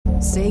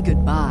Say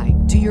goodbye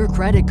to your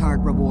credit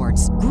card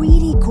rewards.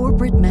 Greedy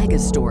corporate mega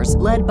stores,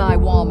 led by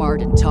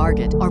Walmart and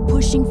Target, are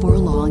pushing for a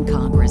law in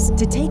Congress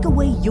to take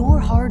away your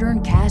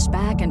hard-earned cash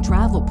back and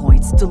travel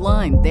points to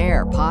line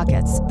their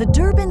pockets. The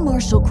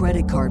Durbin-Marshall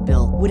credit card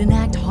bill would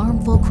enact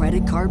harmful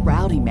credit card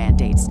routing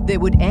mandates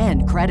that would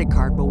end credit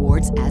card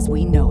rewards as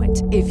we know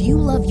it. If you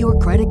love your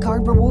credit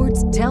card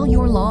rewards, tell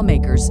your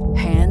lawmakers,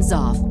 hands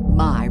off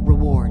my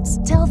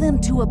rewards. Tell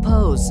them to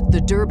oppose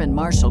the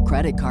Durbin-Marshall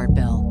credit card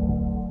bill.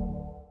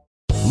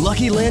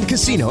 Lucky Land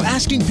Casino,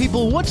 asking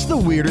people, what's the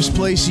weirdest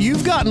place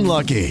you've gotten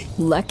lucky?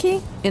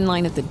 Lucky? In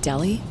line at the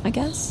deli, I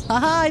guess?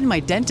 Aha, in my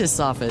dentist's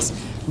office.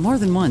 More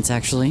than once,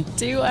 actually.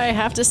 Do I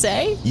have to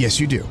say? Yes,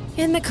 you do.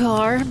 In the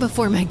car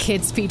before my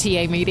kids'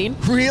 PTA meeting.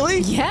 Really?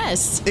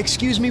 Yes.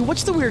 Excuse me,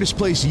 what's the weirdest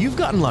place you've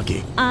gotten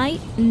lucky? I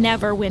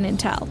never win and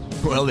tell.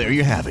 Well, there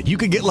you have it. You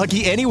can get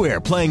lucky anywhere,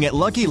 playing at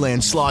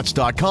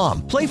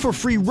LuckyLandSlots.com. Play for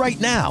free right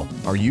now.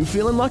 Are you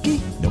feeling lucky?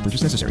 No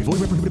purchase necessary. Void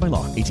where prohibited by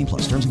law.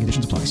 18+. Terms and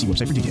conditions apply. See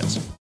website for details.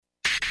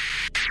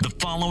 The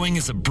following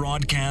is a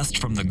broadcast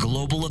from the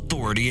Global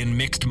Authority in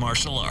Mixed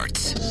Martial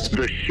Arts.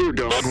 The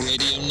Sherdog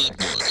Radio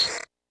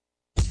Network.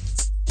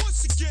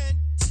 Once again,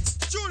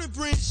 Jordan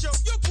Brand Show,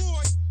 your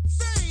boy,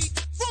 Fade,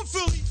 from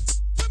Philly,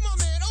 with my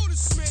man Otis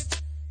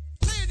Smith.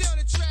 Laying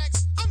down the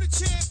tracks, I'm the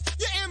champ,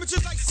 you're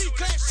amateurs like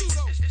C-Class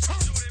Shooto. It's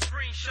the Jordan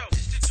Breen Show,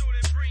 it's the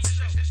Jordan Breen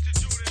Show, it's the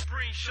Jordan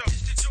Breen Show,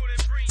 it's the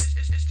Jordan Breen,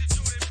 it's the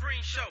Jordan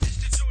Breen Show, it's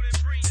the Jordan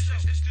Breen Show,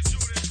 it's the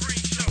Jordan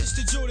Breen Show. It's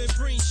the Jordan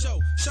Breen Show,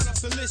 shut up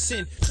and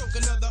listen, choke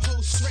another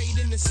host straight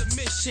into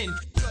submission.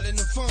 Flooding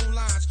the phone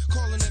lines,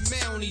 calling the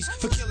Mounties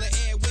for killer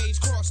airwaves,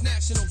 cross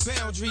national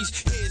boundaries.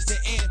 Here's the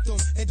anthem,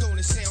 and don't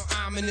it sound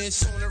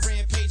ominous? On a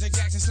rampage like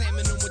Jackson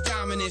slamming them with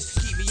dominance.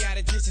 Keep me at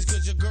a distance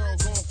cause your girl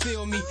gon'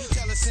 feel me.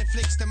 Tell her send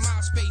flicks to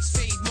MySpace,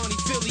 Fade Money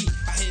Philly.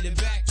 I hit it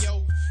back,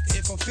 yo,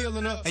 if I'm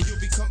feeling her, and you'll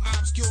become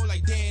obscure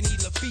like Danny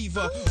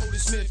LaFever.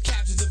 Otis Smith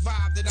captures the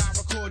vibe that I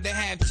record to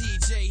have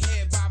TJ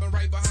head bobbing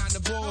right behind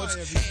the boards.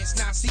 Ask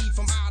Nasi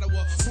from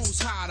Ottawa,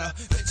 who's hotter?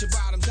 Bet your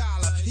bottom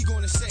dollar, he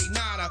gonna say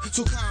nada.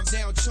 So calm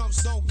down,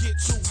 chumps, don't get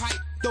too hyped.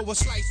 Throw a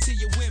slice to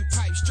your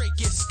windpipe, straight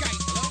get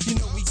Skype. You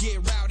know we get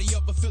rowdy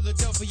up in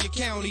Philadelphia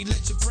County.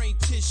 Let your brain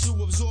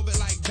tissue absorb it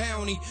like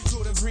bounty.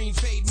 Jordan Breen,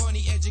 Fade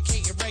Money,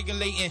 educating,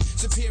 regulating.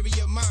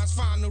 Superior minds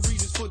find no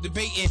reasons for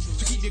debating.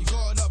 So keep your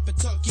guard up and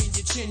tuck in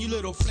your chin. You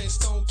little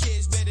Flintstone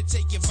kids better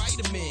take your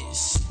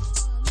vitamins.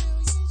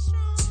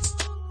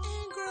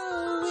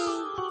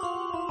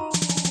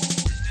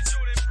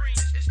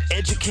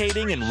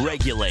 Educating and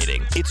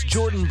regulating. It's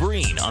Jordan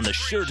Breen on the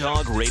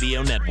Sherdog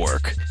Radio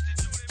Network.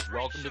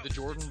 Welcome to the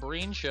Jordan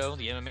Breen Show,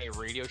 the MMA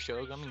radio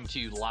show, coming to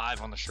you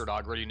live on the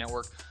Sherdog Radio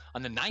Network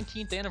on the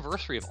 19th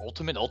anniversary of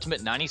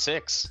Ultimate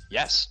 96.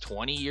 Yes,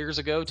 20 years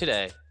ago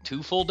today,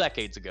 2 full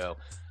decades ago,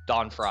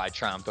 Don Frye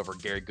triumphed over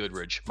Gary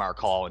Goodridge, Mark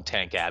Hall, and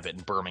Tank Abbott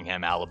in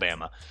Birmingham,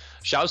 Alabama.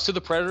 Shouts to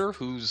the Predator,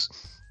 whose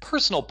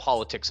personal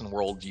politics and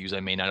worldviews I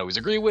may not always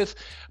agree with,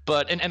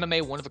 but an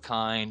MMA one of a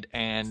kind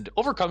and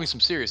overcoming some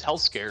serious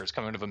health scares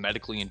coming out of a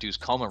medically induced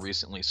coma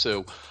recently.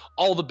 So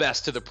all the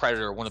best to the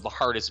Predator, one of the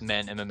hardest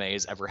men MMA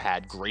has ever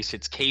had, grace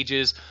its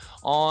cages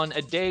on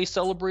a day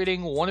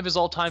celebrating one of his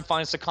all-time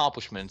finest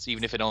accomplishments,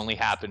 even if it only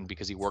happened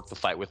because he worked the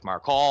fight with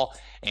Mark Hall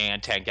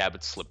and Tank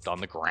Abbott slipped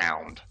on the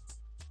ground.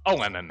 Oh,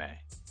 MMA.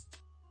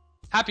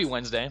 Happy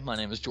Wednesday. My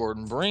name is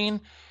Jordan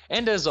Breen,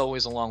 and as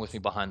always, along with me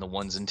behind the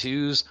ones and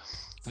twos,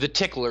 the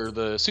tickler,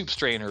 the soup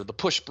strainer, the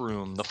push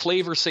broom, the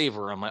flavor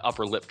saver on my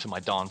upper lip to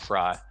my Don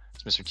Frye.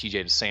 It's Mr.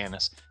 TJ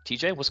DeSantis.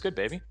 TJ, what's good,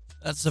 baby?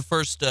 That's the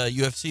first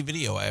UFC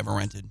video I ever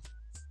rented.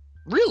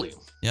 Really?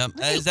 Yep.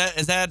 Really? Is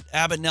that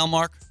Abbott and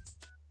Elmark?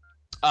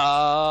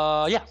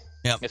 Yeah.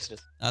 Yep. Yes, it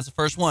is. That's the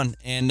first one.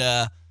 And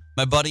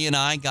my buddy and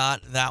I got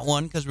that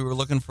one because we were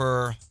looking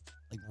for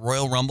like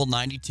Royal Rumble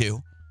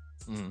 92.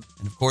 And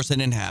of course I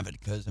didn't have it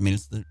because, I mean,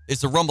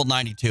 it's the Rumble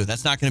 92.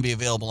 That's not going to be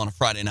available on a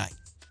Friday night.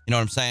 You know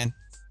what I'm saying?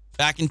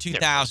 Back in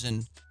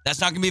 2000,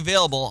 that's not going to be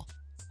available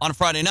on a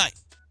Friday night.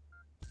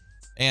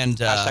 And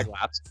Hashtag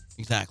laps.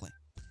 Exactly.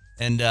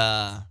 And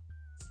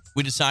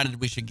we decided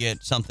we should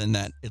get something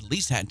that at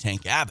least had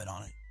Tank Abbott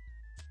on it.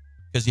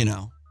 Because, you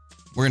know,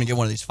 we're going to get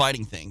one of these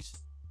fighting things.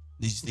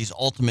 These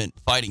ultimate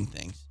fighting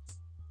things.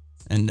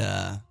 And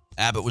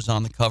Abbott was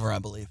on the cover, I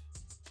believe.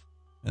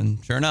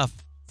 And sure enough,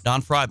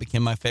 Don Frye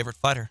became my favorite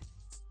fighter.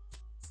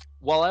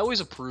 While I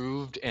always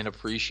approved and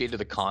appreciated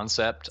the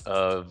concept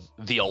of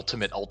the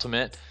ultimate,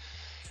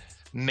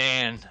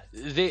 man,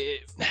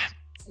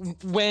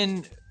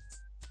 when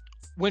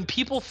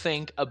people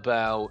think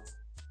about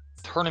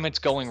tournaments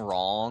going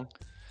wrong,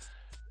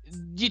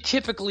 you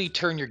typically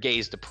turn your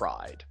gaze to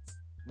Pride.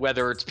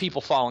 Whether it's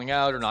people falling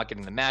out or not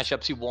getting the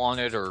matchups you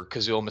wanted, or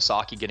Kazuo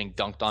Misaki getting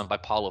dunked on by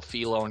Paulo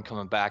Filho and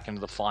coming back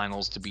into the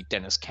finals to beat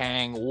Dennis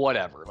Kang,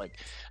 whatever. Like,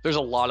 there's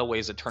a lot of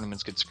ways that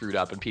tournaments get screwed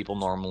up, and people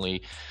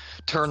normally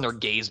turn their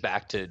gaze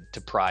back to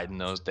Pride in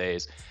those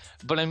days.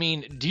 But I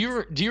mean, do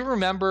you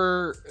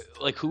remember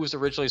like who was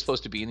originally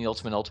supposed to be in the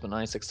Ultimate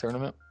 96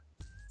 tournament?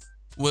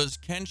 Was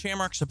Ken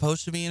Shamrock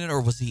supposed to be in it,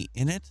 or was he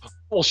in it?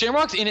 Well,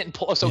 Shamrock's in it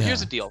and so here's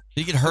the deal.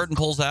 He get hurt and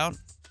pulls out?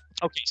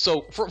 Okay,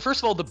 so first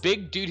of all, the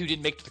big dude who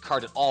didn't make it to the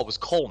card at all was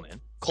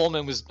Coleman.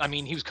 Coleman was,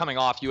 he was coming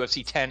off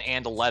UFC 10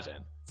 and 11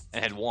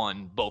 and had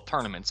won both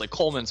tournaments. Like,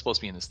 Coleman's supposed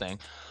to be in this thing.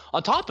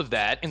 On top of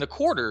that, in the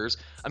quarters,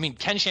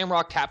 Ken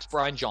Shamrock taps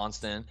Brian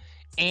Johnston,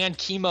 and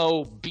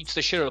Chemo beats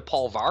the shit out of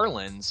Paul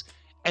Varlins,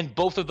 and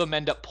both of them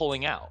end up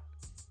pulling out.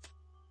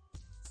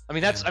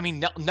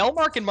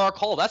 Nellmark and Mark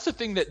Hall, that's the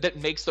thing that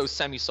makes those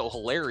semis so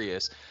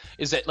hilarious,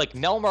 is that, like,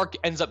 Nellmark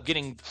ends up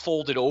getting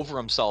folded over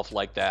himself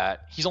like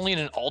that. He's only in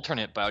an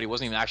alternate bout. He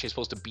wasn't even actually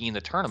supposed to be in the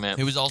tournament.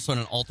 He was also in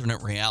an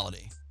alternate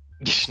reality.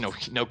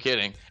 No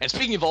kidding. And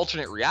speaking of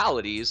alternate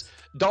realities,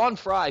 Don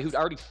Fry, who'd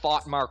already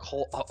fought Mark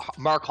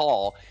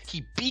Hall,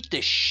 he beat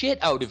the shit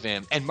out of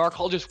him, and Mark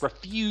Hall just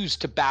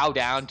refused to bow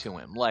down to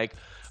him. Like,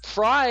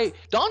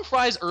 Don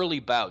Fry's early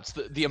bouts,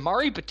 the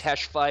Amari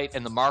Batesh fight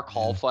and the Mark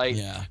Hall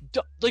fight,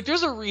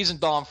 there's a reason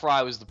Don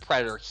Fry was the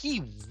Predator.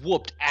 He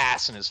whooped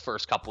ass in his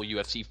first couple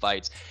UFC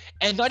fights,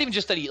 and not even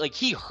just that,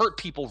 he hurt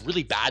people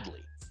really badly.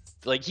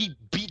 Like, he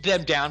beat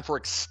them down for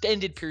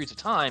extended periods of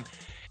time,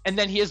 and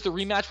then he has the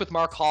rematch with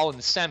Mark Hall in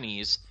the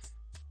semis,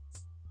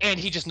 and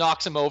he just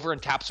knocks him over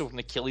and taps over an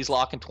Achilles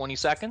lock in 20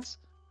 seconds.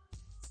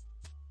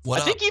 I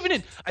think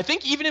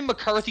even in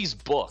McCarthy's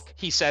book,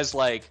 he says,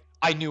 like,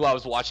 I knew I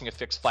was watching a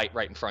fixed fight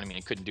right in front of me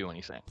and couldn't do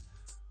anything.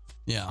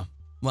 Yeah.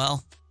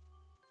 Well,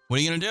 what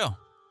are you going to do?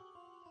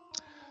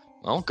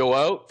 Well, go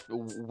out,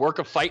 work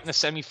a fight in the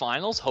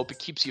semifinals, hope it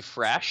keeps you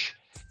fresh,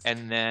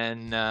 and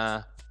then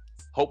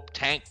hope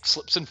Tank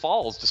slips and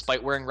falls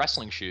despite wearing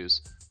wrestling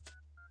shoes.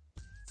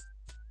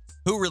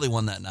 Who really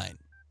won that night?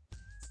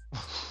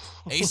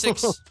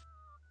 Asics?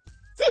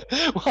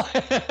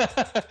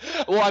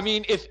 Well,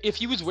 if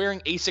he was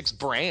wearing Asics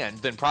brand,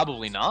 then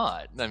probably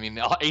not.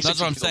 Asics, that's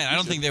what I'm saying. I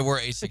don't think they were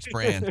Asics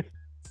brand.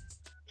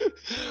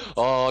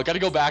 Oh, I got to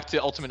go back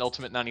to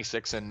Ultimate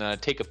 96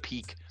 and take a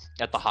peek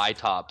at the high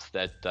tops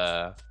that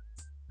the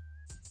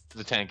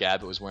Tank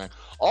Abbott was wearing.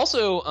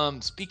 Also,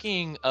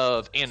 speaking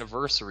of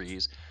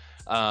anniversaries,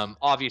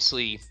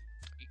 obviously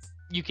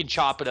you can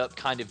chop it up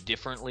kind of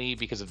differently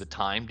because of the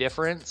time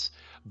difference.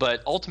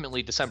 But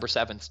ultimately, December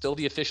 7th, still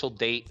the official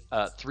date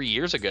 3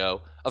 years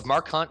ago of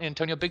Mark Hunt and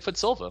Antonio Bigfoot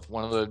Silva,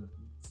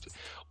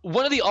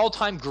 one of the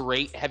all-time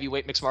great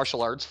heavyweight mixed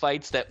martial arts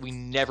fights that we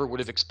never would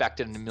have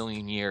expected in a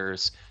million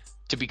years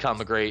to become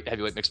a great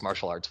heavyweight mixed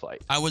martial arts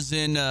fight. I was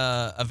in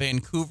a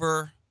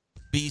Vancouver,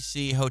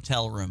 BC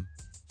hotel room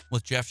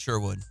with Jeff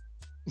Sherwood,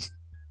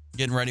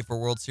 getting ready for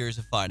World Series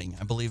of Fighting.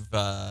 I believe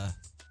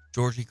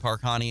Georgie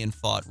Karkanian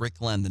fought Rick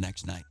Glenn the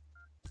next night.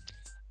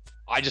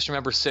 I just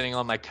remember sitting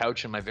on my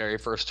couch in my very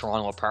first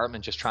Toronto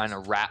apartment just trying to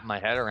wrap my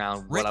head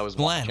around what I was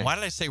watching. Why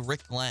did I say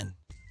Rick Glenn?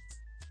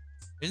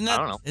 I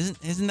don't know.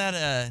 Isn't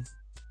that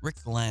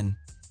Rick Glenn?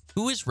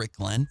 Who is Rick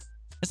Glenn?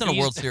 That's not a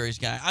World Series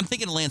guy. I'm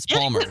thinking of Lance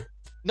Palmer.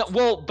 No,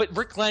 well, but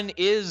Rick Glenn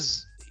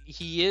is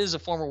a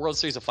former World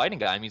Series of Fighting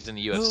guy. He's in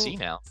the UFC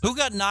now. Who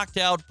got knocked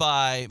out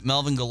by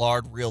Melvin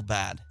Gillard real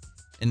bad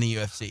in the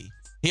UFC?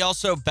 He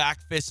also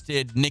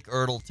backfisted Nick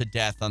Ertl to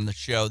death on the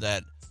show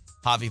that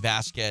Javi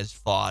Vasquez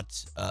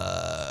fought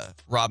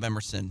Rob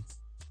Emerson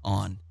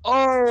on. Who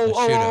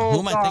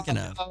am I thinking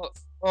of?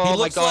 He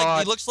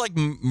looks like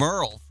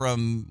Merle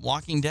from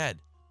Walking Dead.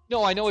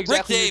 No, I know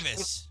exactly.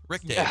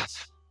 Rick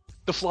Davis.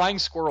 The flying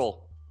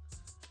squirrel.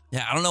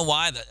 Yeah, I don't know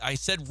why. I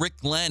said Rick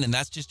Glenn, and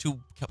that's just who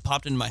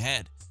popped into my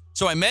head.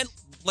 So I meant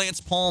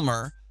Lance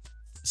Palmer,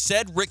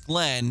 said Rick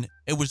Glenn,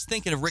 and was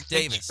thinking of Rick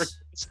Davis.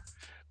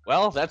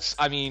 Well, that's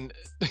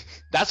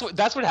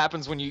what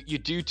happens when you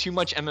do too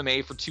much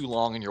MMA for too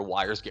long and your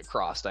wires get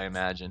crossed, I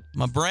imagine.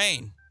 My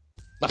brain.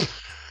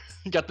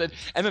 You got the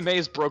MMA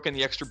has broken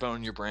the extra bone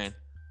in your brain.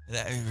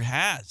 It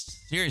has,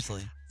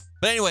 seriously.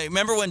 But anyway,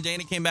 remember when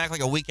Dana came back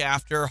like a week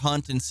after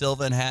Hunt and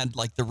Silva and had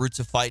like the Roots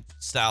of Fight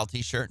style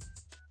t-shirt?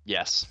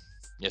 Yes,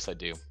 I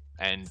do.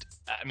 And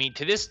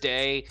to this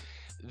day,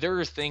 there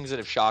are things that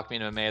have shocked me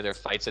in MMA. There are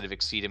fights that have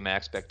exceeded my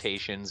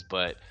expectations,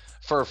 but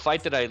for a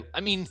fight that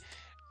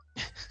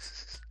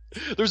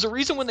there's a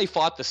reason when they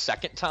fought the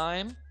second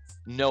time,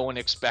 no one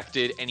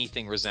expected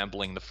anything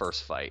resembling the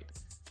first fight.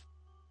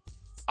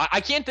 I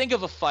can't think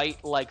of a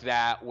fight like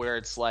that where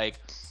it's like,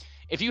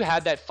 if you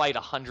had that fight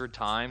 100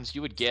 times,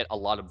 you would get a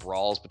lot of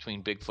brawls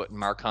between Bigfoot and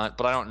Mark Hunt,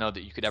 but I don't know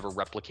that you could ever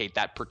replicate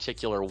that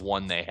particular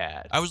one they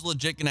had. I was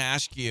legit going to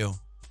ask you,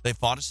 they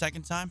fought a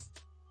second time?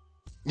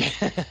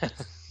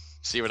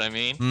 See what I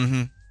mean?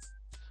 Mm-hmm.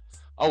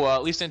 Oh, well,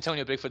 at least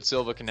Antonio Bigfoot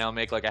Silva can now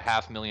make like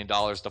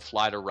 $500,000 to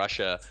fly to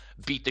Russia,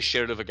 beat the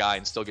shit out of a guy,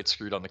 and still get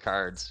screwed on the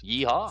cards.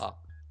 Yeehaw.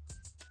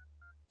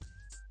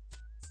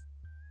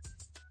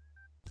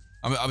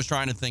 I was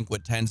trying to think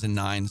what 10s and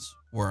 9s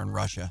were in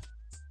Russia.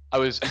 I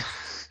was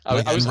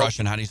in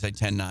Russian, how do you say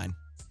 10-9?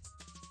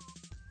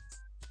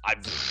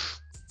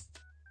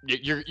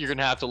 You're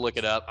gonna have to look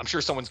it up. I'm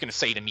sure someone's gonna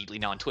say it immediately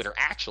now on Twitter.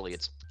 Actually,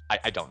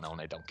 I don't know and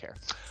I don't care.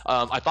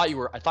 I thought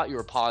you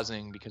were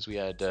pausing because we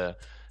had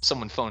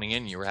someone phoning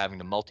in. You were having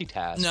to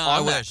multitask. No,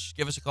 I wish.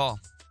 Give us a call.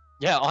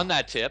 Yeah, on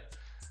that tip,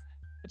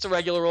 It's a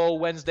regular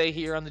old Wednesday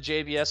here on the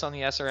JBS on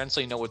the SRN,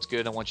 so you know what's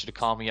good. I want you to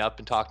call me up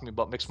and talk to me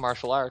about mixed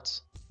martial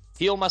arts.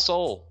 Heal my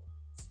soul.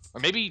 Or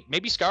maybe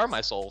scar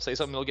my soul. Say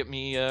something that'll get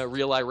me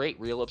real irate,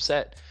 real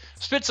upset.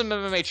 Spit some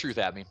MMA truth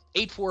at me.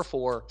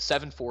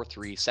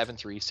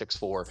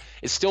 844-743-7364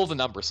 is still the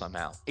number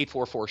somehow.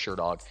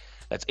 844-SureDog.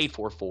 That's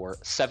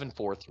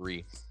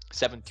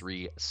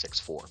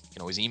 844-743-7364. You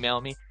can always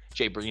email me,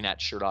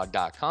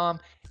 jbreen@SureDog.com,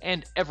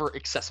 and ever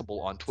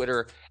accessible on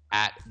Twitter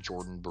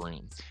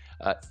 @JordanBreen.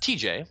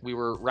 TJ, we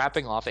were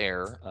wrapping off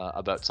air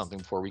about something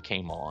before we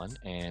came on,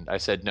 and I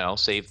said no,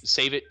 save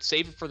it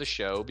for the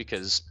show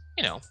because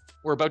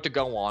we're about to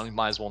go on. We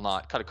might as well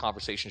not cut a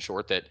conversation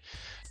short that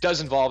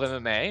does involve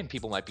MMA and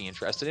people might be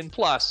interested in.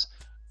 Plus,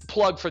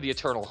 plug for the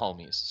Eternal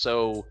Homies.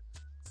 So,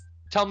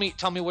 tell me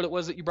what it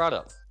was that you brought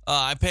up.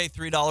 I pay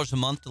 $3 a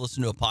month to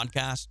listen to a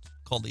podcast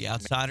called The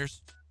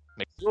Outsiders.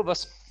 Makes two of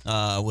us.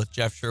 With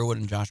Jeff Sherwood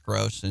and Josh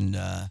Gross, and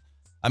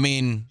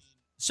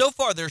so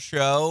far their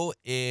show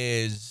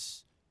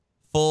is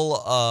full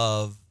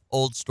of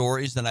old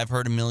stories that I've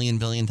heard a million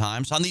billion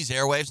times on these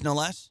airwaves, no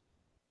less.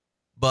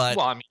 But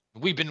well, I mean,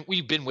 we've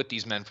been with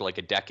these men for like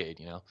a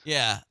decade,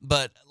 Yeah,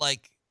 but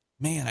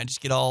man, I just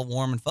get all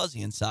warm and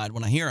fuzzy inside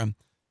when I hear them.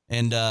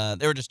 And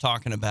they were just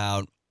talking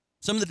about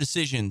some of the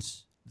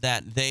decisions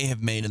that they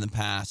have made in the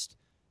past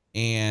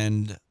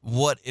and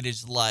what it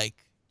is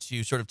like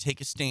to sort of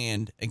take a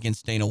stand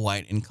against Dana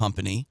White and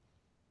company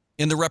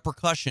and the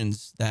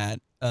repercussions that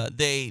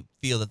they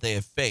feel that they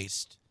have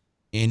faced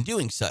in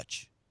doing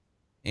such.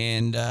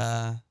 And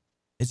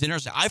it's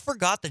interesting. I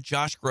forgot that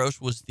Josh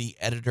Gross was the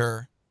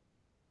editor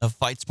of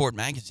Fight Sport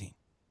magazine.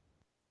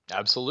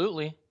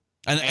 Absolutely.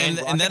 And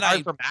then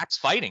I for Max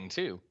Fighting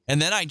too.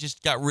 And then I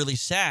just got really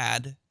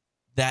sad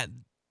that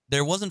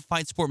there wasn't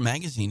Fight Sport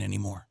magazine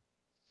anymore.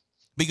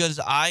 Because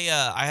I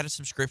had a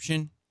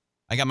subscription.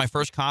 I got my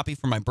first copy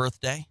for my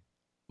birthday.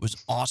 It was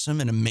awesome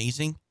and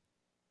amazing.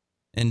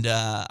 And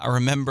I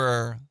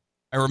remember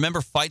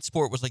Fight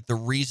Sport was like the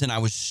reason I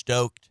was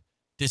stoked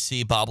to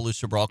see Babalu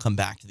Sobral come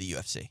back to the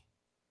UFC.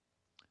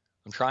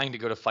 I'm trying to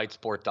go to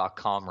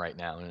fightsport.com right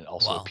now, and it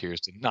also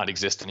appears to not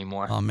exist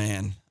anymore. Oh,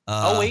 man.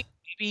 Oh, wait,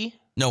 maybe.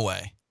 No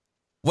way.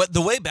 What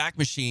the Wayback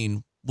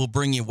Machine will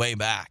bring you way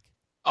back.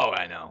 Oh,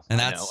 I know. And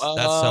that's so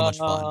much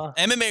fun.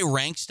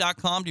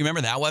 MMAranks.com. Do you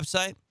remember that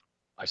website?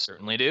 I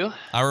certainly do.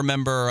 I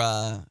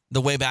remember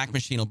the Wayback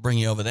Machine will bring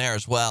you over there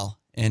as well.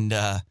 And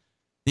the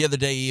other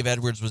day, Eve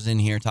Edwards was in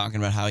here talking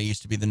about how he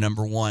used to be the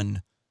number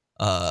one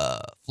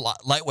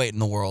lightweight in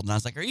the world. And I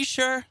was like, are you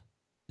sure?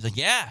 He's like,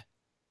 yeah.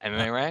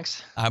 MMA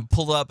Ranks? I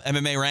pulled up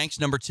MMA Ranks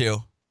number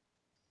 2.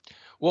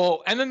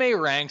 Well, MMA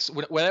Ranks,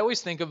 what I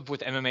always think of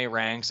with MMA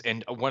Ranks,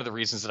 and one of the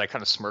reasons that I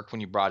kind of smirked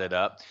when you brought it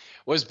up,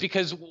 was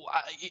because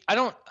I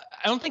don't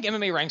think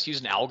MMA Ranks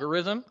used an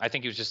algorithm. I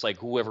think it was just like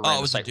whoever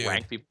ran the site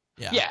ranked people.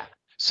 Yeah.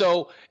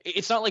 So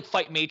it's not like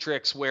Fight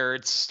Matrix where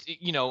it's,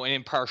 an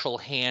impartial,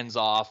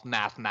 hands-off,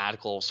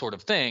 mathematical sort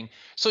of thing.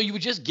 So you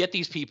would just get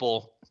these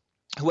people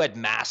who had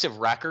massive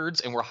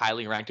records and were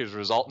highly ranked as a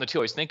result. And the two I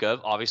always think of,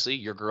 obviously,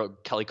 your girl,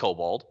 Kelly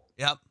Kobold.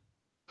 Yep.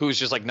 Who was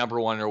just like number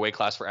one in her weight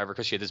class forever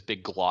because she had this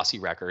big glossy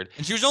record.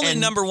 And she was only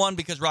number one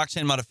because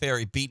Roxanne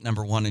Modafferi beat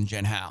number one in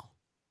Jen Howe.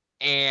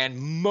 And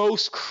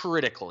most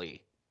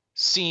critically,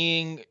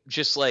 seeing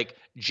just like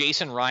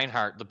Jason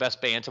Reinhart, the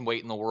best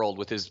bantamweight in the world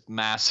with his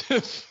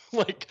massive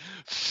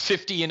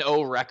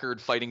 50-0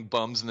 record fighting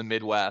bums in the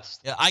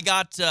Midwest. Yeah, I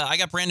got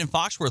Brandon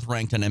Foxworth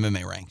ranked on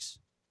MMA Ranks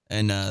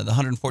in the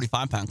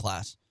 145-pound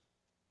class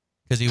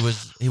because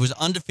he was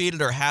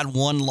undefeated or had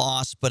one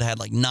loss but had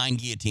like 9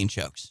 guillotine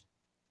chokes.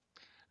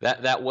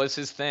 That was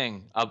his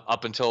thing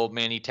up until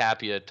Manny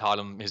Tapia taught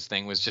him his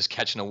thing was just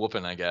catching a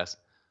whooping, I guess.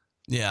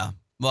 Yeah.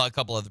 Well, a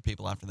couple other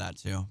people after that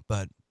too,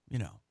 but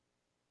at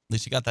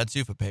least you got that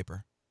Zuffa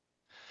paper.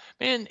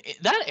 Man,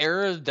 that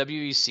era of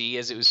WEC,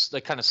 as it was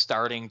like kind of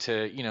starting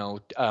to,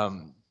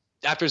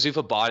 after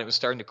Zuffa bought it, was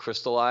starting to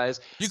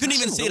crystallize. You couldn't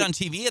even see it on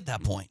TV at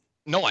that point.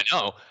 No, I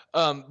know.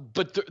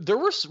 But there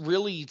were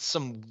really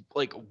some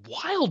like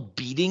wild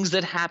beatings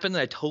that happened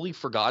that I totally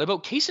forgot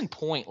about. Case in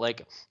point,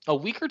 like a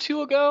week or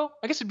two ago,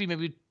 I guess it'd be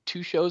maybe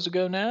 2 shows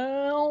ago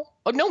now.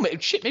 Oh no,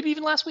 maybe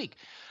even last week.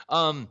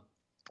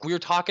 We were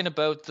talking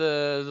about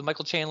the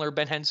Michael Chandler,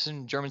 Ben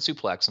Henson German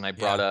suplex, and I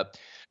brought up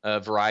a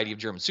variety of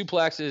German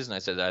suplexes, and I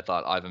said that I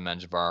thought Ivan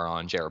Menjivar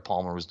on Jared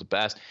Palmer was the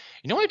best.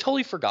 You know what I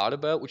totally forgot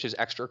about, which is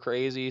extra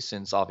crazy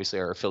since obviously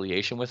our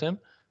affiliation with him?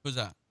 Who's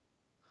that?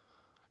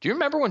 Do you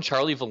remember when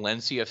Charlie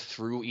Valencia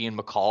threw Ian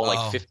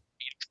McCall 50 feet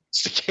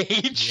across the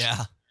cage?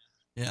 Yeah.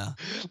 Yeah.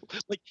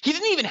 Like he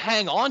didn't even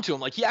hang on to him.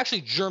 Like he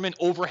actually German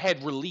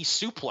overhead release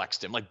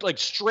suplexed him. Like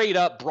straight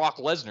up Brock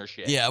Lesnar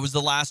shit. Yeah, it was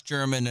the last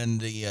German in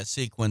the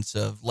sequence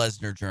of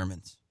Lesnar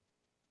Germans.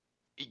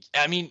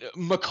 I mean,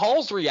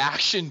 McCall's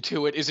reaction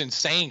to it is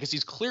insane because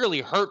he's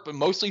clearly hurt, but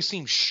mostly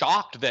seems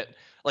shocked that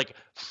like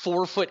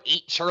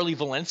 4'8" Charlie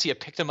Valencia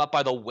picked him up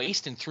by the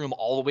waist and threw him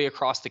all the way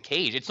across the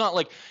cage. It's not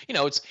like,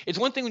 it's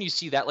one thing when you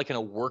see that like in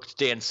a worked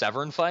Dan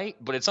Severn fight,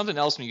 but it's something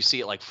else when you see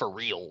it like for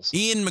reals.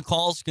 Ian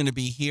McCall's going to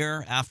be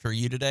here after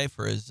you today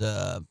for his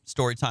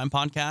Storytime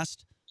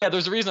podcast. Yeah,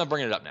 there's a reason I'm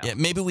bringing it up now. Yeah,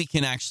 maybe we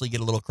can actually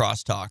get a little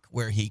crosstalk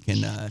where he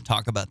can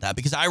talk about that,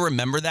 because I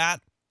remember that,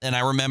 and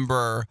I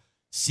remember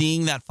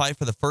seeing that fight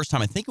for the first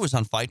time. I think it was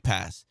on Fight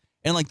Pass,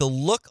 and like the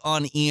look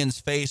on Ian's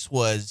face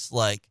was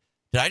like,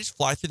 did I just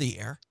fly through the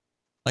air?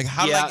 Like,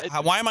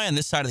 why am I on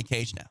this side of the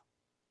cage now?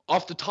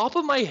 Off the top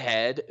of my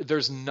head,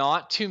 there's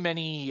not too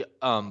many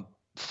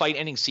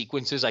fight-ending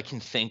sequences I can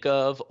think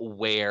of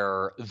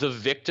where the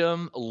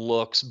victim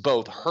looks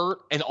both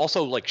hurt and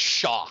also like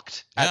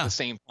shocked at the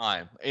same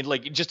time, and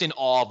like just in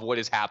awe of what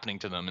is happening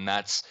to them. And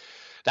that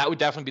would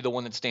definitely be the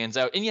one that stands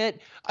out. And yet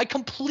I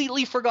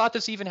completely forgot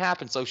this even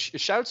happened. So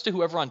shouts to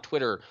whoever on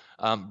Twitter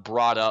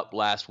brought up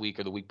last week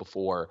or the week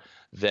before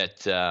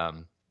that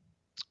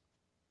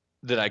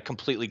I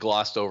completely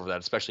glossed over that,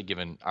 especially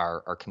given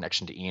our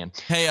connection to Ian.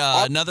 Hey,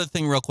 another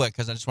thing real quick,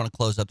 because I just want to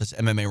close up this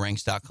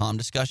MMAranks.com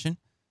discussion.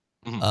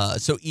 Mm-hmm.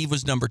 So Eve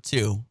was number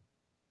 2.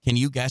 Can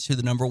you guess who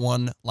the number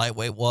 1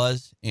 lightweight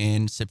was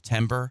in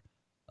September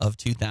of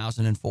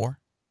 2004?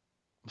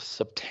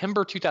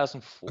 September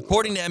 2004.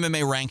 According to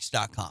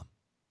MMAranks.com.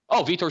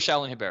 Oh, Vitor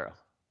Shaolin Ribeiro.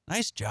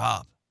 Nice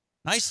job.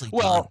 Nicely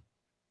done.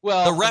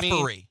 Well, the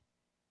referee.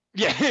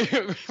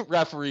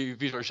 Referee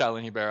Vitor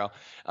Shaolin Ribeiro.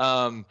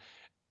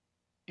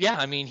 Yeah,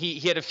 I mean, he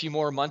had a few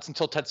more months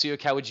until Tetsuya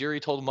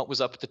Kawajiri told him what was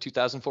up at the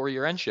 2004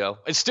 year-end show.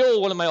 It's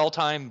still one of my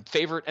all-time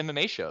favorite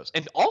MMA shows.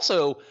 And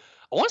also,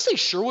 I want to say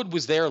Sherwood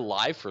was there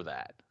live for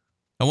that.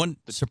 That wouldn't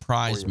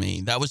surprise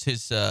me. That was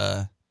his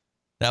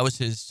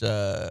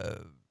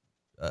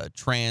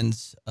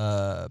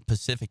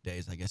trans-Pacific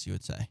days, I guess you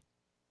would say.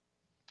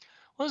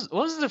 What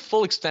was the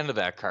full extent of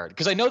that card?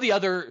 Because I know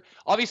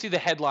obviously the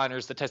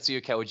headliners, the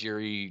Tetsuya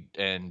Kawajiri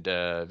and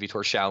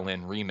Vitor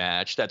Shaolin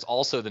rematch. That's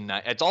also the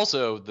night. It's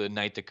also the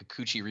night that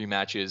Kikuchi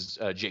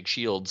rematches Jake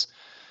Shields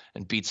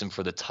and beats him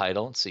for the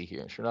title. Let's see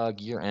here. Sherdog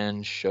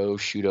year-end show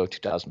Shudo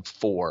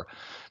 2004.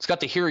 It's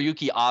got the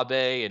Hiroyuki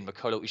Abe and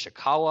Makoto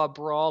Ishikawa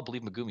brawl. I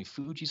believe Megumi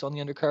Fuji's on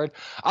the undercard.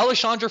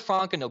 Alexandre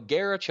Franca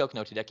Nogueira, Choke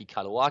no Tadeki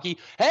Katawaki.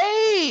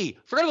 Hey,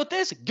 forgot about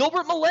this.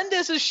 Gilbert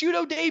Melendez's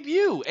Shudo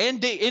debut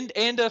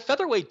and a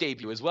featherweight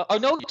debut as well. Oh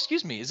no,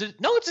 excuse me. It's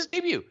his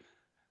debut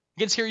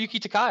against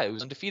Hiroyuki Takai, who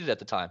was undefeated at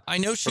the time. I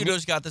know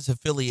Shudo's got this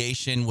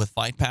affiliation with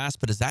Fight Pass,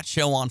 but is that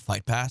show on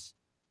Fight Pass?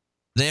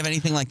 Do they have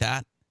anything like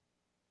that?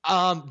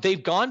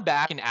 They've gone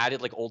back and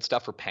added like old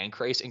stuff for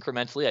Pancrase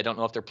incrementally. I don't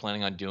know if they're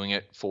planning on doing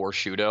it for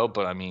Shudo,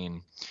 but I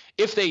mean,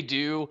 if they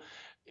do,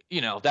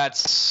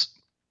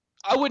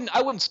 I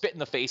wouldn't spit in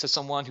the face of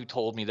someone who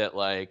told me that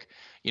like,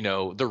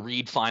 the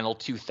Reed Final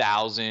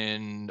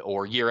 2000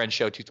 or year-end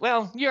show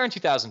year-end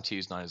 2002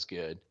 is not as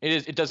good.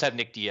 It does have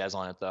Nick Diaz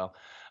on it though.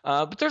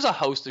 But there's a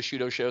host of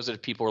Shudo shows that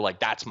if people are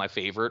like, that's my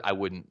favorite, I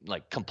wouldn't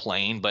like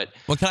complain. But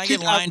well, can I get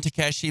Lion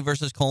Takeshi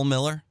versus Cole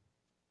Miller?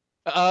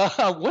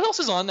 What else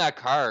is on that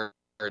card?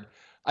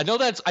 I know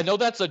that's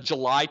a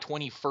July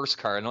 21st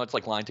card. I know it's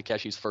like Lion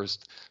Takeshi's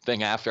first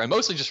thing after. I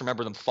mostly just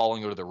remember them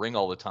following over to the ring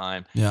all the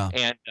time. Yeah.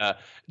 And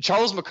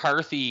Charles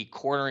McCarthy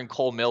cornering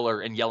Cole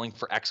Miller and yelling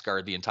for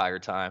X-Guard the entire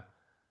time.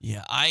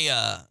 Yeah,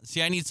 I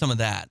need some of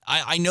that.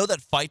 I know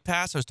that Fight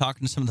Pass, I was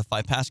talking to some of the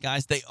Fight Pass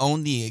guys, they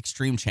own the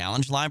Extreme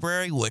Challenge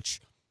library, which,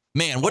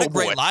 man, what a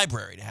great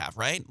library to have,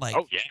 right? Like,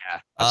 oh,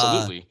 yeah,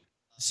 absolutely.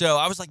 So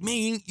I was like,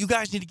 man, you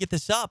guys need to get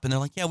this up. And they're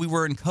like, yeah, we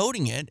were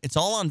encoding it. It's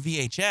all on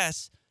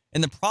VHS.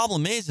 And the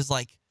problem is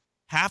like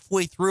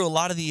halfway through a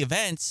lot of the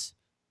events,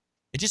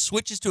 it just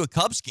switches to a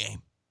Cubs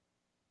game.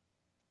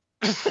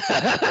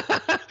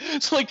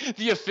 It's like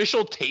the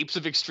official tapes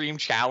of Extreme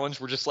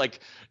Challenge were just like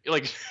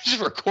just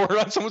recorded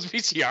on someone's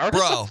VCR.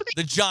 Bro,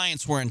 the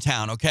Giants were in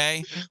town,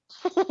 okay?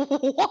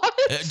 What?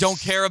 Don't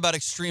care about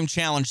Extreme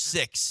Challenge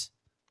 6.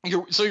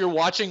 You're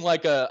watching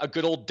like a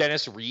good old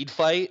Dennis Reed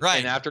fight, right?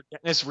 And after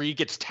Dennis Reed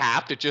gets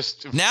tapped, it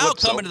just now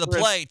coming to the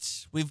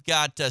plate. We've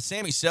got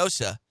Sammy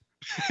Sosa.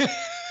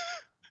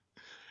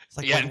 It's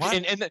like, yeah, what?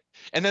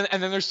 And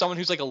then there's someone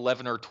who's like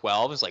 11 or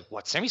 12. It's like,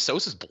 what? Sammy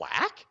Sosa's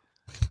black?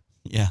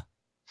 Yeah.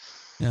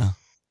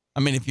 I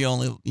mean, if you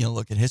only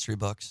look at history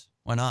books,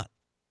 why not?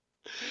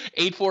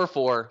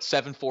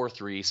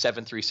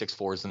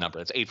 844-743-7364 is the number.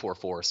 That's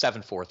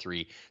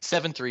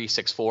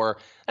 844-743-7364.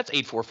 That's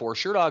 844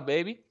 Sherdog,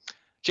 baby.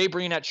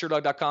 jbreen at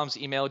Sherdog.com is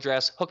the email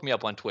address. Hook me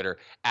up on Twitter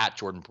at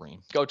Jordan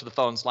Breen. Go to the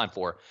phones, line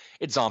 4.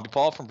 It's Zombie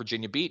Paul from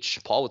Virginia Beach.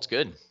 Paul, what's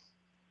good?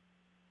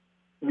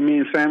 You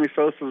mean Sammy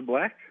Sosa's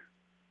black?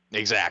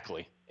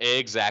 Exactly.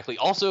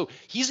 Also,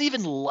 he's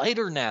even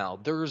lighter now.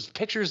 There's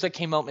pictures that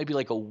came out maybe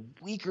like a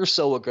week or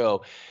so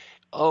ago.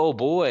 Oh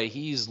boy,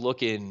 he's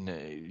looking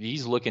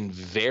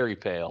very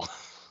pale.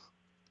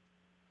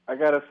 I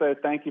gotta say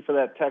thank you for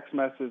that text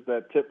message,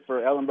 that tip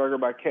for Ellenberger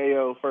by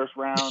KO first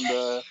round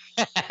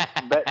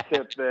bet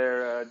tip. tips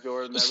there,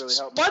 Jordan. That really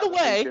helped me. By the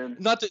way, weekend.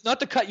 not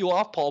to cut you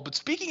off, Paul, but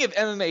speaking of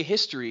MMA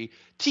history,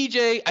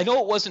 TJ, I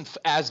know it wasn't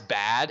as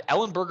bad.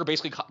 Ellenberger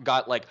basically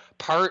got like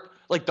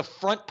the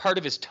front part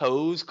of his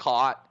toes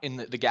caught in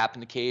the gap in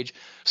the cage.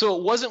 So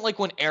it wasn't like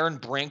when Aaron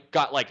Brink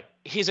got like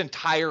his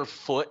entire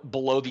foot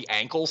below the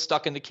ankle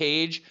stuck in the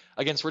cage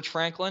against Rich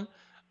Franklin.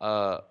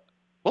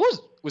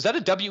 Was that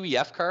a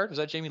WEF card? Was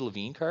that Jamie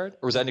Levine card,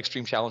 or was that an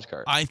Extreme Challenge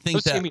card? I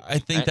think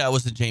that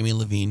was a Jamie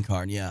Levine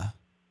card. Yeah.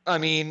 I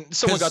mean,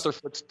 someone got their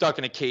foot stuck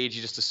in a cage.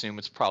 You just assume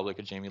it's probably like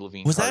a Jamie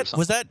Levine card.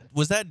 Was that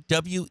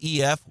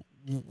WEF?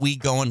 We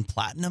going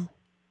platinum?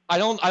 I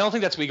don't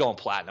think that's we going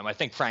platinum. I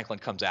think Franklin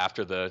comes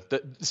after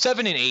the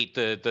 7 and 8.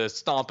 The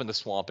Stomp and the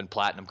Swamp and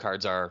platinum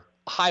cards are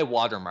high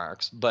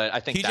watermarks. But I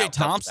think TJ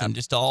Thompson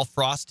just all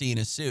frosty in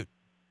his suit.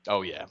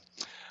 Oh yeah,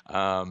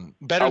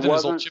 better than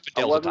his old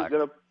Chippendale attack.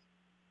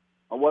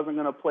 I wasn't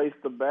gonna place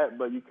the bet,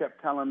 but you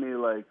kept telling me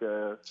like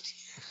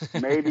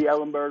maybe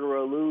Ellenberger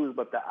will lose,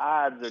 but the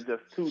odds are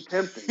just too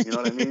tempting. You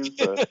know what I mean?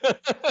 So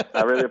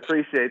I really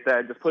appreciate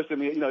that. Just pushing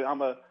me.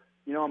 I'm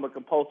a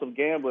compulsive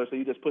gambler, so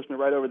you just pushed me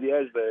right over the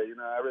edge there.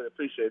 I really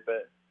appreciate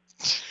that.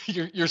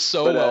 You're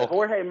so but, well.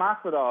 Jorge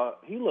Masvidal,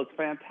 he looked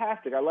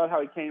fantastic. I love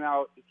how he came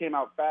out. He came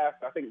out fast.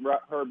 I think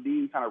Herb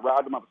Dean kind of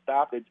robbed him of a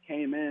stoppage.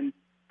 Came in,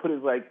 put his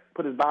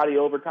body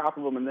over top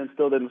of him, and then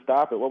still didn't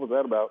stop it. What was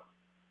that about?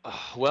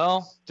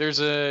 Well,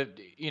 there's a,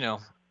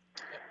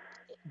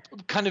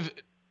 kind of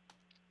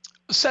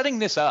setting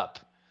this up.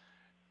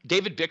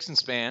 David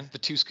Bixenspan, the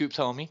Two Scoops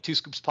homie,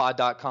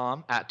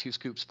 twoscoopspod.com, at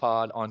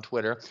twoscoopspod on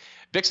Twitter.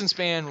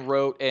 Bixenspan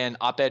wrote an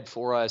op-ed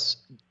for us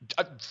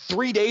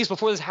 3 days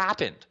before this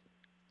happened,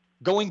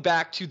 going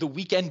back to the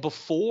weekend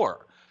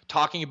before,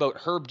 talking about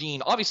Herb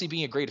Dean obviously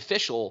being a great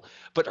official,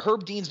 but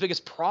Herb Dean's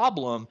biggest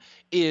problem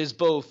is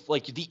both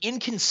like the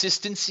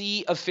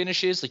inconsistency of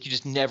finishes, like you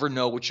just never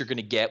know what you're going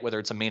to get, whether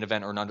it's a main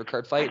event or an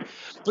undercard fight,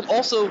 but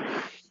also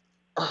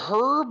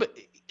Herb,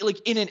 like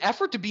in an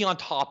effort to be on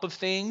top of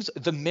things,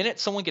 the minute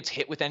someone gets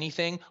hit with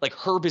anything, like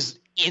Herb is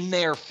in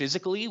there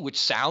physically, which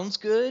sounds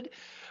good,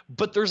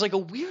 but there's like a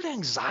weird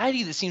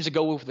anxiety that seems to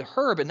go with the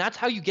Herb, and that's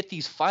how you get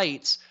these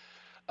fights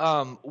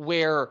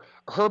where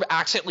Herb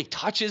accidentally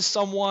touches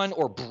someone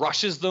or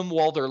brushes them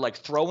while they're like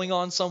throwing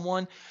on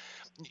someone.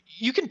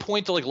 You can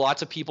point to like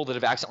lots of people that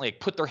have accidentally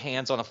like put their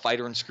hands on a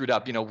fighter and screwed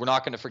up. We're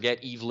not going to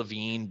forget Eve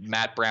Levine,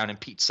 Matt Brown, and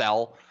Pete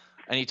Sell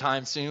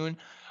anytime soon.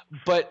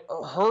 But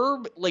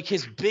Herb, like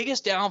his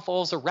biggest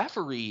downfall as a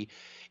referee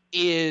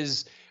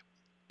is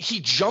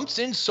he jumps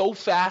in so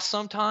fast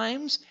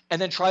sometimes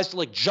and then tries to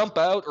like jump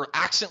out or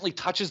accidentally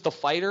touches the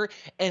fighter,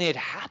 and it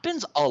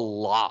happens a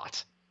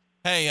lot.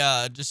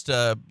 Hey, just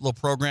a little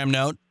program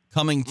note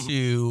coming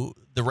to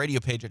the radio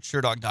page at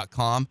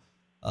SureDog.com.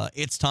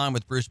 It's Time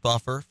with Bruce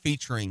Buffer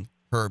featuring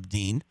Herb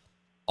Dean.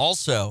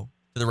 Also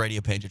to the radio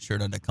page at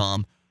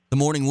SureDog.com, The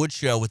Morning Wood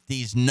Show with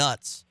These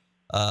Nuts,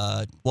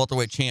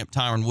 welterweight champ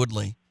Tyron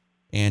Woodley,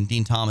 and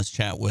Dean Thomas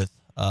chat with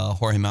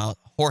Jorge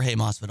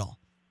Masvidal.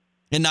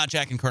 And not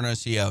Jack and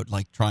Carnosio,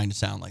 like trying to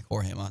sound like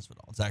Jorge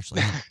Masvidal. It's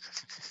actually him.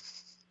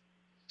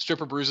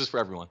 Stripper bruises for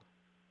everyone.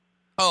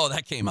 Oh,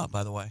 that came up,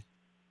 by the way.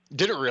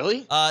 Did it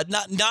really?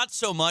 Not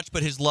so much,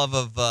 but his love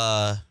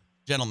of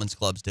gentlemen's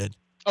clubs did.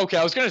 Okay,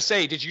 I was going to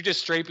say, did you just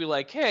straight be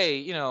like,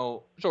 hey,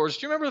 George,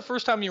 do you remember the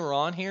first time you were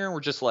on here? And we're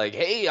just like,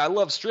 hey, I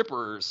love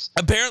strippers.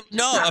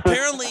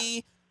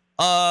 Apparently,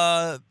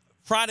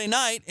 Friday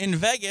night in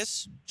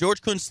Vegas,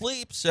 George couldn't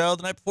sleep, so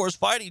the night before his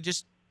fight, he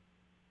just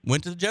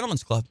went to the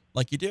gentlemen's club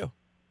like you do.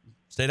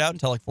 Stayed out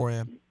until like 4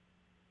 a.m.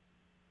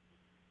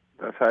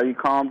 That's how you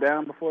calm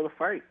down before the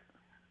fight.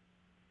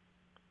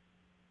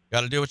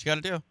 Got to do what you got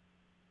to do.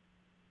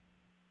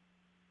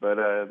 But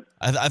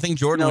I think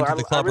Jordan went to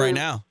the club right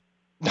now.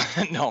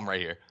 No, I'm right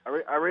here.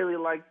 I really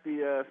like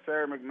the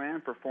Sarah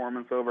McMahon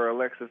performance over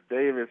Alexis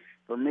Davis.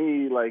 For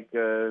me, like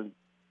I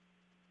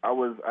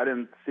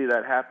didn't see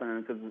that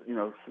happening because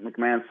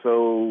McMahon's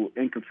so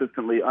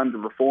inconsistently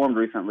underperformed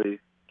recently,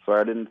 so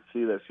I didn't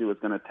see that she was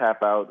going to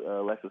tap out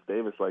Alexis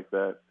Davis like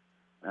that.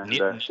 And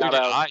shout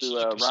out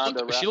to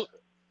Ronda Rousey.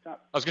 I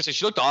was going to say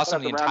she looked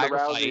awesome the entire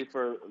fight.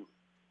 For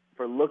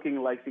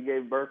looking like she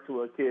gave birth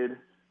to a kid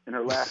in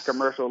her last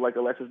commercial, like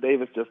Alexis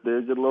Davis just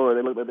did. Good Lord,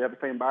 they look like they have the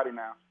same body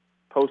now.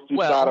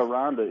 Post-USADA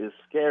Ronda is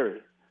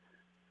scary.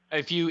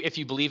 If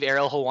you believe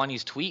Ariel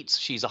Helwani's tweets,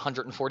 she's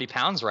 140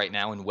 pounds right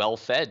now and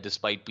well-fed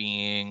despite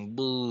being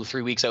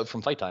 3 weeks out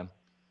from fight time.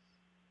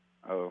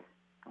 Oh,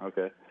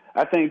 okay.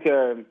 I think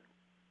I'm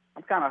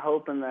kind of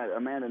hoping that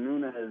Amanda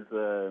Nunes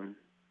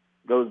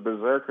goes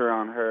berserker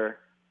on her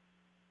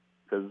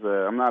because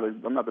I'm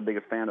not the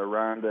biggest fan of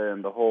Ronda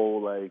and the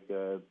whole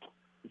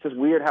it's just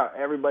weird how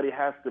everybody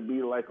has to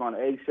be like on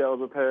eggshells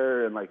with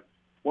her and like.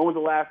 When was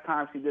the last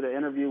time she did an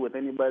interview with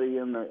anybody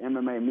in the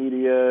MMA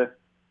media?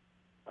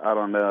 I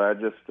don't know. I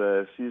just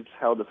she's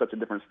held to such a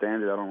different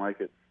standard. I don't like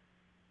it.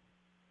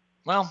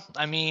 Well,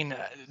 I mean,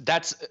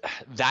 that's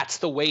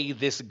the way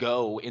this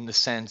go in the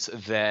sense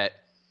that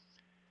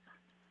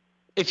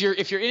if you're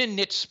in a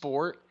niche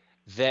sport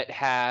that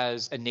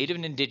has a native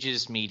and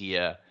indigenous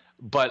media,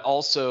 but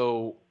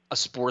also a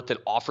sport that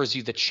offers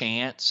you the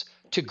chance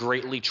to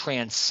greatly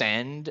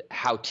transcend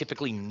how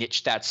typically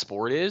niche that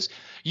sport is,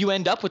 you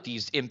end up with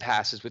these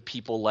impasses with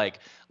people like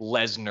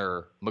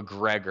Lesnar,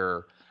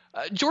 McGregor,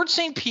 George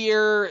St.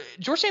 Pierre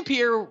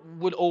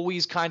would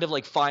always kind of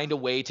like find a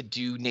way to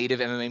do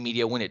native MMA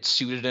media when it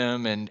suited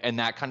him and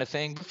that kind of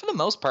thing. But for the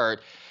most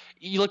part,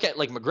 you look at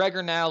like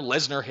McGregor now,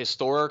 Lesnar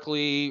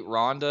historically,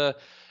 Ronda.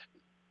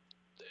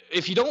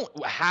 If you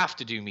don't have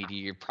to do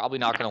media, you're probably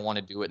not going to want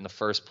to do it in the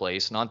first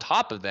place. And on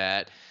top of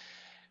that,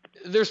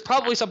 there's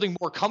probably something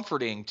more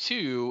comforting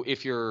too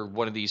if you're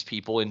one of these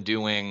people in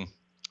doing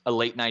a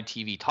late night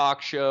TV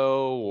talk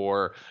show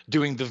or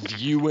doing The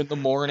View in the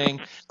morning.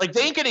 Like,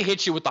 they ain't going to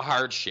hit you with the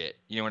hard shit.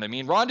 You know what I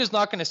mean? Ronda's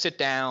not going to sit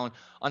down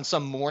on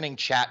some morning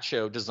chat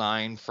show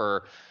designed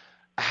for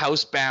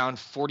housebound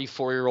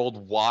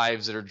 44-year-old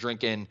wives that are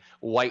drinking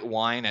white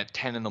wine at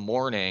 10 in the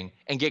morning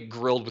and get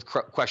grilled with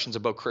questions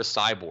about Chris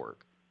Cyborg.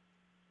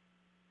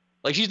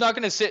 Like, she's not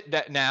going to sit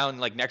down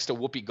like next to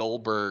Whoopi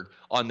Goldberg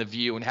on The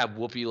View and have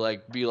Whoopi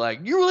like be like,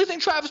 "You really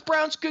think Travis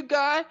Brown's a good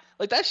guy?"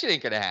 Like, that shit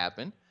ain't going to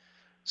happen.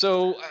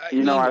 So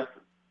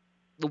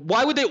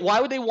why would they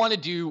want to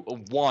do,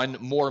 one,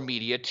 more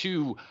media,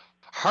 two,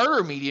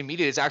 harder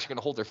media that's actually going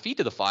to hold their feet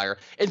to the fire,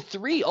 and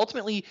three,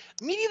 ultimately,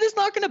 media that's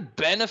not going to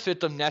benefit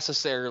them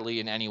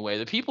necessarily in any way.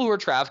 The people who are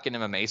trafficking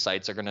MMA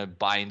sites are going to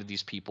buy into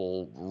these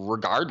people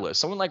regardless.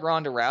 Someone like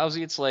Ronda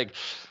Rousey, it's like,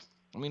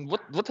 I mean,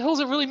 what the hell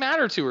does it really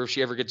matter to her if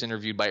she ever gets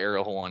interviewed by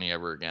Ariel Helwani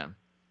ever again?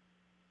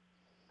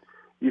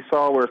 You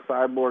saw where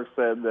Cyborg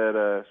said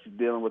that she's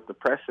dealing with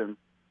depression.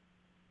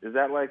 Is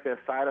that like a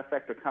side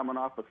effect of coming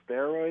off of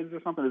steroids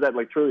or something? Is that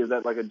like truly? Is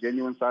that like a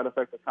genuine side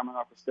effect of coming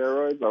off of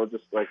steroids? I was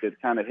just like,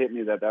 it kind of hit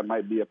me that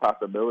might be a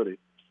possibility.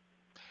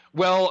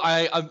 Well,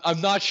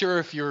 I'm not sure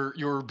if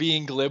you're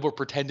being glib or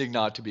pretending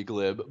not to be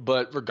glib,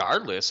 but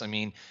regardless, I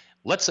mean,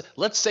 let's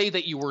say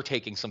that you were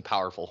taking some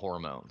powerful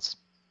hormones.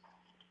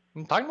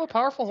 I'm talking about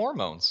powerful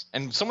hormones,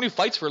 and someone who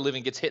fights for a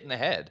living gets hit in the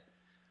head.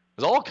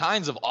 There's all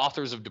kinds of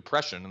authors of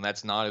depression, and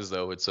that's not as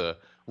though it's a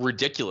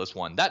ridiculous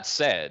one. That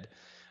said,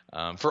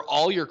 for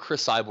all your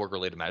Chris Cyborg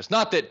related matters,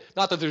 not that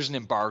there's an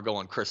embargo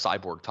on Chris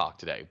Cyborg talk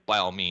today. By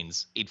all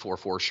means,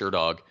 844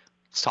 SureDog,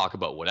 let's talk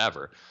about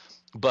whatever.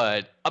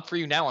 But up for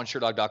you now on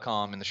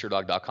SureDog.com and the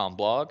SureDog.com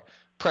blog.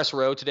 Press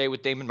row today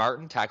with Damon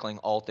Martin tackling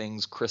all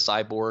things Chris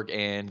Cyborg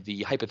and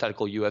the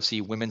hypothetical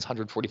UFC women's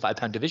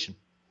 145-pound division.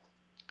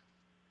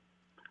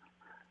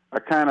 I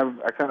kind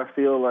of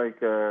feel like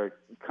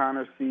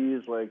Conor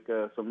sees like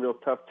some real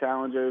tough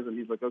challengers, and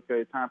he's like,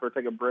 okay, time for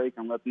take a break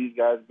and let these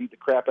guys beat the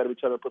crap out of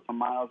each other, put some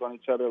miles on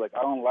each other. Like,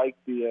 I don't like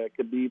the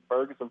Khabib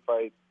Ferguson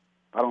fight.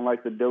 I don't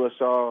like the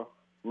Dillashaw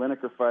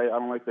Lineker fight. I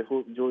don't like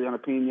the Juliana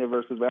Pena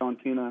versus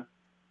Valentina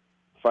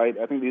fight.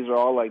 I think these are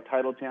all like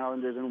title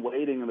challengers in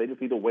waiting, and they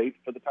just need to wait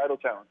for the title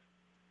challenge.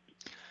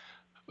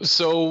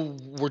 So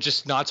we're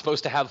just not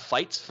supposed to have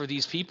fights for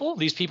these people?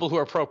 These people who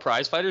are pro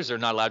prize fighters, they're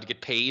not allowed to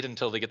get paid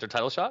until they get their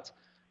title shots?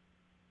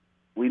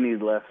 We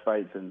need less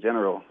fights in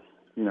general.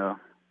 You know,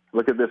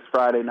 look at this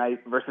Friday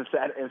night versus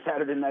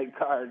Saturday night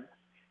card.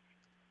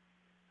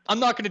 I'm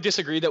not going to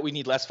disagree that we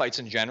need less fights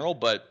in general,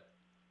 but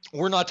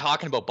we're not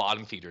talking about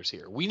bottom feeders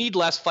here. We need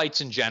less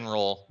fights in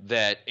general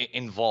that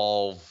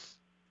involve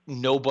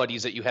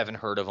nobodies that you haven't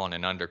heard of on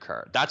an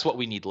undercard. That's what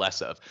we need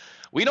less of.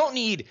 We don't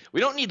need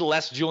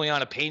less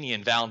Juliana Pena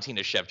and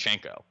Valentina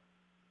Shevchenko.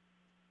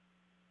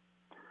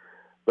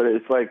 But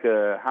it's like,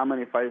 how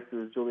many fights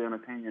does Juliana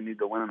Pena need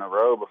to win in a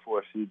row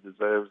before she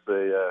deserves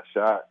a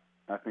shot?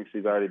 I think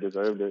she's already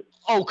deserved it.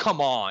 Oh,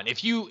 come on! I'm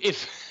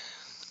serious.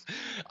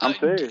 I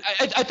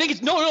think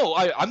it's no.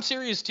 I'm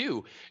serious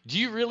too. Do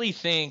you really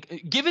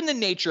think, given the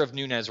nature of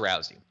Nunes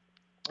Rousey,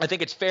 I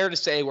think it's fair to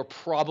say we're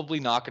probably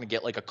not going to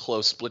get like a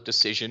close split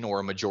decision or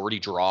a majority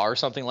draw or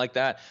something like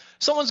that.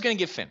 Someone's going to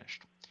get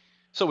finished.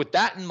 So with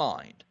that in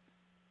mind,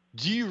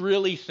 do you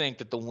really think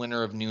that the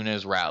winner of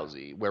Nunes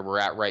Rousey, where we're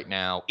at right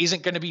now,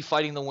 isn't going to be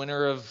fighting the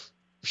winner of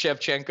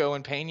Shevchenko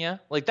and Pena?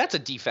 Like, that's a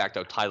de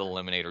facto title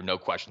eliminator, no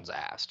questions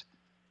asked.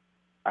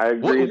 I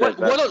agree. What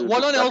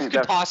on else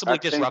could possibly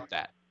disrupt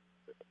that?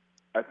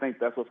 I think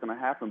that's what's going to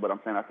happen, but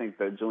I'm saying I think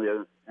that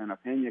Juliana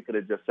Pena could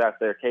have just sat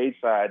there cage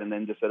side and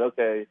then just said,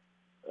 okay,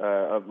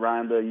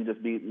 Ronda, you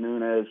just beat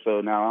Nunes, so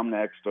now I'm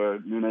next. Or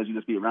Nunes, you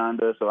just beat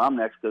Ronda, so I'm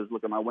next because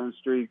look at my win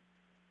streak.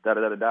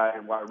 Da-da-da-da-da,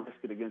 and why risk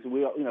it against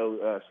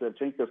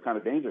Shevchenko's kind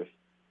of dangerous.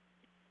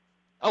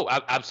 Oh,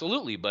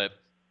 absolutely, but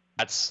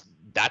that's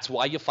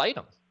why you fight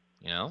him.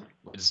 You know,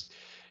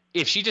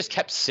 if she just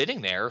kept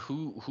sitting there,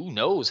 who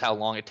knows how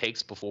long it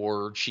takes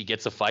before she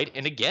gets a fight?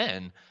 And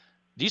again,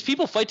 these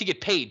people fight to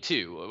get paid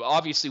too.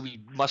 Obviously,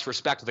 we must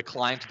respect the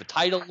climb to the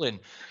title and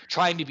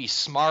trying to be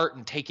smart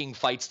and taking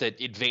fights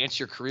that advance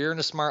your career in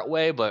a smart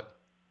way. But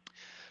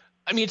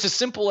I mean, it's as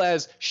simple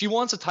as she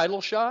wants a title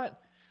shot.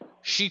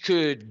 She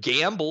could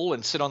gamble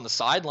and sit on the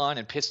sideline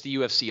and piss the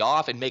UFC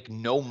off and make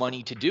no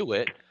money to do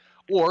it.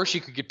 Or she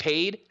could get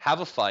paid,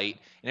 have a fight,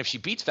 and if she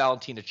beats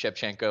Valentina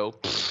Shevchenko,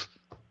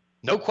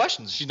 no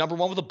questions. She's number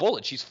one with a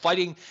bullet. She's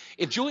fighting.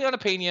 If Juliana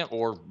Pena,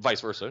 or vice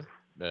versa,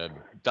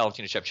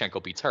 Valentina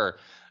Shevchenko beats her,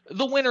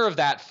 the winner of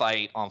that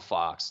fight on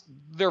Fox,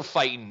 they're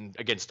fighting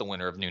against the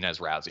winner of Nunes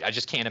Rousey. I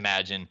just can't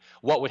imagine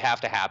what would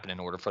have to happen in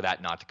order for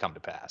that not to come to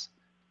pass.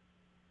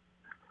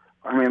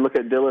 I mean, look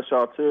at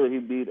Dillashaw too. He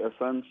beat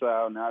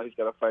Assunção. Now he's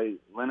got to fight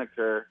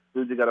Lineker.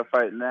 Who's he got to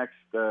fight next?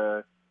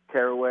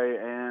 Caraway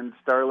and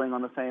Sterling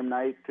on the same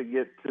night to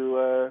get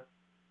to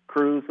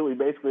Cruz, who he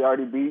basically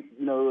already beat,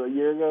 a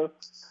year ago.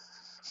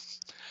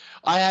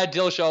 I had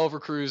Dillashaw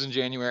over Cruz in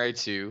January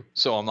too,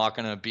 so I'm not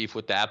going to beef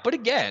with that. But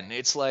again,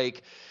 it's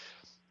like,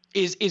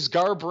 is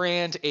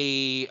Garbrandt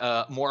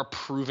a more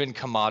proven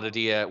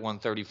commodity at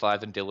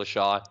 135 than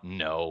Dillashaw?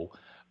 No.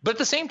 But at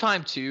the same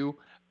time too,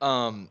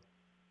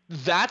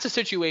 that's a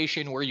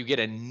situation where you get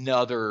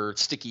another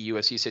sticky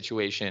UFC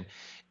situation,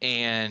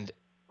 and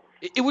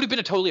it would have been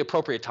a totally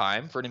appropriate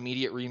time for an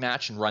immediate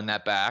rematch and run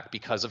that back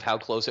because of how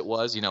close it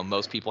was.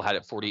 Most people had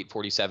it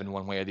 48-47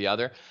 one way or the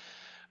other.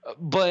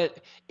 But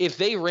if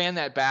they ran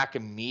that back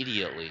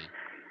immediately,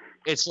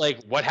 it's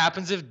like, what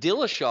happens if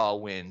Dillashaw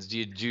wins? Do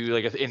you do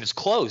and it's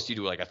close? Do you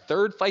do like a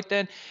third fight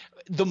then?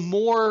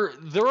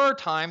 There are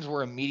times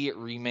where immediate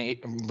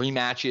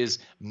rematches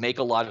make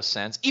a lot of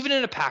sense, even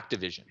in a packed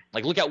division.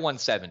 Like, look at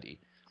 170.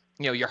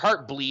 Your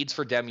heart bleeds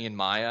for Demian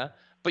Maia,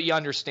 but you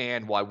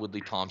understand why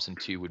Woodley Thompson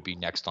too would be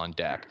next on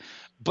deck.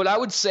 But I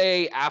would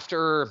say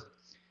after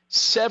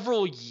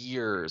several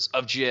years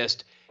of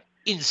just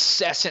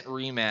incessant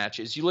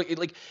rematches, you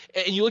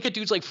look at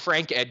dudes like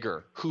Frank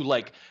Edgar, who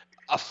like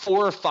a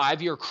 4 or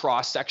 5 year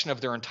cross section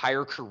of their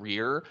entire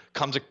career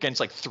comes against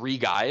like 3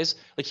 guys.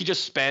 Like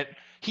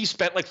he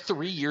spent like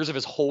 3 years of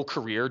his whole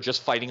career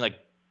just fighting like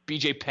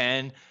BJ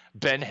Penn,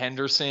 Ben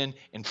Henderson,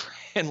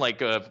 and like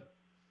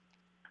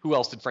who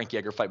else did Frankie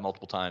Edgar fight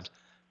multiple times?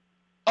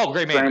 Oh,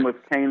 great man. Same with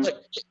Cain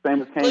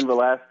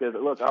Velasquez.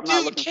 Look, I'm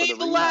not looking Cain for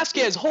the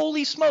Velasquez,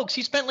 holy smokes.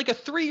 He spent like a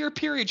 3-year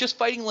period just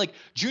fighting like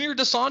Junior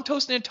Dos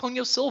Santos and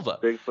Antonio Silva.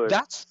 Bigfoot.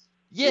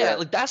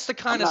 That's the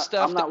kind of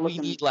stuff that we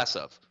need less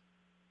of.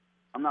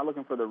 I'm not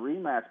looking for the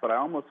rematch, but I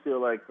almost feel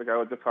like I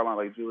was just talking about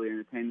like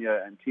Juliana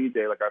Pena and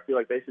TJ. Like, I feel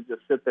like they should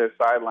just sit there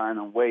sideline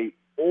and wait,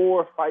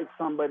 or fight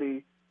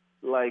somebody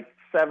like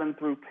 7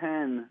 through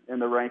 10 in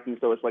the rankings.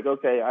 So it's like,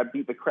 okay, I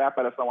beat the crap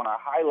out of someone, I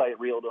highlight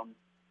reeled them,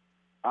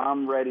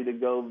 I'm ready to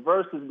go.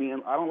 Versus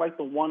I don't like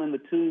the 1 and the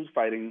 2s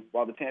fighting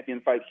while the champion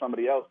fights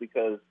somebody else,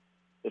 because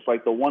it's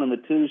like the 1 and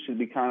the 2 should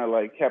be kind of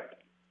like kept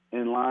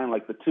in line.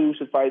 Like the 2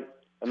 should fight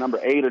a number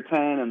 8 or 10,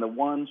 and the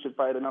 1 should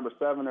fight a number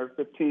 7 or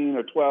 15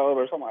 or 12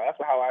 or something. That's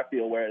how I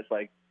feel, where it's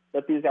like,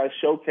 let these guys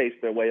showcase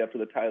their way up to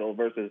the title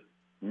versus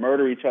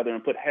murder each other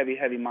and put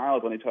heavy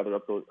miles on each other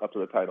up to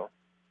the title.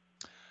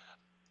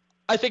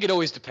 I think it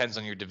always depends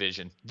on your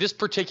division. This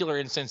particular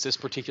instance, this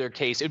particular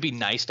case, it'd be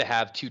nice to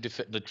have two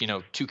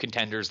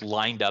contenders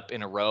lined up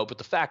in a row. But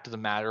the fact of the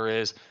matter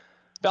is,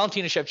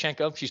 Valentina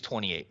Shevchenko, she's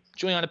 28.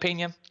 Juliana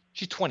Pena,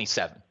 she's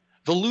 27.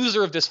 The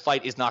loser of this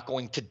fight is not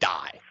going to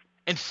die.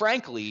 And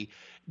frankly,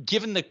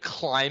 given the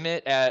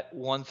climate at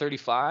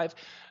 135,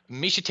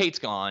 Miesha Tate's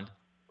gone.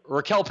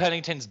 Raquel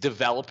Pennington's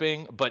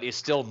developing, but is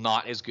still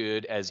not as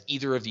good as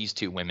either of these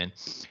two women.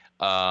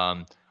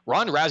 Ronda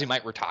Rousey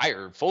might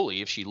retire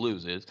fully if she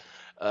loses.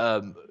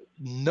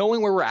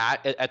 Knowing where we're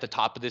at the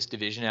top of this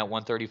division at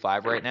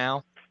 135 right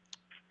now,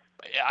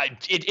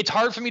 it's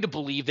hard for me to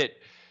believe that.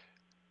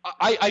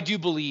 I do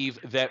believe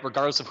that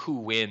regardless of who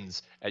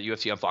wins at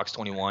UFC on Fox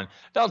 21,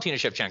 Valentina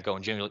Shevchenko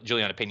and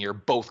Juliana Pena are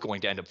both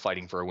going to end up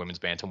fighting for a women's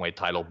bantamweight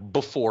title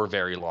before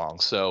very long.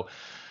 So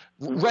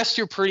rest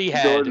your pretty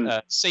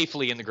head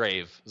safely in the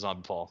grave,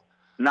 Zombie Paul.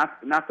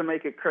 Not to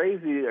make it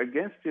crazy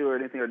against you or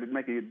anything, or to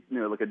make it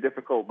look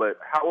difficult, but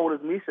how old is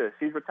Miesha?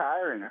 She's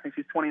retiring. I think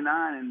she's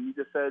 29, and you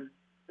just said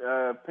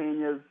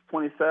Pena's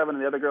 27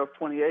 and the other girl's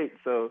 28.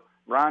 So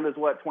Ronda's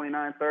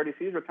 29, 30.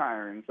 She's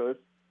retiring. So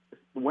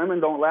women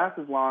don't last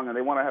as long, and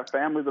they want to have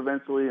families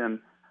eventually. And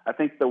I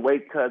think the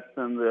weight cuts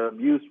and the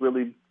abuse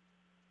really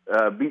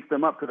beats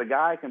them up, because a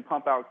guy can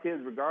pump out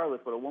kids regardless,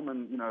 but a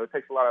woman, it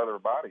takes a lot out of her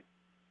body.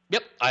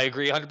 Yep, I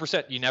agree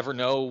 100%. You never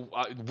know.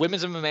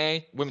 Women's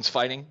MMA, women's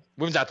fighting,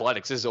 women's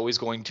athletics is always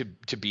going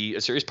to be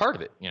a serious part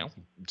of it.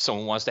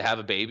 Someone wants to have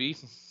a baby,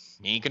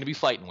 you ain't going to be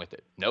fighting with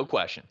it, no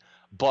question.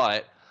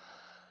 But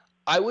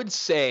I would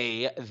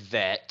say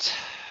that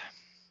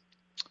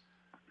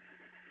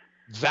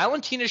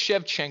Valentina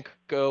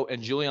Shevchenko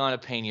and Juliana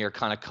Pena are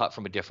kind of cut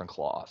from a different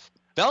cloth.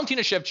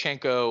 Valentina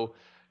Shevchenko,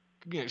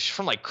 she's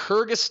from like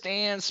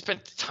Kyrgyzstan,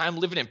 spent time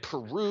living in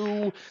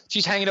Peru.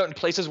 She's hanging out in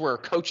places where her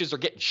coaches are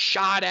getting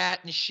shot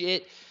at and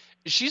shit.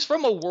 She's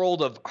from a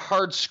world of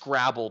hard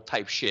scrabble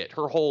type shit.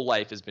 Her whole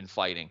life has been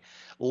fighting.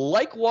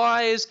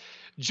 Likewise,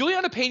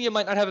 Juliana Pena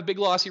might not have a big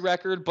lossy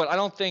record, but I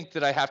don't think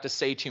that I have to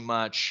say too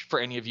much for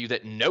any of you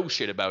that know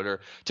shit about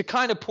her to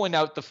kind of point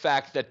out the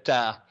fact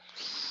that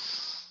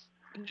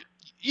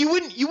you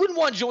wouldn't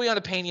want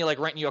Juliana Pena like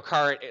renting you a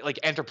car at like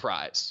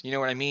Enterprise. You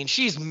know what I mean?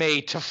 She's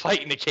made to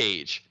fight in a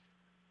cage.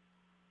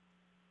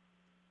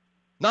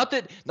 Not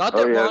that Ronda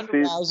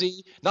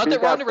Rousey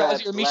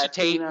or Miesha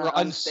Tate were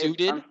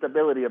unsuited.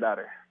 Instability about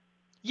her.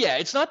 Yeah,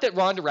 it's not that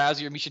Ronda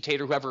Rousey or Misha Tate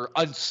or whoever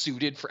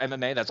unsuited for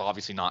MMA. That's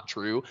obviously not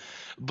true.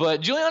 But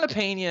Juliana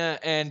Pena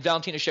and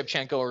Valentina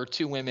Shevchenko are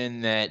two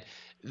women that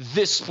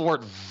this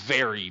sport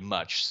very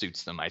much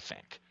suits them, I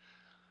think.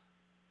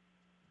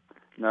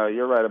 No,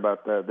 you're right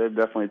about that. They're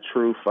definitely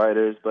true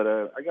fighters. But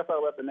I guess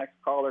I'll let the next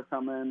caller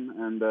come in.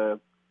 And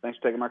thanks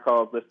for taking my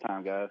calls this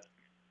time, guys.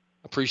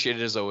 Appreciate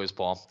it as always,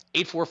 Paul.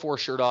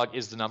 844-SureDog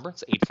is the number.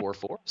 It's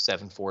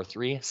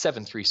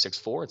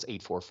 844-743-7364. It's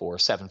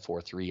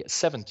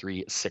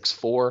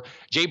 844-743-7364.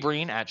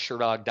 jbreen at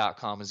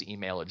SureDog.com is the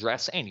email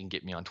address. And you can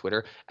get me on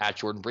Twitter at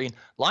Jordan Breen.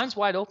 Line's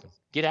wide open.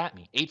 Get at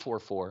me.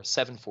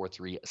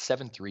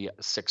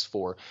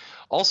 844-743-7364.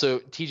 Also,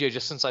 TJ,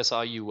 just since I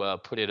saw you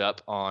put it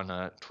up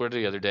on Twitter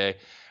the other day,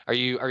 are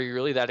you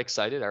really that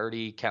excited?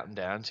 Already counting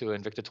down to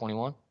Invicta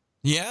 21?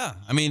 Yeah,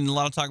 I mean, a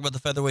lot of talk about the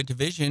featherweight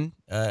division.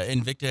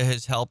 Invicta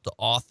has helped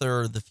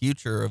author the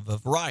future of a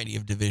variety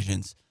of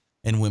divisions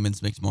in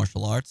women's mixed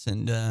martial arts,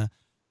 and I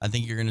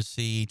think you're going to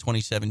see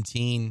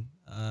 2017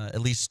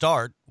 at least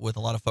start with a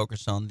lot of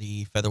focus on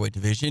the featherweight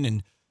division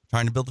and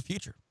trying to build the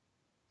future.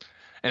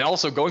 And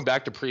also, going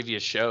back to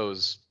previous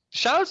shows,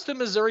 shout-outs to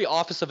Missouri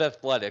Office of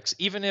Athletics,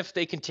 even if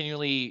they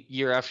continually,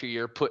 year after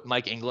year, put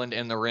Mike England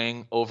in the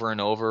ring over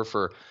and over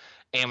for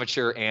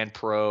amateur and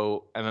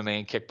pro MMA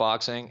and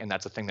kickboxing, and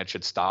that's a thing that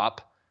should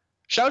stop.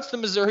 Shouts to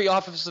the Missouri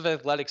Office of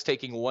Athletics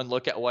taking one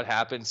look at what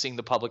happened, seeing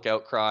the public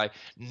outcry,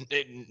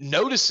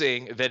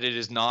 noticing that it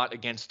is not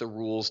against the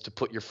rules to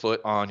put your foot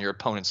on your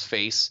opponent's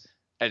face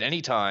at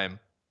any time,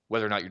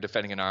 whether or not you're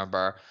defending an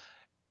armbar,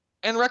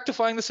 and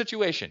rectifying the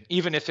situation,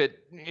 even if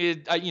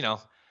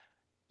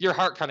your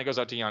heart kind of goes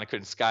out to Yana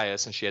Kunitskaya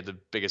since she had the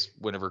biggest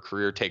win of her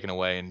career taken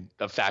away in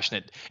a fashion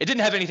that it didn't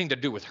have anything to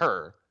do with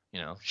her.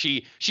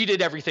 She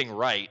did everything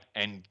right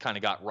and kind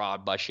of got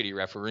robbed by shitty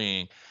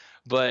refereeing.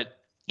 But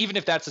even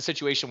if that's the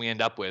situation we end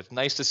up with,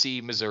 nice to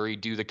see Missouri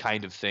do the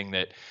kind of thing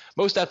that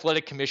most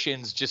athletic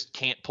commissions just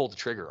can't pull the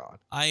trigger on.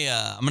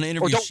 I'm going to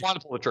interview. Or don't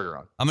want to pull the trigger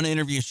on. I'm going to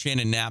interview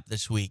Shannon Knapp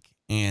this week,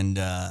 and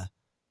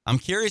I'm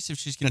curious if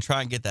she's going to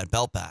try and get that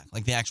belt back,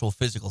 like the actual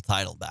physical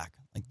title back,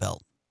 like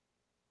belt.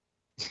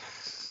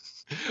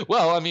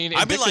 Well, I mean,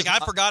 I'd be like, I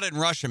forgot it in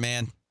Russia,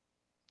 man.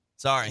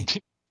 Sorry.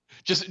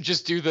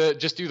 Just do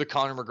the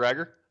Conor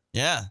McGregor.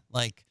 Yeah,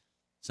 like,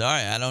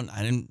 sorry, I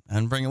didn't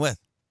bring it with.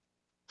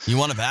 You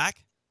want it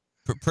back?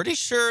 Pretty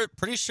sure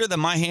that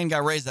my hand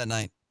got raised that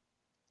night.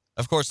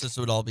 Of course, this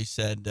would all be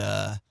said,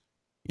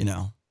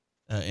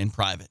 in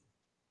private.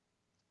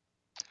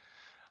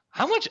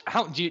 How much?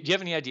 Do you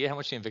have any idea how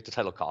much the Invicta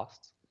title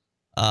costs?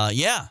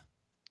 Yeah.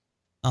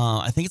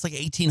 I think it's like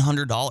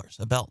 $1,800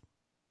 a belt.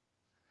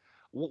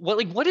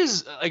 What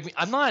is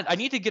I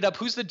need to get up.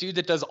 Who's the dude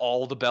that does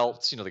all the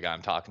belts? You know the guy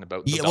I'm talking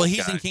about. Yeah, well,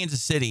 he's in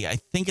Kansas City. I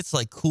think it's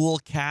like Cool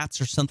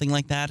Cats or something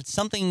like that. It's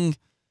something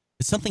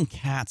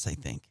Cats, I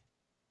think.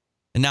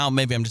 And now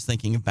maybe I'm just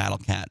thinking of Battle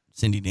Cat,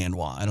 Cindy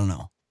Dandois. I don't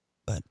know,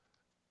 but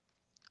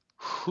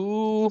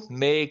who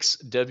makes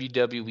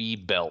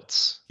WWE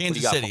belts?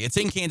 Kansas City. It's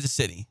in Kansas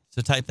City.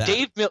 So type that.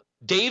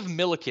 Dave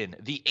Milliken,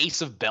 the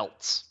ace of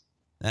belts.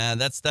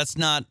 That's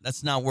not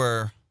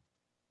where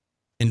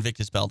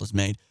Invicta's belt is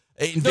made.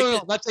 No,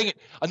 I'm not saying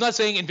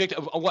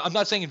Invicta. I'm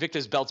not saying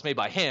Invicta's belt's made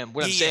by him.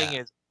 What I'm saying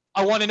is,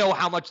 I want to know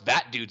how much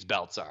that dude's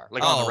belts are.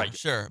 Like on the regular.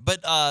 Sure.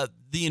 But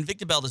the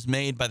Invicta belt is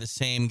made by the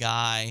same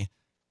guy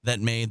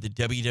that made the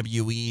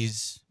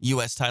WWE's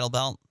U.S. title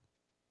belt.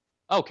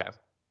 Okay.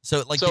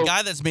 So the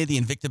guy that's made the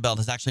Invicta belt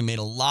has actually made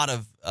a lot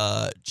of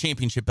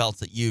championship belts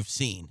that you've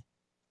seen.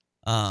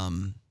 I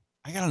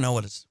gotta know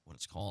what it's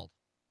called.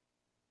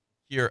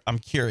 Here, I'm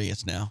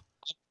curious now.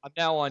 I'm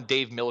now on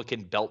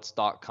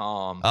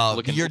DaveMillikenBelts.com.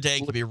 Oh, your day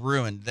could be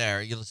ruined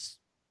there. You just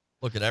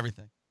look at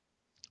everything.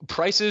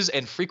 Prices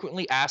and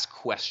frequently asked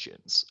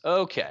questions.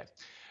 Okay.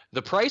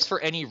 The price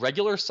for any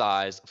regular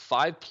size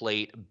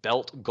 5-plate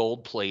belt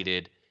gold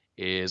plated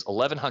is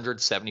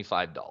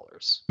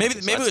 $1,175. Maybe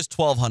it was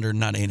 $1,200,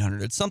 not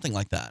 $800. It's something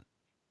like that.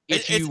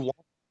 Go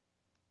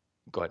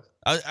ahead.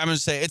 I'm going to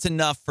say it's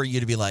enough for you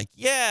to be like,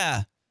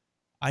 yeah,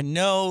 I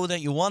know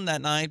that you won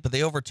that night, but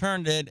they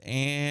overturned it,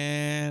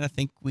 and I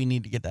think we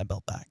need to get that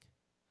belt back.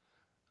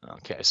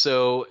 Okay,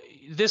 so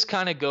this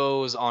kind of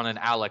goes on an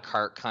a la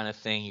carte kind of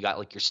thing. You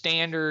got your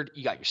standard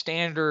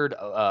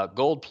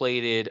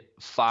gold-plated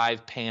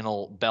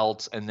 5-panel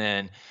belts, and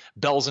then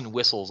bells and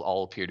whistles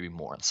all appear to be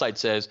more. The site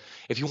says,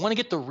 if you want to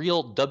get the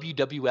real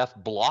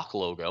WWF block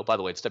logo, by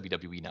the way, it's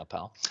WWE now,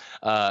 pal,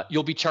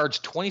 you'll be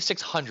charged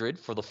 $2,600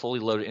 for the fully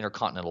loaded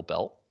Intercontinental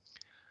belt.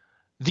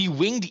 The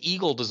Winged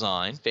Eagle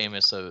design,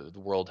 famous the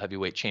World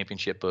Heavyweight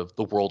Championship of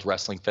the World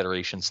Wrestling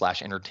Federation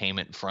 /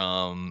 Entertainment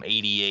from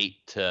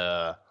 88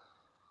 to,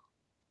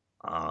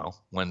 I don't know,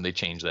 when they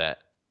changed that.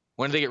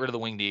 When did they get rid of the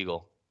Winged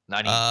Eagle?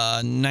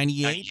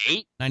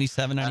 98?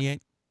 97,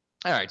 98.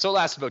 All right, so it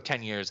lasted about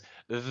 10 years.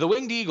 The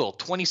Winged Eagle,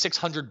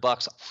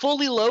 $2,600,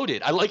 fully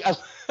loaded. I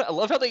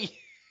love how they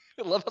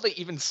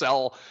even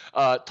sell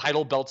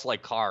title belts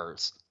like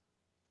cars.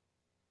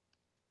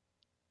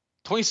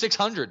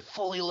 $2,600,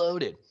 fully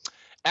loaded.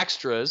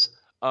 Extras,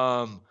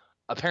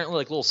 apparently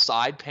like little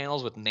side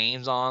panels with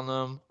names on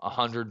them,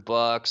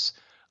 $100.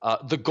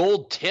 The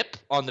gold tip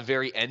on the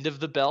very end of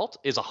the belt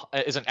is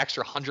an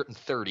extra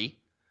 130.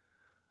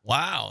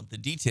 Wow, the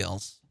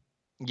details.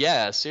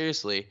 Yeah,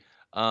 seriously.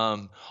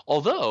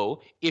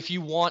 Although, if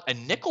you want a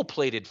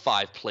nickel-plated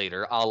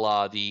 5-plater, a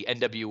la the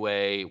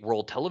NWA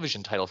World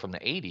Television title from the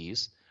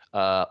 80s,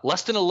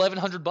 less than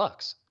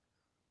 $1,100.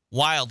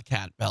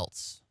 Wildcat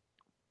belts.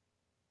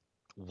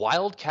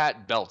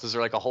 Wildcat belts. Is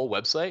there like a whole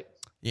website?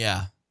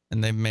 Yeah,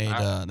 and they made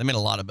a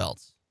lot of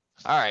belts.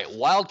 All right,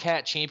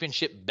 Wildcat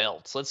Championship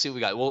belts. Let's see what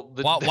we got. Well,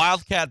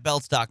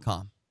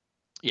 wildcatbelts.com.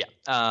 Yeah,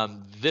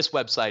 this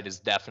website is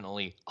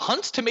definitely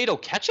Hunt's Tomato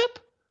Ketchup.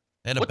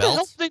 And what a belt? The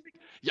hell did they make?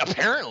 Yeah,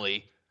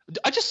 apparently.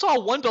 I just saw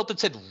one belt that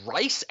said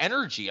Rice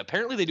Energy.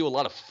 Apparently, they do a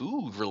lot of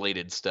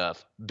food-related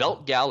stuff.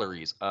 Belt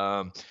galleries,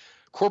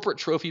 corporate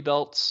trophy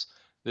belts.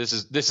 This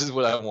is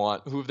what I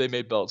want. Who have they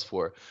made belts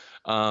for?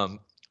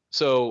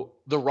 So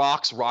the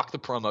Rock's Rock the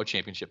Promo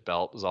Championship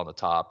belt is on the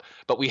top,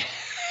 but we.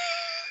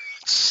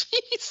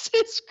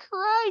 Jesus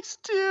Christ,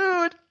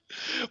 dude.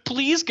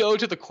 Please go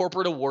to the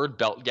corporate award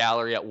belt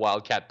gallery at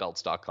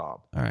wildcatbelts.com.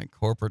 All right,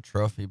 corporate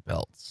trophy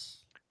belts.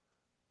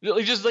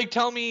 Just like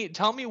tell me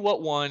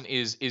what one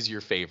is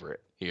your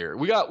favorite here.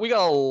 We got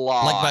a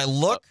lot. Like by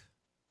look?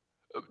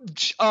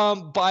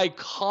 By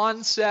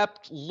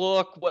concept,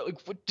 look, what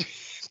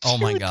Oh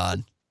my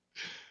god.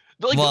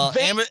 Like, well,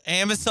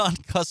 Amazon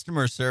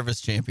Customer Service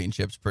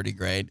Championship's pretty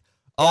great.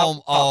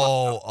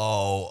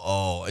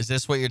 Is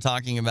this what you're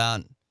talking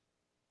about?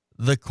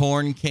 The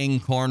Corn King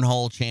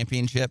Cornhole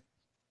Championship?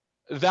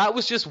 That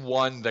was just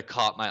one that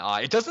caught my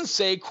eye. It doesn't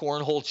say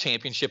Cornhole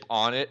Championship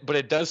on it, but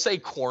it does say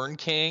Corn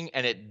King,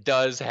 and it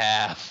does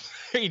have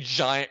a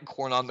giant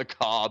corn on the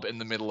cob in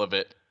the middle of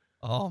it.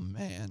 Oh,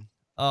 man.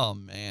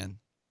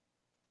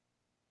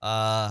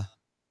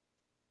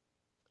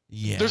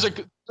 Yeah.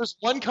 There's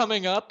one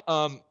coming up.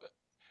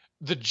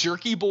 The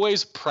Jerky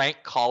Boys Prank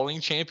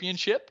Calling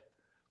Championship.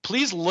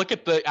 Please look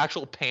at the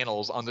actual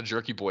panels on the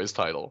Jerky Boys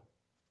title.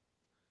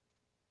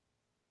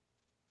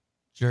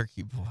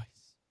 Jerky Boys.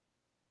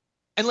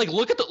 And like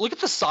look at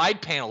the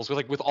side panels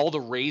with all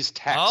the raised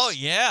text. Oh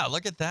yeah,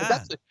 look at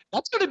that.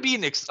 That's going to be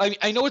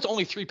I know it's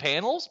only 3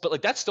 panels, but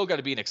like that's still got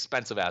to be an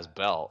expensive ass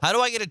belt. How do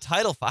I get a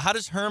title? How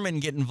does Herman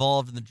get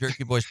involved in the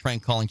Jerky Boys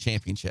Prank Calling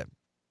Championship?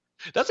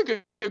 That's a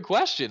good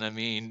question. I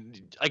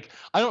mean, like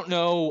I don't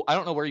know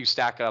where you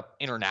stack up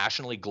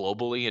internationally,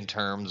 globally in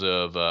terms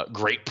of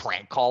great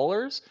prank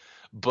callers,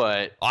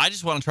 but I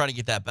just want to try to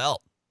get that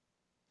belt.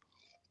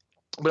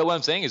 But what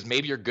I'm saying is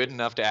maybe you're good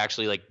enough to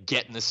actually like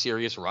get in the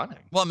serious running.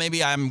 Well,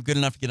 maybe I'm good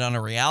enough to get on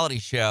a reality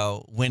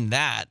show, win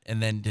that,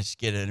 and then just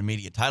get an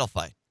immediate title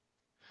fight.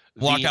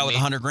 Walk out with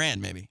 $100,000,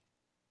 maybe.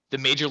 The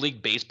Major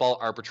League Baseball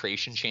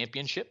Arbitration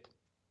Championship.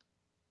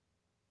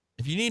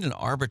 If you need an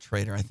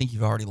arbitrator, I think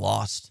you've already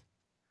lost.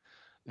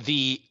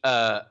 The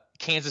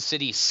Kansas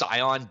City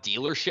Scion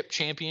Dealership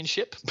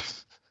Championship.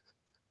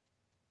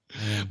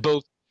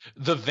 Both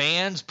the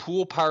Vans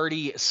Pool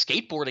Party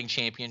Skateboarding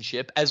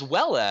Championship, as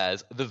well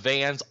as the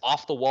Vans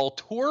Off the Wall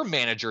Tour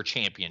Manager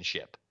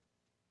Championship.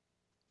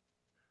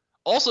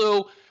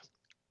 Also,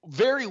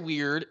 very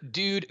weird,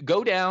 dude.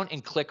 Go down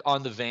and click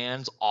on the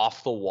Vans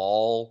Off the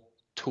Wall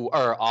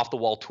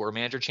Tour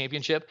Manager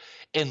Championship,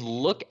 and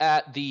look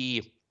at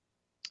the.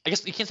 I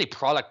guess you can't say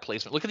product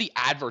placement. Look at the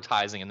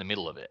advertising in the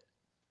middle of it.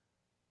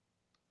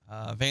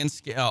 Off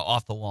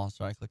the Wall.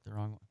 Sorry, I clicked the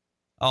wrong one.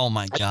 Oh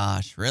my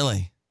gosh,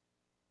 really?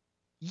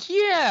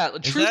 Yeah,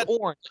 Truth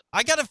Orange.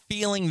 I've got a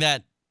feeling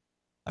that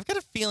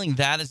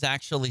is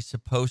actually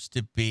supposed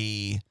to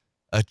be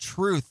a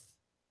Truth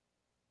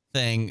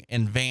thing,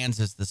 and Vans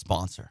is the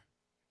sponsor.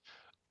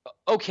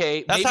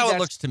 Okay, that's how it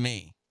looks to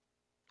me.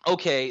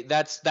 Okay,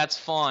 that's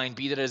fine.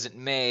 Be that as it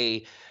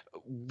may,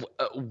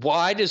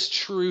 why does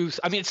Truth?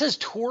 I mean, it says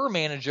Tour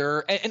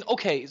Manager, and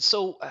okay,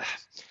 so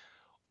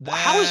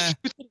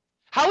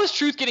how is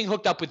Truth getting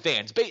hooked up with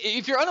Vans? But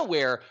if you're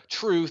unaware,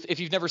 Truth, if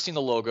you've never seen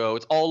the logo,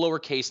 it's all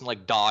lowercase and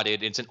like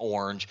dotted. It's an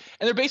orange,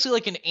 and they're basically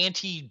like an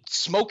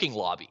anti-smoking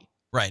lobby.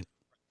 Right.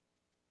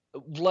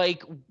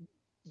 Like,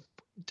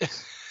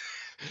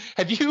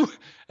 have you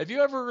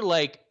ever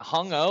like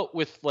hung out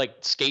with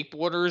like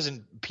skateboarders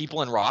and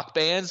people in rock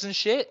bands and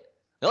shit?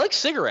 They like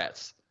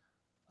cigarettes.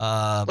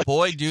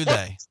 Boy, do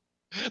they.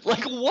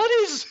 Like, what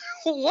is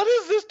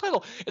this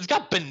title? It's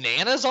got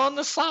bananas on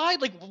the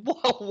side. Like,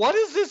 what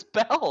is this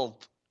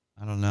belt?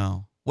 I don't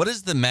know. What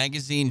is the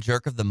magazine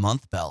Jerk of the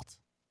Month belt?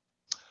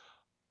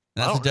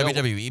 That's a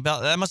WWE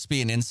belt? That must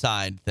be an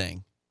inside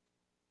thing.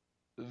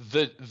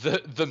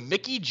 The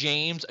Mickey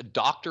James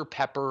Dr.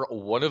 Pepper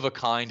One of a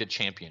Kind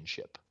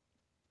Championship.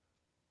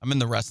 I'm in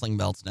the wrestling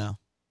belts now.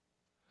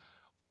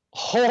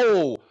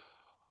 Oh,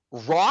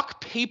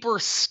 Rock Paper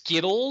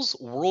Skittles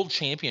World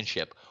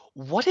Championship.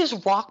 What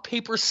is Rock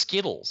Paper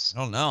Skittles? I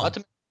don't know.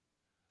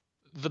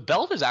 The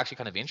belt is actually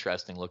kind of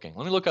interesting looking.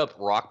 Let me look up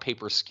Rock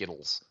Paper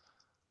Skittles.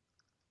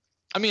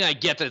 I mean, I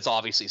get that it's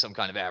obviously some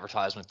kind of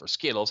advertisement for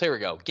Skittles. Here we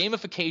go.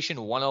 Gamification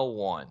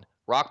 101.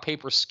 Rock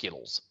Paper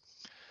Skittles.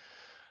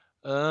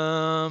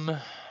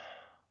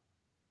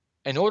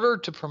 In order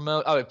to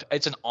promote,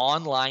 it's an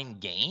online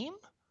game?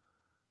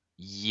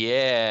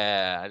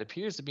 Yeah, it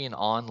appears to be an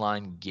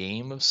online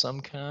game of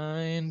some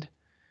kind.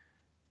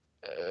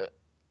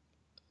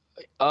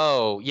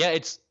 Yeah,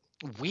 it's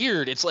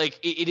weird. It's like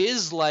it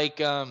is like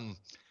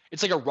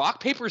it's like a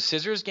rock paper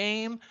scissors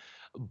game,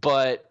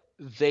 but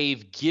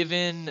they've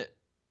given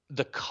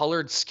the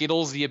colored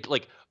Skittles the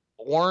like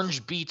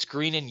orange beats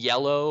green and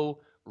yellow,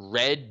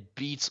 red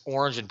beats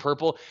orange and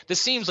purple. This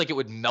seems like it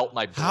would melt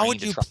my brain. How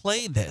would you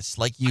play this?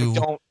 Like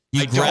you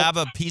grab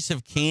a piece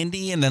of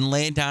candy and then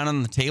lay it down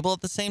on the table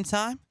at the same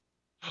time?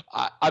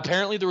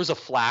 Apparently there was a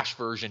Flash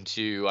version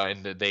too,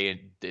 and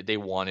they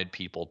wanted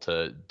people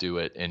to do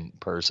it in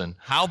person.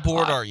 How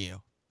bored are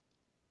you?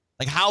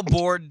 Like, how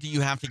bored do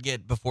you have to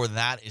get before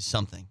that is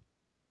something?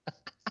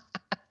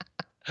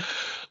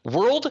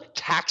 World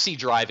Taxi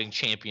Driving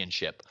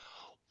Championship.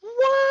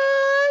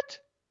 What?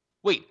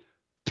 Wait,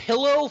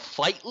 Pillow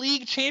Fight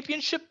League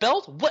Championship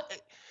belt? What?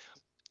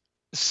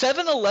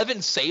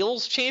 7-Eleven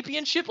Sales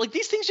Championship? Like,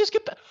 these things just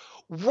get...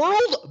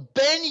 World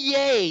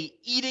Beignet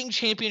Eating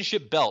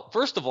Championship belt.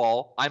 First of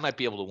all, I might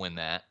be able to win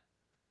that.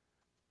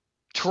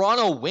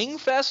 Toronto Wing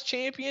Fest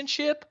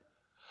Championship.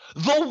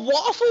 The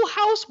Waffle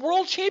House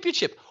World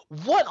Championship.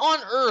 What on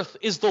earth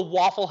is the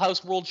Waffle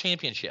House World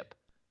Championship?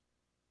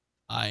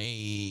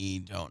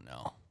 I don't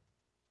know.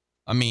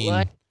 I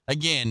mean,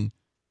 again,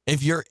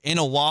 if you're in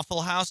a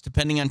Waffle House,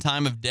 depending on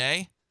time of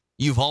day,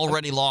 you've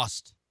already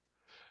lost.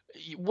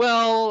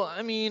 Well,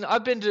 I mean,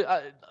 I've been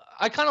to...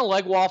 I kind of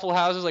like Waffle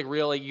Houses, like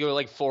really, you go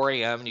like 4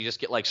 a.m. and you just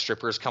get like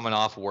strippers coming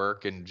off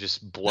work and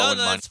just blowing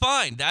money. No, that's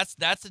fine. That's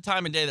the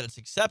time of day that it's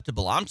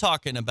acceptable. I'm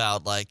talking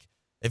about like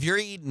if you're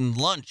eating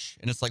lunch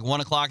and it's like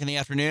 1 o'clock in the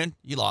afternoon,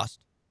 you lost.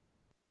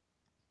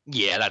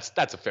 Yeah,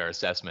 that's a fair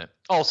assessment.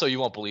 Also, you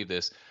won't believe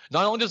this.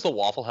 Not only does the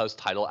Waffle House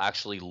title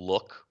actually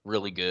look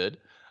really good,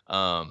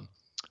 World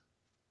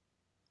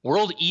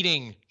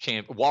Eating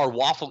Champ or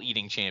Waffle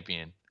Eating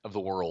Champion of the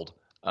world.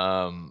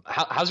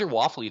 How's your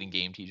waffle eating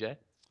game, TJ?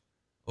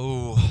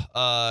 Oh,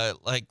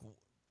 like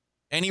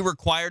any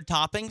required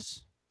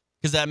toppings?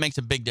 Because that makes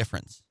a big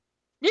difference.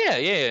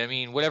 Yeah. I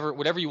mean,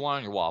 whatever you want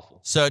on your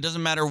waffle. So it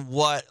doesn't matter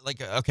what,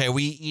 like, okay, are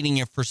we eating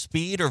it for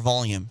speed or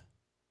volume?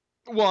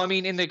 Well, I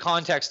mean, in the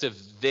context of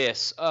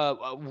this,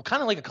 kind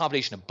of like a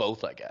combination of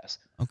both, I guess.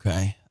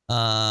 Okay.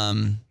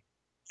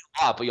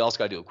 But you also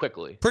got to do it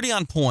quickly. Pretty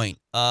on point.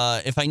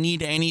 If I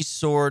need any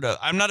sort of,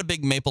 I'm not a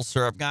big maple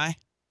syrup guy.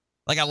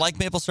 Like, I like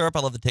maple syrup. I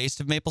love the taste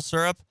of maple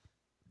syrup.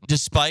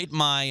 Despite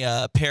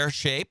my pear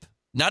shape,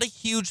 not a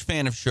huge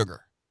fan of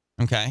sugar.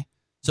 Okay,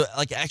 so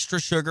like extra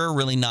sugar,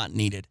 really not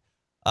needed.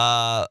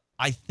 I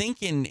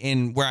think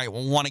in where I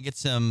want to get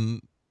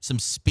some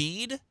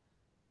speed,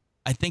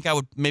 I think I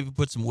would maybe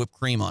put some whipped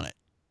cream on it.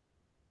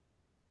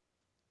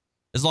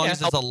 As long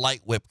as it's a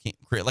light whip,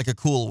 like a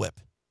cool whip,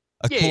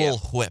 cool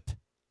whip.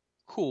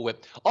 Cool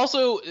Whip.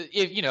 Also,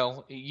 if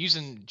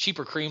using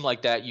cheaper cream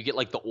like that, you get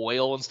like the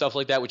oil and stuff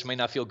like that, which may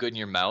not feel good in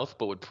your mouth,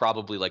 but would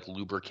probably like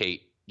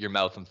lubricate your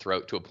mouth and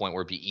throat to a point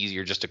where it'd be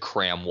easier just to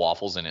cram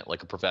waffles in it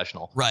like a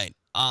professional. Right.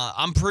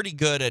 I'm pretty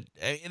good at,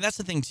 and that's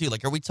the thing too.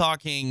 Like, are we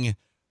talking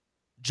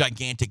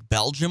gigantic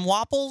Belgian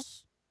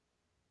waffles,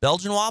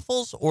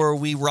 or are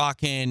we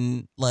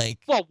rocking like?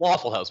 Well,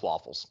 Waffle House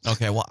waffles.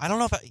 Okay. Well, I don't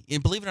know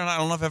believe it or not, I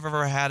don't know if I've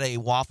ever had a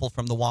waffle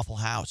from the Waffle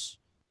House.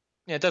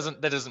 Yeah,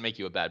 that doesn't make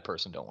you a bad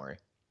person. Don't worry.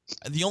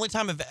 The only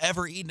time I've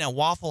ever eaten at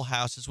Waffle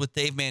House is with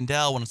Dave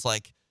Mandel when it's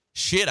like,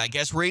 shit, I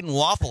guess we're eating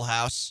Waffle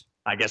House.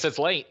 I guess it's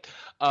late.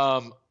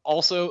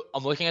 Also,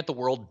 I'm looking at the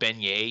World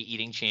Beignet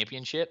Eating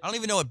Championship. I don't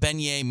even know what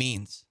beignet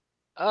means.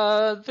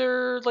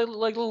 They're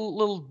like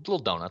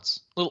little donuts,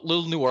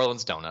 little New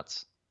Orleans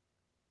donuts.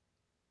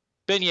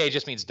 Beignet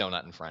just means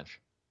donut in French.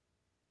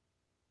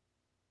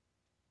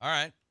 All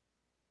right.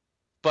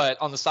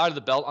 But on the side of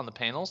the belt on the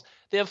panels,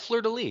 they have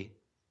fleur de lis.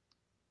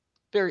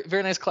 Very,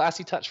 very nice,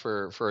 classy touch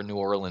for a New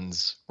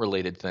Orleans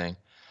related thing.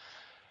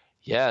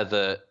 Yeah,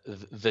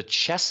 the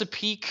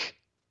Chesapeake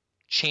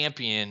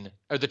champion,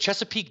 or the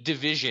Chesapeake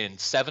Division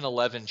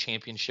 7-Eleven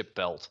championship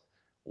belt.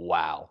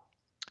 Wow.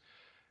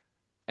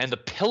 And the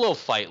Pillow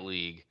Fight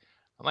League.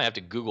 I might have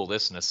to Google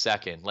this in a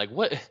second. Like,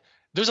 what?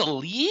 There's a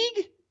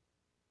league?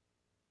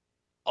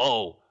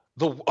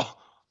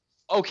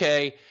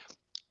 Okay.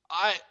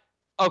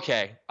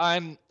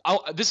 I'm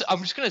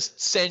just gonna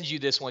send you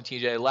this one,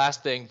 TJ.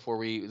 Last thing before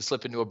we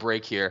slip into a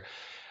break here.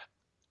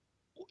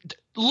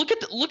 Look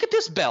at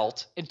this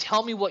belt and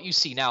tell me what you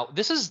see. Now,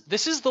 this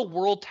is the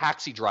World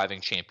Taxi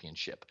Driving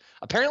Championship.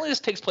 Apparently, this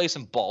takes place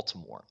in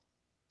Baltimore.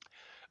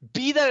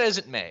 Be that as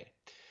it may,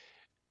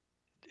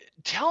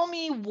 tell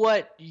me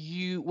what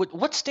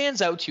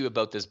stands out to you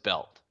about this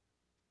belt.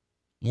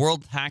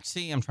 World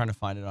Taxi. I'm trying to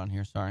find it on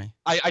here. Sorry.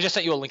 I just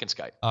sent you a link in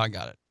Skype. Oh, I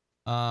got it.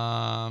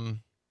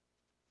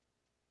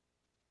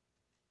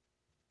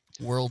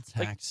 World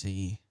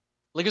Taxi.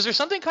 Like, is there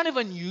something kind of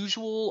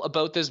unusual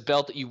about this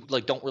belt that you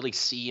like don't really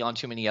see on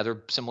too many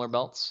other similar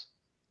belts?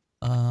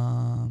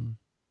 There's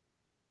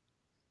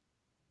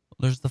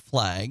the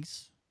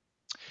flags.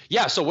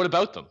 Yeah. So what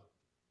about them?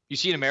 You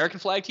see an American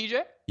flag,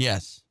 TJ?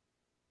 Yes.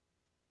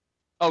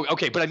 Oh,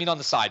 okay, but I mean on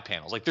the side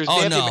panels. Like there's.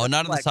 Oh no,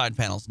 not on the side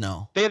panels.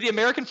 No. They have the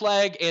American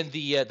flag and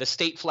the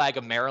state flag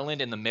of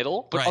Maryland in the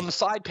middle, but on the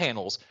side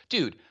panels,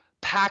 dude,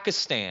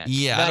 Pakistan,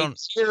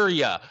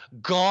 Nigeria,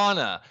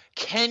 Ghana,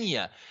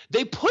 Kenya.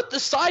 They put the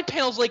side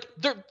panels like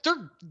they're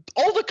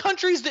all the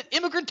countries that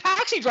immigrant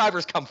taxi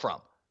drivers come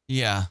from.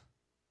 Yeah.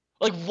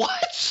 Like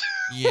what?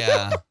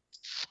 Yeah.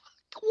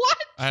 What?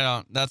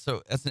 That's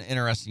an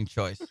interesting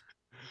choice.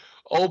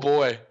 Oh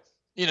boy.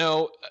 You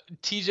know,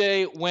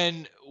 TJ,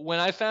 when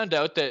I found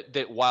out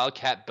that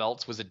Wildcat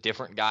Belts was a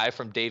different guy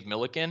from Dave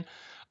Milliken,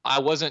 I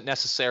wasn't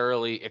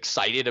necessarily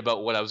excited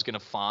about what I was going to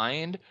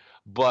find,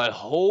 but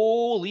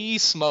holy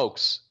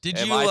smokes. Did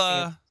you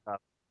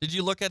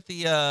look at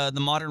the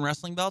modern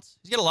wrestling belts?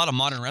 He's got a lot of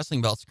modern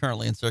wrestling belts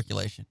currently in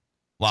circulation.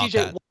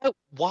 Wildcat. TJ,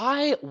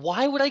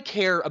 why would I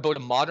care about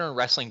a modern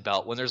wrestling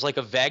belt when there's like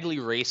a vaguely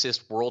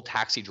racist World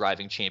Taxi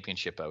Driving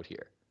Championship out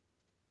here?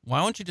 Why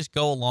don't you just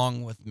go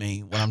along with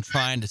me when I'm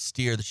trying to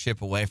steer the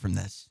ship away from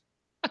this?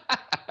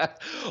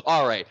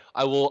 All right.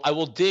 I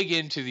will dig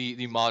into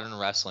the modern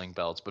wrestling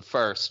belts, but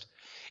first,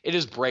 it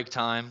is break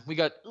time. We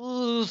got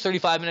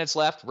 35 minutes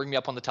left. Ring me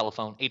up on the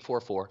telephone,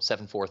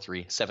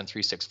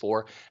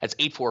 844-743-7364. That's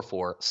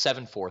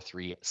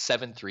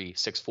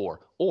 844-743-7364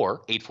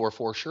 or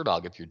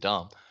 844-SureDog if you're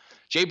dumb.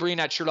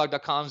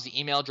 jbreen@SureDog.com is the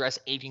email address.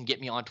 You can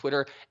get me on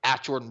Twitter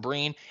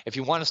 @JordanBreen. If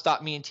you want to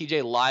stop me and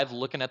TJ live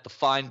looking at the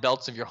fine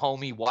belts of your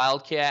homie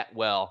Wildcat,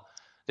 well,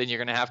 then you're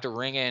going to have to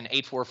ring in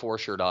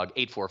 844-SureDog,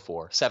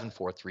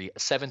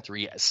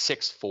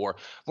 844-743-7364.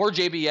 More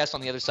JBS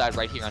on the other side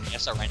right here on the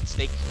SRN.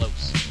 Stay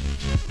close.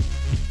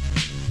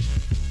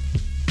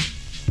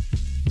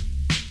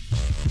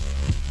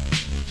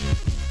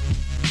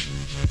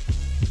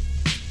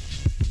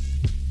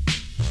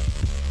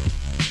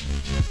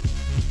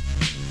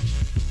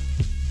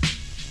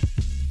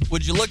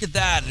 Would you look at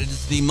that? It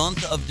is the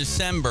month of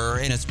December,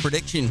 and it's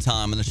prediction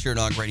time on the Sure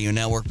Dog Radio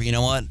Network. But you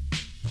know what?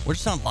 We're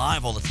just not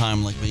live all the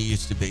time like we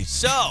used to be.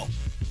 So,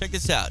 check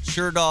this out.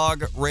 Sure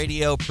Dog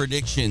Radio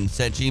Predictions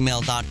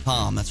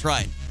 @gmail.com. That's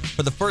right.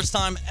 For the first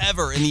time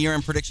ever in the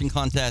year-end prediction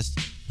contest,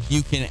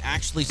 you can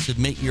actually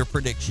submit your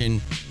prediction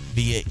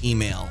via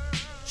email.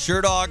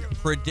 Sure Dog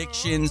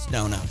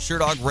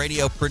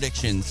Radio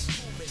Predictions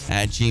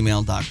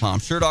 @gmail.com.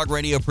 Sure Dog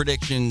Radio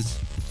Predictions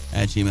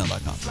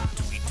 @gmail.com.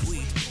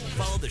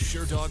 Follow the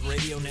Sure Dog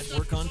Radio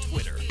Network on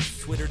Twitter.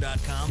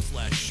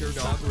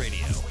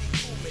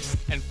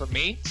 Twitter.com/SureDogRadio. And for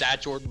me, it's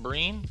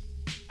 @JordanBreen,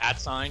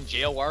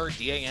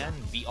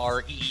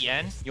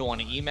 @JordanBreen. You'll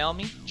want to email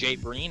me,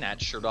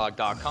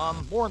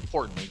 jbreen@SureDog.com. More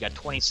importantly, you got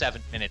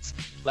 27 minutes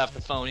left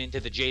to phone into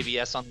the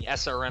JBS on the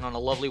SRN on a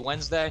lovely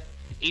Wednesday.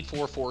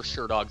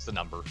 844-SureDog's the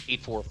number,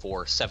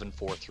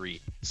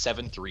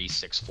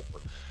 844-743-7364.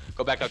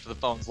 Go back up to the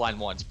phones, line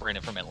one. It's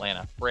Brandon from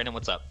Atlanta. Brandon,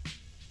 what's up?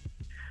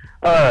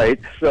 All right,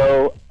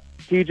 so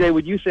TJ,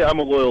 would you say I'm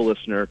a loyal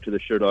listener to the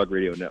Sure Dog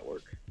Radio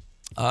Network?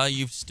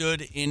 You've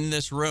stood in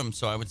this room,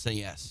 so I would say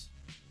yes.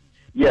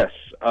 Yes.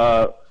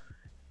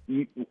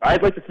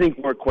 I'd like to think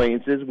we're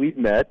acquaintances. We've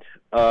met.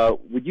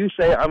 Would you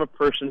say I'm a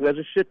person who has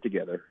a shit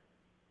together?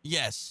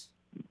 Yes.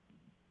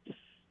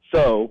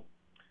 So,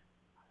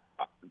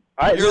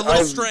 you're a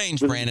little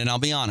strange, Brandon. I'll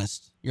be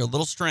honest. You're a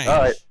little strange.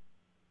 All right.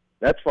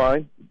 That's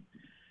fine.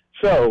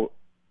 So,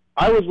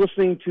 I was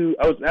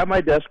at my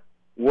desk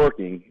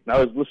working, and I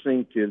was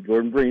listening to the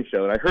Jordan Breen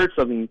show, and I heard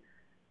something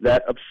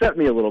that upset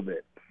me a little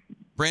bit.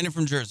 Brandon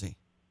from Jersey.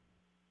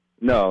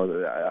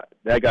 No,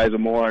 that guy's a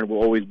moron,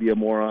 will always be a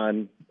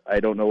moron. I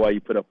don't know why you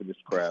put up with this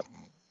crap.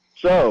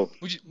 So,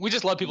 we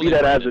just love people named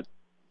Brandon.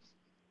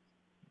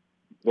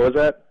 What was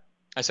that?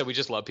 I said we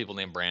just love people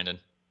named Brandon.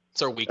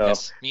 It's our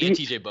weakness. Me and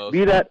TJ both.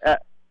 Be that as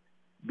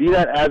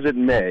it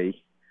may,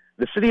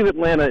 the city of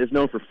Atlanta is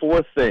known for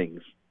four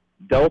things: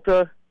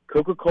 Delta,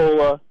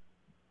 Coca-Cola,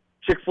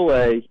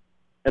 Chick-fil-A,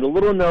 and a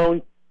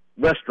little-known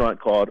restaurant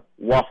called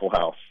Waffle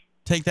House.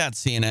 Take that,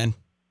 CNN.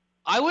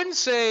 I wouldn't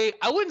say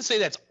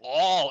that's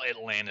all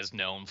Atlanta's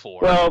known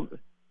for. Well,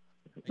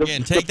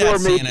 take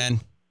that,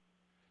 CNN.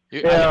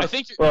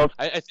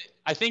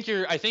 I think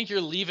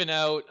you're leaving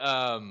out.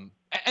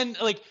 And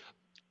like,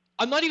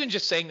 I'm not even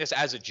just saying this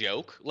as a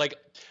joke. Like,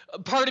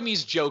 part of me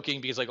is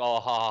joking because like, oh, ha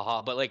ha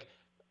ha. But like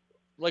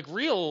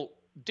real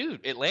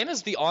dude,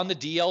 Atlanta's on the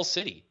DL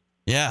city.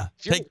 Yeah.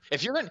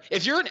 If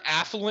you're an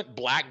affluent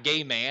black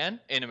gay man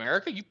in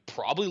America, you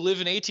probably live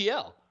in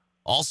ATL.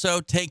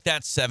 Also, take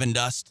that, Seven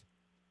Dust.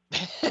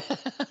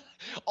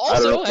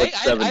 Also, I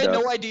had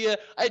no idea.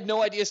 I had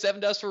no idea Seven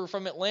Dust were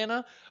from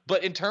Atlanta.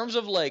 But in terms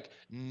of like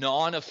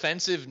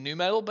non-offensive nu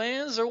metal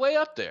bands, they're way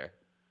up there.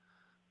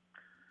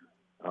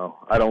 Oh,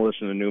 I don't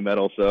listen to nu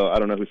metal, so I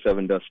don't know who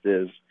Seven Dust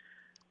is.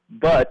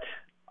 But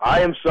I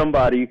am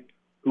somebody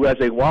who has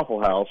a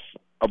Waffle House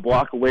a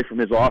block away from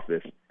his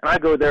office, and I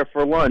go there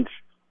for lunch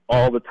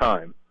all the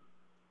time.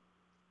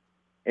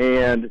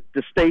 And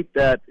to state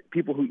that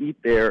people who eat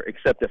there,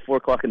 except at 4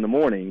 o'clock in the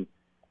morning,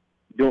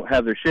 don't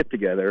have their shit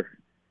together,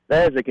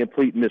 that is a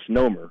complete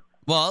misnomer.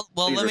 Well,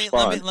 let me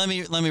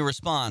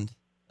respond.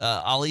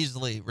 I'll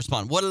easily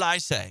respond. What did I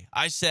say?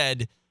 I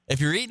said If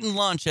you're eating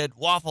lunch at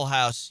Waffle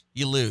House,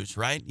 you lose,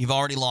 right? You've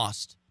already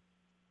lost.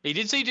 He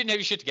didn't say you didn't have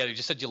your shit together. He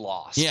just said you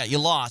lost. Yeah, you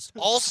lost.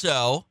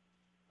 Also,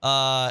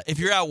 if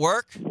you're at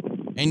work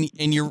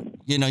and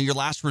your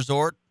last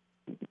resort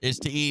is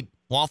to eat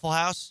Waffle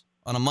House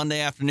on a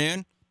Monday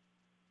afternoon,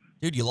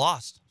 dude, you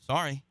lost.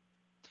 Sorry.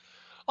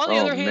 On the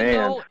other hand,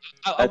 though,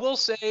 I will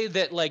say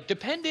that, like,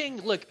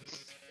 depending, look,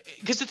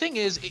 because the thing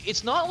is,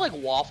 it's not like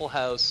Waffle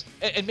House,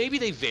 and maybe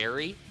they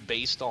vary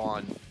based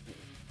on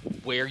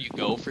where you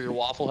go for your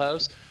Waffle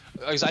House.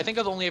 Because I think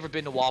I've only ever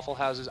been to Waffle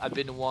Houses. I've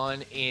been to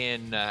one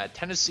in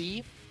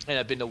Tennessee, and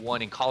I've been to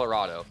one in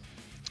Colorado.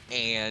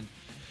 And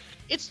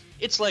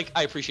it's like,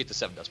 I appreciate the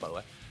Seven Dust, by the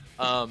way.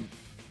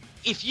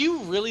 If you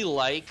really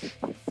like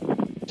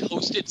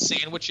toasted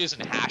sandwiches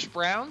and hash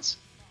browns,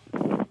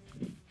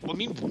 I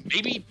mean,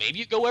 maybe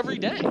you go every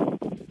day.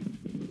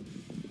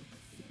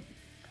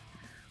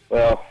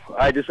 Well,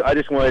 I just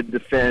want to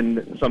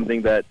defend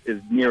something that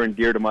is near and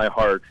dear to my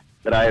heart,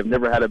 that I have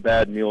never had a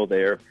bad meal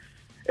there.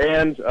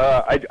 And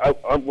while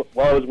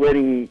I was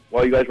waiting,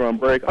 while you guys were on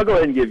break, I'll go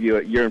ahead and give you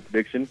a year-end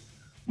prediction.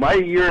 My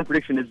year-end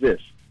prediction is this.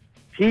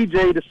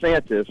 TJ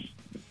DeSantis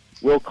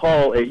will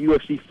call a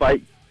UFC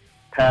Fight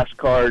Pass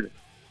card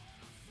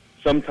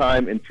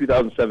sometime in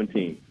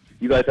 2017.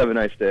 You guys have a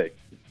nice day.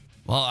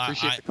 Well, I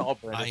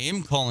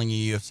am calling a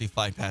UFC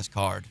Fight Pass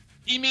card.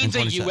 He means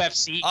a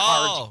UFC card.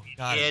 Oh,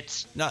 God.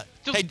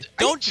 Hey,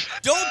 don't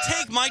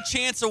take my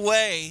chance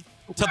away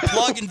to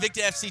plug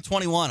Invicta FC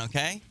 21,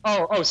 okay?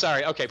 Oh,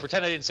 sorry. Okay,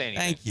 pretend I didn't say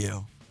anything. Thank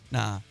you.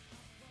 Nah.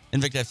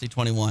 Invicta FC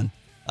 21.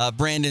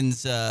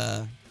 Brandon's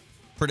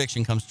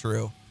prediction comes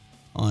true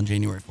on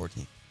January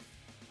 14th.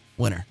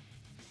 Winner.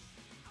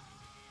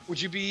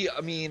 Would you be,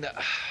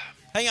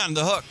 Hang on,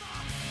 the hook.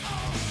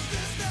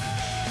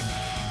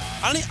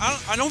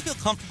 I don't feel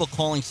comfortable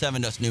calling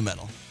Seven Dust new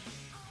metal.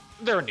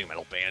 They're a new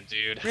metal band,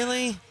 dude.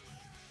 Really?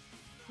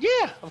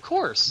 Yeah, of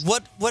course.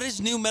 What is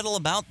new metal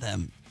about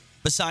them,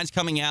 besides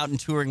coming out and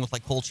touring with,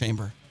 like, Cold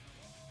Chamber?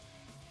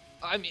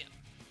 I mean,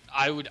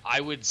 I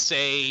would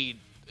say,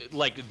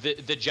 like,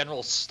 the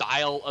general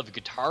style of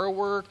guitar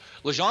work.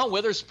 Lejean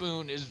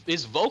Witherspoon,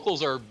 his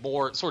vocals are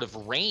more sort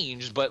of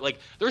ranged, but, like,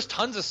 there's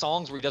tons of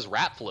songs where he does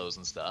rap flows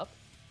and stuff.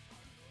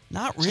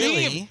 Not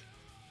really.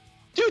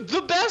 Dude,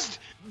 the best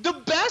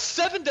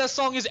Seven Dust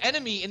song is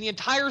Enemy, and the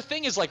entire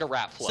thing is like a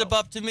rap flow. Step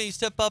up to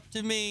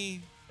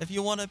me. If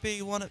you want to be,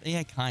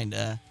 yeah, kind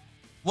of.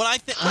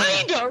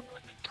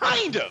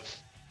 Kind of.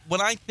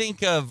 When I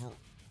think of,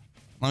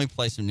 let me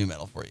play some new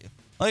metal for you.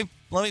 Let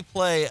me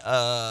play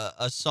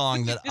a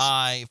song that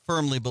I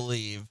firmly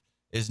believe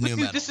is new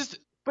metal.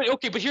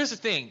 But here's the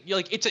thing.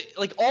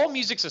 Like all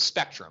music's a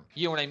spectrum.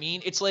 You know what I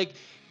mean? It's like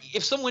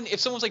if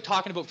someone's like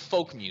talking about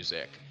folk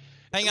music.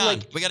 Hang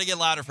on, we got to get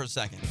louder for a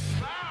second.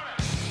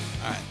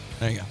 All right,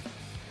 there you go.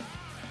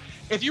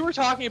 If you were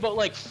talking about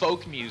like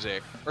folk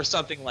music or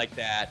something like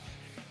that,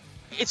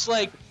 it's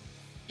like,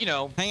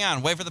 Hang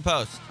on, wait for the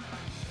post.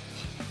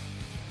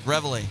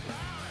 Reveille. You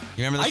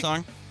remember this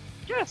song?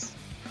 Yes.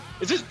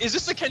 Is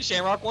this the Ken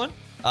Shamrock one?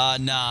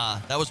 Nah,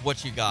 that was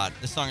What You Got.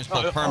 This song is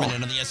called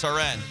Permanent on the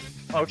SRN.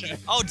 Okay.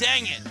 Oh,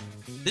 dang it.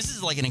 This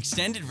is like an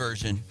extended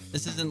version.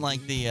 This isn't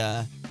like the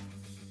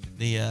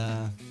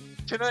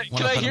Can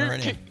I hear?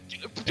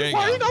 Why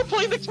are you not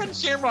playing the Ken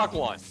Shamrock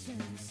one?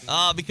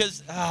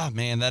 Because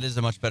man, that is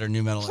a much better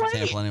new metal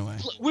example anyway.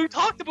 We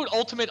talked about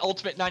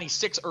Ultimate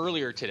 96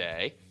 earlier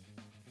today.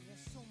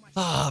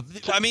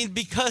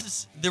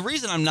 Because the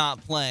reason I'm not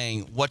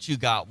playing What You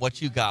Got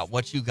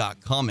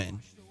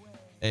Coming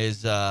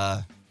is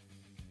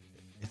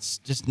it's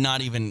just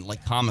not even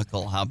like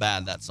comical how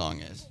bad that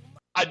song is.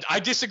 I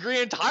disagree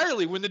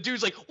entirely when the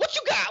dude's like, what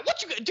you got?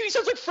 Dude, he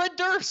sounds like Fred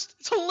Durst.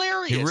 It's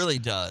hilarious. He really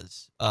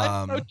does.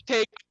 I'm about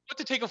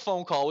to take a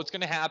phone call. What's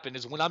going to happen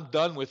is when I'm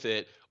done with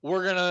it,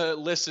 we're going to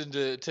listen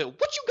to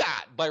What You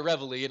Got by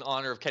Reveille in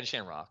honor of Ken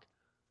Shamrock.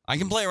 I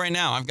can play it right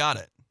now. I've got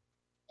it.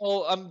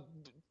 Well,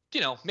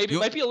 maybe it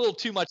might be a little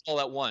too much all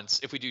at once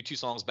if we do two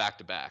songs back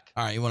to back.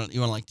 All right, you want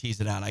to like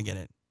tease it out. I get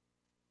it.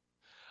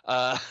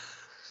 Line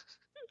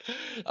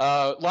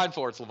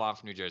 4, it's Levon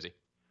from New Jersey.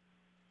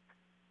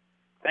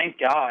 Thank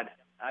God.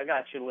 I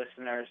got you,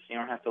 listeners. You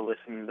don't have to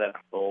listen to that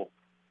bull.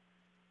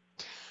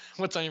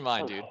 What's on your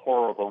mind, dude?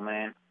 Horrible,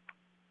 man.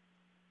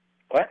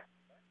 What?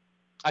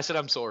 I said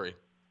I'm sorry.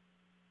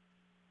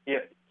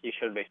 Yeah, you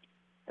should be.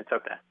 It's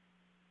okay.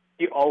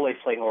 You always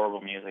play horrible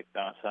music,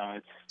 though,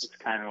 so it's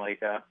kind of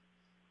like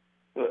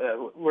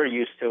we're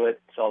used to it.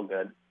 It's all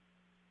good.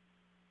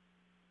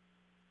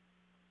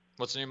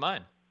 What's on your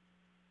mind?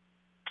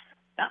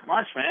 Not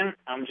much, man.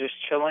 I'm just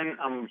chilling.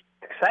 I'm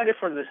excited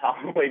for this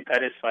Holloway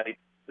Pettis fight,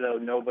 though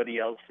nobody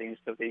else seems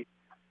to be.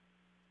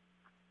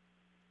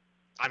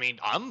 I mean,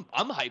 I'm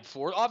hyped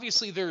for it.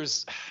 Obviously,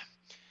 there's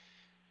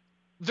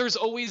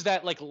always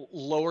that like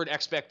lowered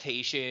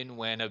expectation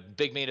when a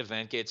big main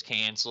event gets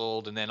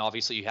canceled, and then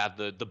obviously you have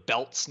the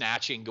belt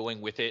snatching going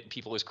with it, and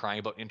people always crying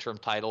about interim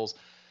titles.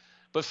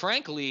 But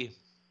frankly,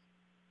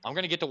 I'm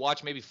going to get to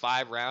watch maybe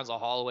 5 rounds of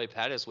Holloway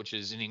Pettis, which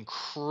is an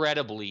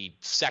incredibly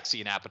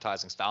sexy and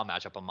appetizing style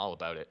matchup. I'm all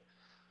about it.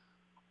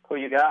 Who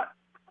you got?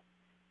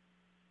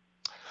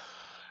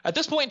 At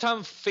this point in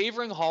time,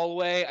 favoring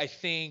Holloway, I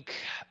think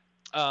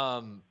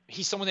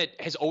he's someone that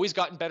has always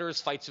gotten better as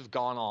fights have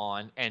gone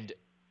on, and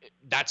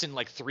that's in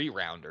like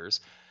 3-rounders.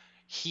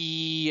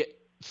 He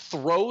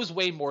throws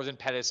way more than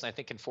Pettis, and I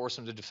think can force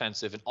him to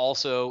defensive. And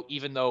also,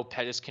 even though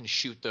Pettis can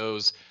shoot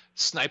those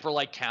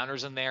sniper-like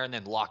counters in there and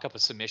then lock up a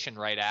submission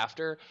right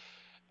after,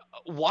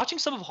 watching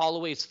some of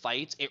Holloway's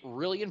fights, it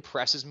really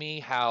impresses me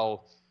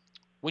how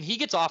when he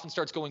gets off and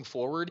starts going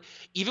forward,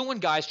 even when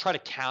guys try to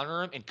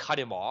counter him and cut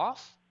him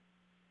off,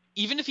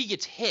 even if he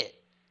gets hit,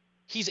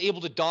 he's able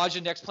to dodge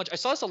the next punch. I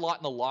saw this a lot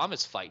in the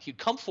Lamas fight. He'd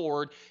come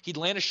forward, he'd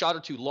land a shot or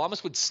two.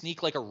 Lamas would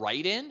sneak like a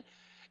right in,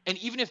 and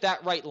even if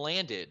that right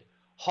landed,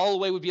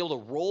 Holloway would be able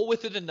to roll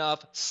with it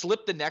enough,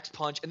 slip the next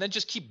punch, and then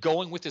just keep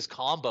going with his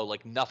combo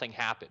like nothing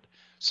happened.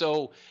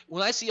 So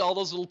when I see all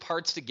those little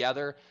parts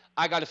together,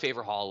 I got to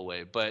favor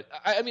Holloway. But,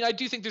 I mean, I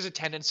do think there's a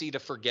tendency to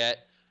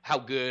forget how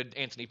good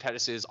Anthony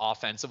Pettis is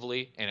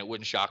offensively, and it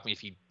wouldn't shock me if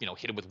he,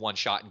 hit him with one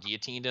shot and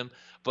guillotined him.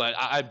 But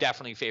I'm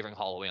definitely favoring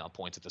Holloway on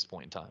points at this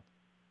point in time.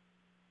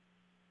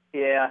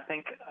 Yeah, I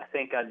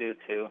think I do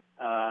too.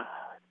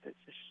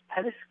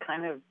 Pettis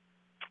kind of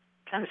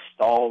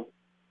stalled.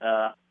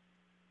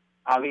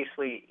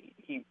 Obviously,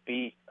 he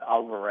beat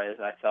Alvarez,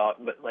 I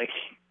thought, but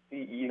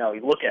you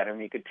look at him,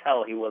 you could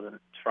tell he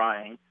wasn't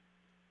trying.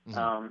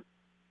 Mm-hmm.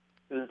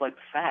 It was like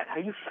fat. How are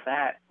you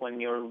fat when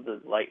you're the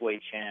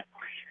lightweight champ?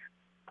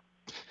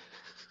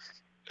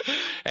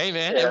 Hey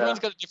man, everyone's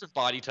got a different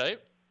body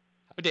type.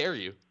 How dare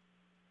you?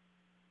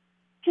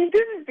 He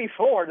didn't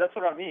before. That's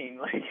what I mean.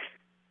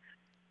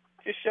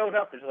 Just showed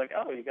up. It's like,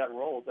 oh, you got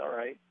rolls. All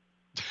right.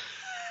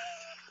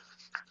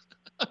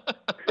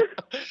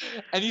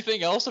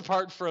 Anything else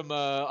apart from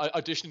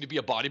auditioning to be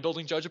a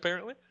bodybuilding judge,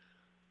 apparently?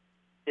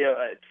 Yeah,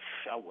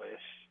 I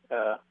wish.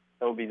 That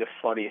would be the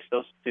funniest.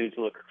 Those dudes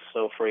look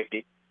so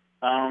freaky.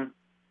 I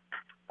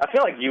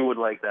feel like you would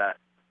like that.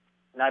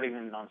 Not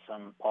even on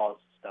some pause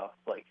stuff.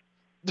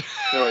 I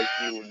feel like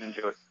you would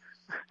enjoy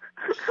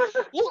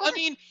it. Well, I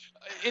mean,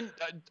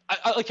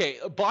 okay,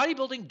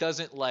 bodybuilding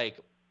doesn't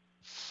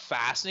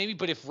fascinate me,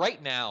 but if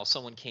right now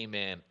someone came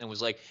in and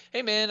was like,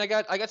 "Hey man, I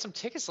got some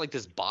tickets to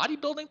this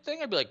bodybuilding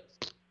thing," I'd be like,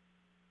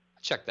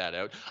 check that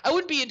out. I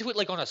wouldn't be into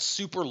it on a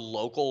super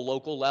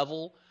local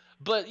level,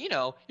 but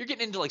you're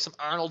getting into some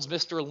Arnold's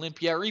Mr.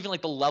 Olympia or even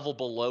the level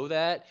below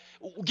that.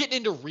 Getting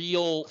into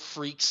real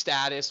freak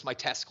status, my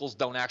testicles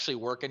don't actually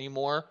work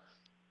anymore.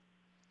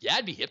 Yeah,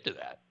 I'd be hip to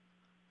that.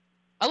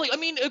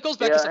 It goes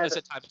back to something I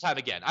said time and time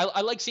again.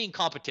 I like seeing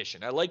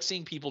competition. I like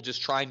seeing people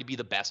just trying to be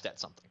the best at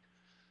something.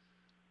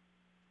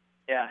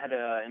 Yeah,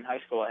 in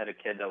high school, I had a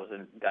kid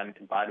that got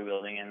into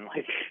bodybuilding, and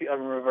I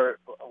remember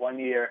one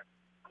year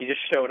he just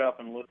showed up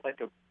and looked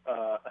like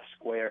a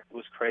square. It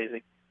was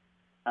crazy.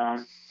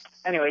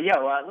 Anyway,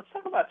 let's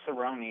talk about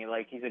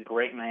Cerrone. He's a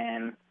great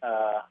man,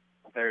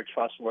 very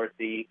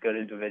trustworthy, good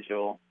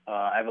individual.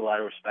 I have a lot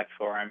of respect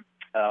for him.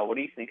 What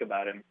do you think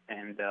about him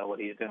and what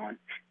he's doing?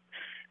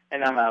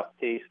 And I'm out.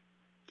 Peace.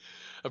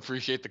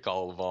 Appreciate the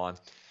call, Levon.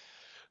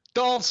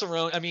 Donald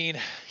Cerrone. I mean,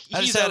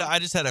 I just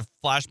had a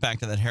flashback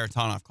to that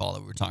Haratonov call that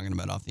we were talking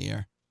about off the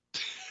air.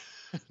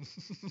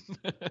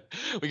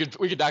 we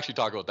could actually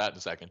talk about that in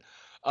a second.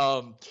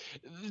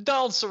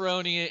 Donald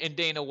Cerrone and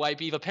Dana White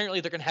beef.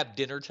 Apparently, they're going to have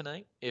dinner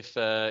tonight.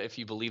 If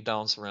you believe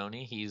Donald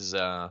Cerrone, he's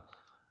out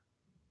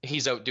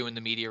doing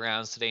the media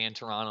rounds today in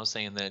Toronto,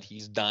 saying that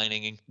he's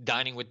dining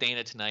with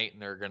Dana tonight,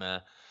 and they're going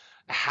to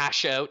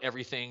hash out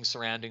everything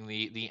surrounding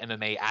the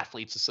MMA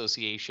Athletes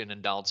Association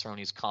and Donald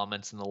Cerrone's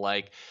comments and the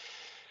like.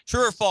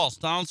 True or false?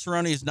 Donald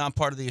Cerrone is not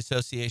part of the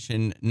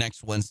association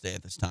next Wednesday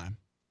at this time.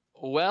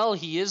 Well,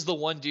 he is the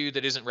one dude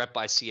that isn't rep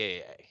by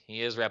CAA.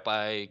 He is rep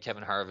by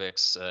Kevin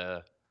Harvick's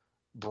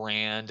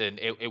brand, and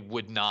it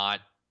wouldn't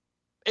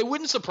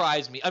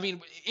surprise me. I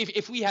mean,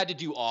 if we had to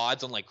do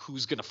odds on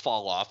who's going to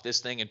fall off this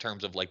thing in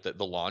terms of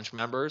the launch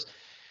members,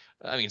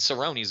 I mean,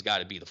 Cerrone's got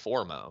to be the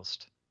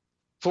foremost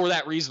for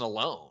that reason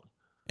alone.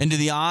 And do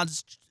the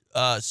odds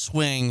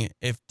swing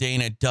if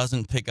Dana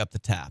doesn't pick up the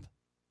tab?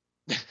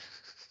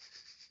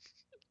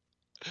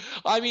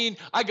 I mean,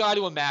 I got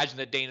to imagine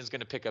that Dana's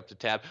going to pick up the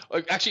tab.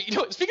 Actually,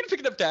 speaking of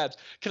picking up tabs,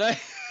 can I?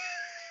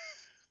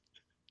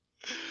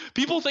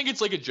 People think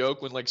it's a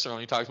joke when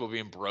Cerrone talks about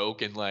being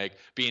broke and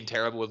being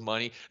terrible with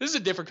money. This is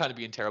a different kind of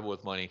being terrible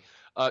with money.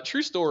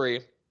 True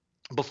story.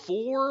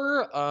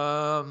 Before, it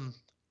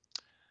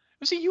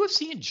was a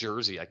UFC in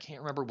Jersey. I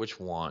can't remember which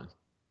one.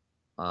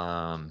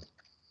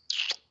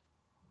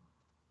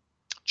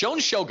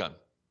 Jones Shogun,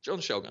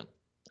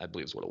 I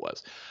believe is what it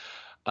was.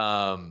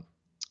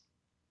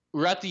 We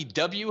were at the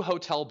W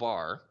Hotel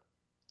Bar.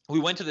 I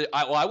went to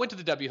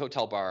the W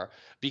Hotel Bar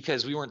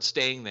because we weren't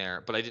staying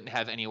there, but I didn't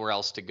have anywhere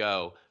else to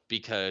go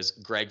because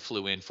Greg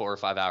flew in 4 or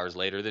 5 hours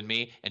later than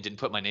me and didn't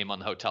put my name on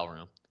the hotel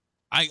room.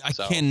 I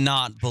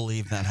cannot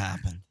believe that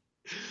happened.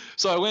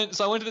 So I went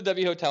to the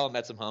W Hotel and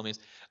met some homies.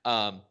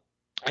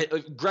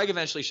 Greg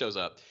eventually shows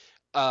up.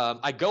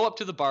 I go up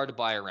to the bar to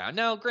buy a round.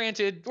 Now,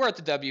 granted, we're at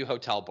the W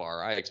Hotel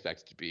Bar. I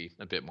expect it to be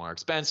a bit more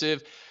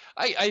expensive.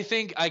 I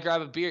think I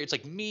grab a beer. It's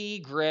like me,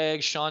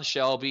 Greg, Sean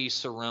Shelby,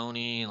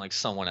 Cerrone, and like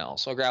someone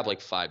else. So I'll grab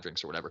like 5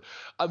 drinks or whatever.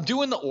 I'm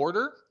doing the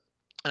order,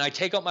 and I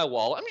take out my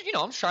wallet. I mean,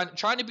 I'm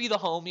trying to be the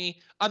homie.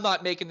 I'm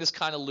not making this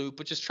kind of loop,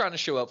 but just trying to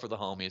show up for the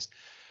homies.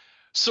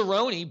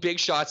 Cerrone, big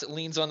shots,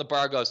 leans on the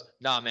bar, goes,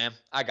 "Nah, man,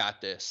 I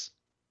got this."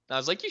 And I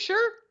was like, "You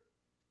sure?"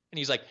 And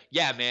he's like,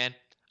 "Yeah, man,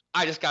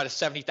 I just got a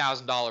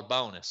 $70,000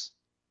 bonus."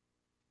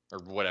 Or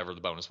whatever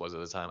the bonus was at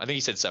the time. I think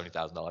he said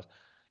 $70,000.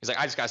 He's like,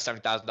 "I just got a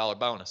 $70,000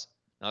 bonus."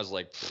 And I was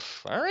like,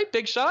 "All right,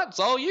 big shot. It's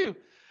all you."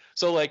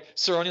 So like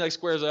Cerrone like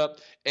squares up,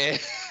 and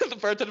the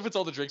bartender puts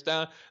all the drinks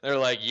down. They're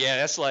like, "Yeah,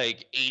 that's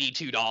like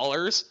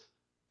 $82."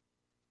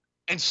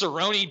 And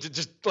Cerrone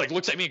just like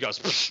looks at me and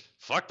goes,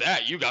 "Fuck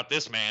that. You got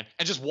this, man."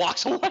 And just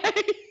walks away.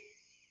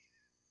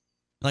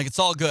 Like, it's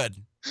all good.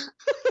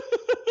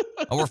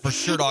 I work for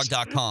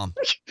SureDog.com.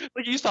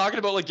 Like he's talking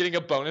about like getting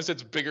a bonus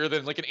that's bigger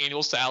than like an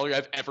annual salary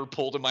I've ever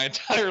pulled in my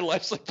entire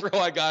life. It's like, "Bro,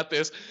 I got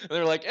this." And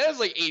they're like, "It's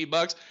like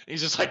 $80." And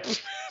he's just like,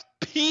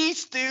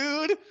 "Peace,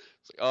 dude." It's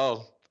like,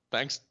 "Oh,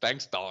 thanks,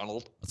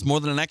 Donald." It's more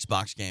than an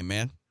Xbox game,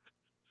 man.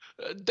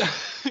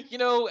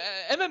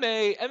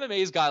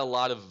 MMA's got a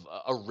lot of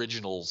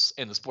originals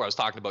in the sport. I was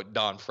talking about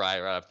Don Fry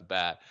right off the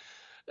bat.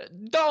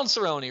 Donald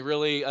Cerrone,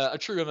 really a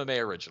true MMA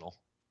original.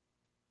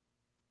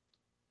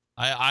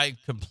 I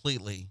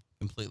completely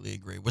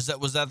agree. Was that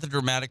the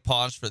dramatic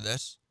pause for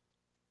this?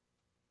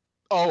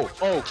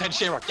 Oh, Ken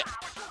Shamrock. Yeah.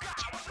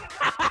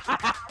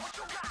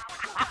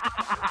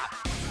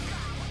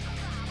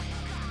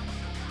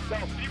 No,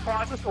 can you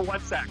pause this for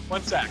 1 sec?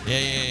 1 sec.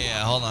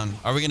 Yeah. Hold on.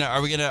 Are we gonna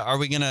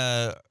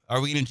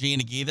G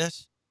and Gee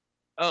this?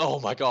 Oh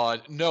my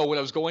God. No, what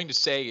I was going to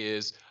say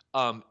is,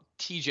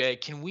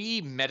 TJ, can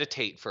we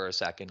meditate for a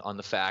second on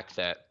the fact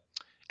that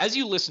as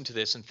you listen to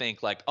this and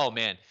think like, "Oh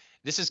man,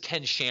 this is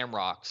Ken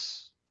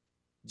Shamrock's."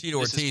 Tito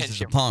Ortiz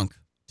is a punk.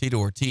 Tito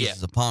Ortiz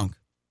is a punk.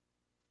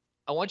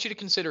 I want you to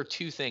consider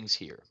 2 things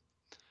here.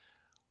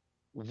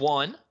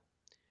 1,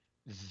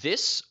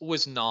 this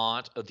was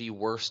not the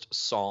worst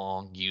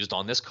song used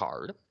on this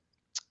card.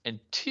 And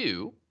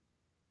 2,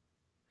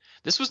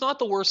 this was not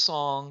the worst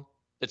song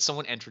that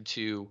someone entered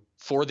to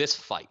for this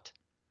fight.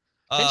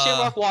 Ken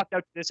Shamrock walked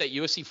out to this at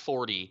UFC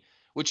 40,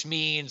 which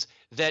means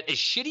that as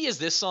shitty as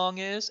this song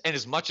is, and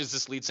as much as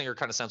this lead singer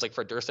kind of sounds like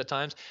Fred Durst at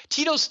times,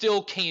 Tito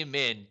still came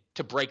in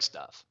to break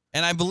stuff.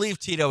 And I believe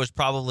Tito is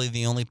probably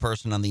the only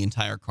person on the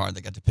entire card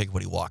that got to pick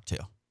what he walked to.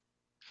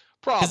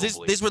 Probably. Because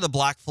these were the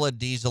Black Flood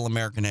Diesel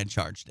American Head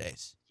Charge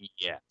days.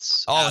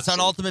 Yes. Oh, it's on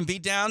Ultimate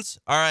Beatdowns?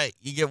 All right.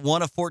 You get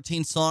one of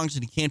 14 songs,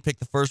 and you can't pick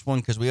the first one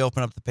because we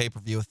open up the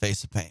pay-per-view with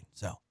Face of Pain.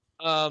 So.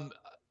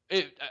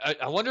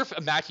 I wonder if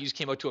Matt Hughes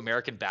came out to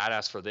American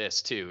Badass for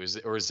this, too.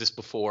 Or is this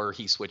before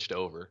he switched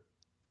over?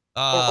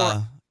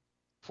 Or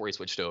before he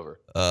switched over.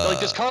 Like,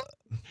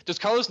 does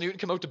Carlos Newton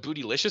come out to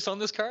Bootylicious on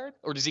this card?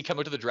 Or does he come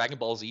out to the Dragon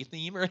Ball Z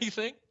theme or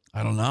anything?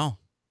 I don't know.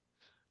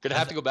 Gonna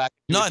have to go back.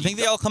 No, I think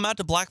they all come out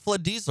to Black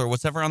Flood Diesel or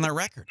whatever on their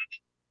record.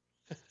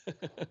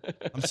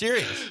 I'm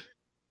serious.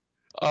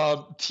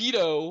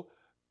 Tito,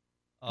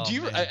 Oh, do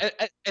you? man.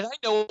 And I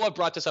know I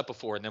brought this up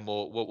before, and then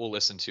we'll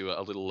listen to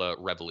a little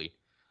reveille.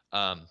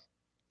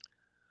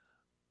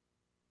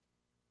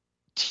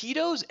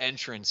 Tito's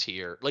entrance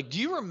here, like, do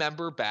you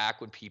remember back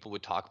when people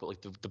would talk about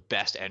like the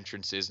best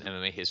entrances in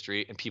MMA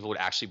history, and people would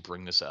actually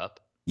bring this up?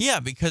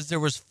 Yeah, because there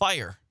was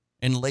fire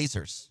and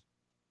lasers.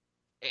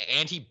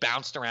 And he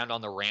bounced around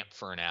on the ramp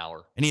for an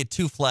hour. And he had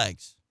 2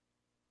 flags.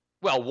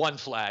 Well, 1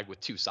 flag with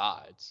 2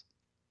 sides.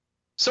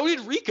 So did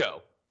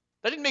Rico.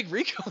 That didn't make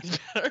Rico any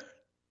better.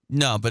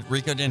 No, but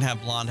Rico didn't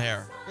have blonde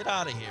hair. Get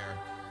out of here.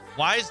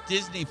 Why is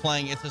Disney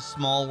playing It's a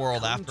Small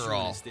World after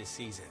all?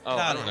 Oh,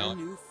 I don't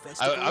know.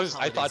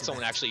 I thought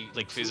someone actually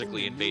like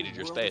physically invaded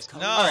your space. No,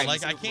 right.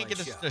 like I can't get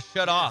this to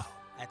shut off.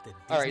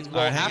 All right, All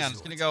right, hang on.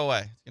 It's gonna go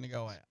away.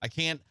 I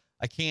can't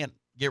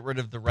get rid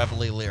of the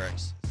reveille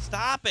lyrics.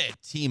 Stop it,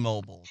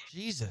 T-Mobile.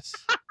 Jesus.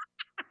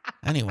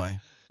 Anyway,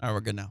 all right,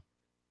 we're good now.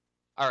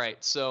 All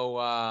right,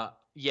 so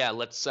yeah,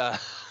 let's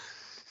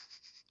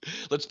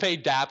pay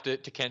dap to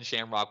Ken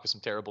Shamrock with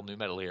some terrible new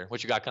metal here.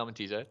 What you got coming,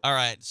 TJ? All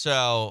right,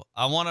 so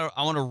I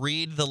want to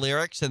read the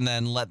lyrics and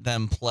then let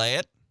them play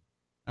it.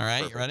 All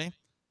right, Perfect. You ready?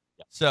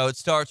 Yeah. So it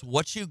starts,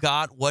 what you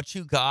got, what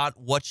you got,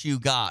 what you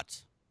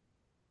got.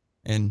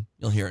 And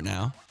you'll hear it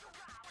now.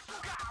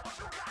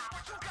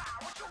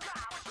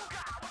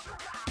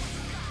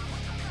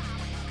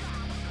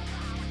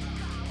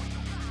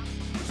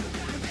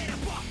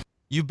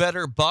 You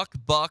better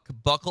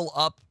buckle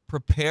up,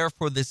 prepare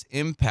for this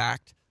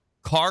impact.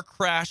 Car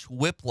crash,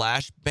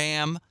 whiplash,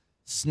 bam,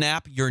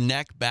 snap your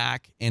neck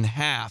back in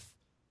half.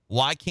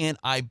 Why can't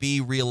I be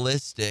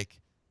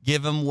realistic?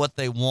 Give them what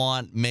they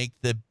want, make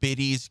the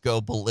biddies go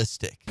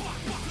ballistic.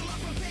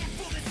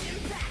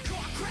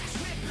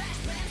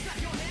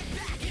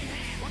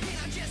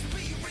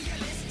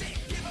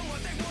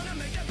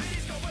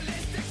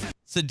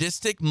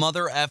 Sadistic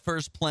mother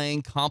effers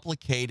playing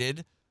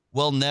complicated.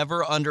 Will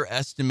never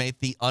underestimate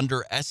the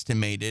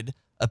underestimated.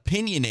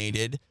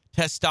 Opinionated.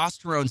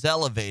 Testosterone's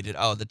elevated.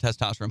 Oh, the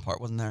testosterone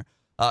part wasn't there.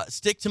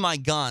 Stick to my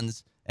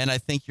guns, and I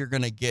think you're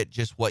going to get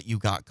just what you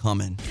got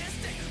coming.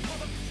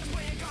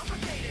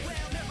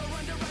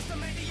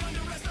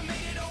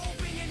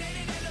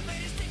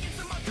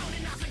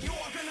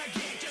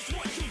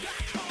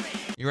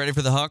 You ready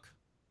for the hook?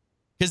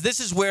 Because this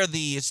is where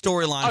the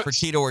storyline for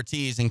Tito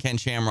Ortiz and Ken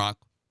Shamrock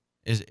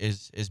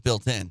is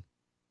built in.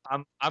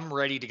 I'm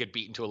ready to get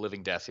beaten to a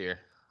living death here.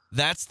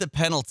 That's the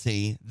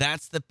penalty.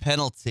 That's the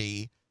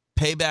penalty.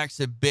 Payback's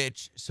a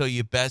bitch, so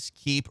you best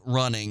keep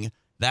running.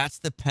 That's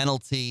the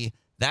penalty.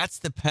 That's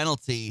the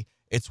penalty.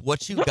 It's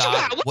what you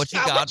got, what you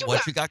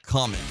got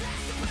coming.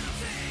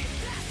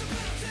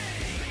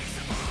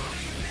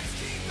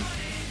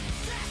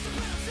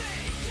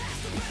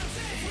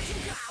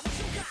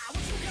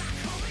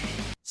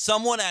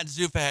 Someone at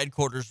Zuffa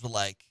headquarters were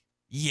like,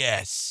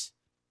 yes,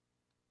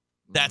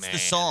 that's the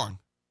song.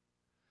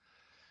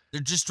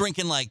 They're just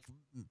drinking like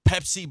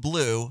Pepsi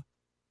Blue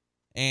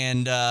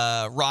and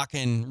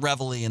rocking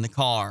Reveille in the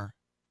car.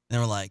 And they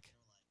were like,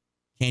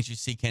 can't you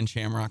see Ken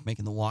Shamrock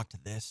making the walk to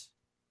this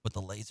with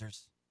the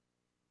lasers?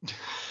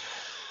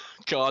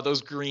 God,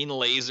 those green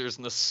lasers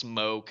and the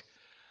smoke.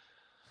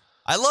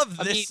 I love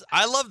this.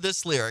 I love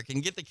this lyric,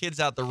 and get the kids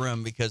out the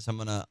room because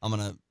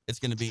it's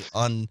gonna be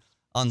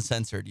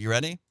uncensored. You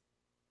ready?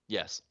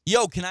 Yes.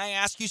 Yo, can I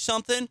ask you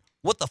something?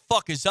 What the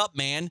fuck is up,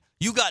 man?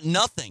 You got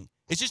nothing.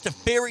 It's just a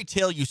fairy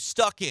tale you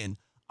stuck in.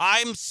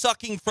 I'm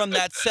sucking from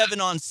that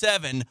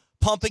 7-on-7,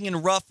 pumping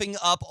and roughing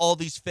up all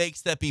these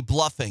fakes that be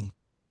bluffing.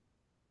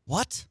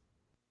 What?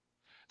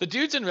 The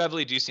dudes in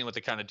Reveille do seem like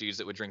the kind of dudes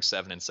that would drink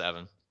 7 and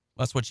 7.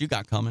 That's what you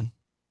got coming.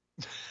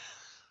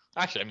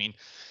 Actually, I mean,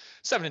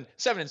 7 and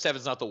 7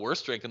 is not the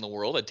worst drink in the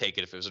world. I'd take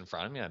it if it was in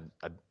front of me.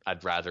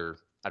 I'd rather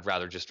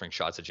just drink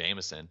shots of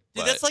Jameson.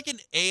 Dude, that's like an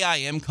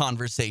AIM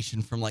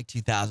conversation from like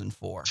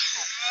 2004.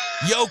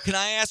 Yo, can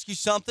I ask you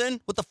something?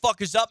 What the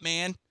fuck is up,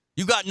 man?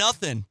 You got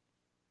nothing.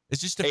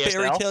 It's just a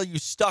fairy tale you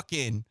stuck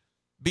in.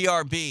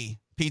 BRB,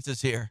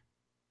 pizza's here.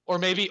 Or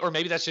maybe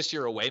that's just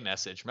your away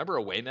message. Remember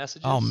away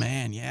messages? Oh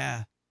man,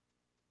 yeah.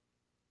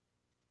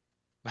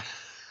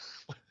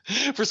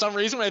 For some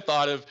reason, when I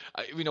thought of,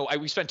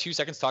 we spent 2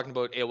 seconds talking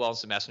about AOL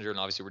Instant Messenger, and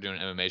obviously we're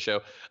doing an MMA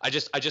show. I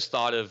just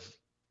thought of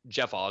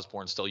Jeff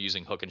Osborne still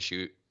using hook and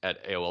shoot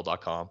at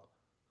AOL.com.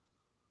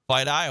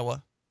 Fight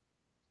Iowa.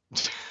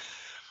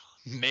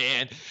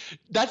 Man,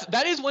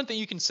 that is one thing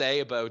you can say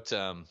about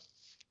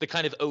the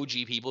kind of OG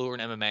people who are in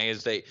MMA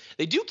is they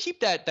do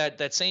keep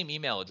that same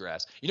email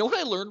address. You know what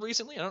I learned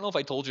recently? I don't know if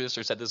I told you this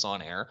or said this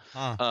on air.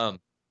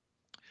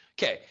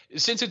 Okay,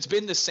 since it's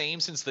been the same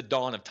since the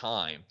dawn of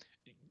time,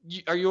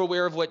 are you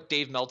aware of what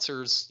Dave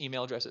Meltzer's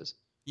email address is?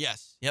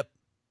 Yes. Yep.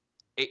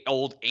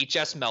 Old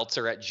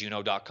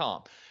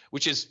hsmeltzer@juno.com.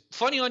 Which is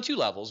funny on 2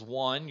 levels.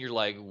 1, you're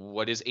like,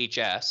 what is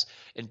HS?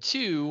 And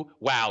 2,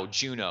 wow,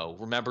 Juno.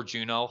 Remember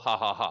Juno? Ha,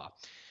 ha, ha.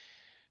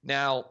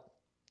 Now,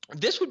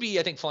 this would be,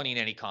 I think, funny in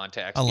any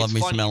context. I love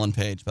me some Ellen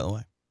Page, by the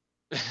way.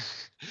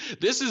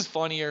 This is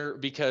funnier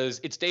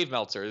because it's Dave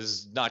Meltzer. This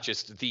is not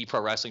just the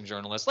pro wrestling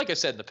journalist. Like I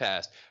said in the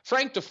past,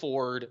 Frank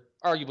DeFord,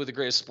 arguably the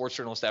greatest sports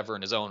journalist ever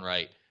in his own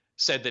right,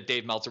 said that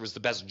Dave Meltzer was the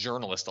best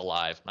journalist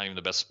alive, not even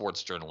the best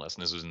sports journalist,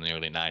 and this was in the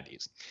early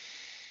 90s.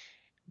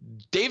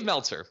 Dave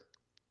Meltzer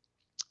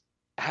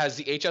has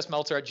the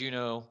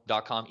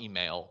hsmeltzer@juno.com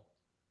email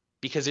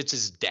because it's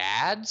his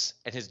dad's,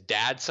 and his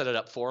dad set it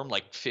up for him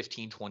like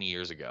 15, 20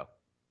 years ago.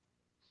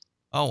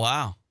 Oh,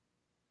 wow.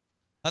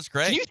 That's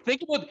great. Can you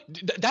think about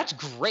that's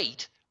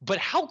great, but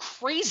how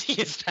crazy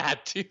is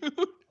that, dude?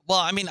 Well,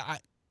 I mean,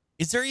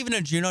 is there even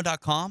a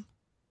Juno.com?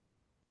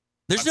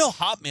 There's no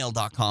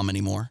Hotmail.com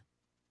anymore.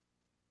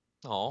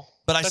 Oh.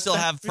 But I still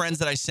have friends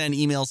that I send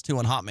emails to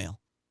on Hotmail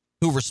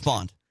who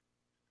respond.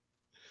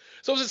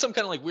 So is it some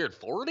kind of like weird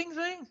forwarding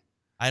thing?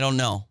 I don't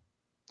know.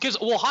 Because,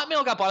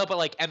 Hotmail got bought up by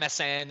like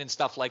MSN and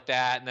stuff like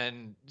that. And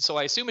then, so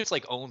I assume it's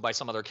like owned by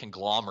some other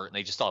conglomerate and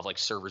they just still have like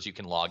servers you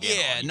can log in.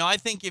 Yeah, no, I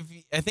think it's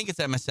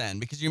MSN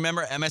because you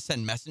remember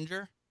MSN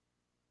Messenger?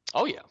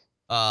 Oh, yeah.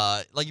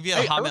 Like if you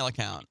had a Hotmail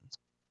account.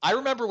 I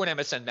remember when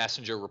MSN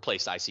Messenger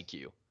replaced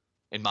ICQ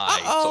in my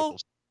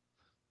socials.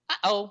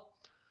 Uh-oh.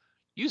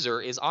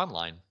 User is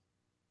online.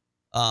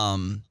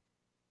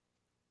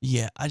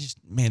 Yeah,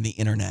 the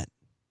internet.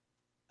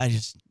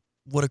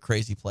 What a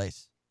crazy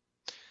place.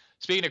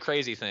 Speaking of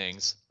crazy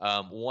things,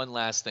 one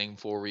last thing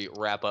before we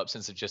wrap up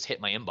since it just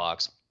hit my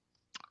inbox.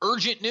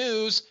 Urgent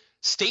news,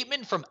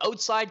 statement from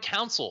outside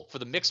counsel for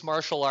the Mixed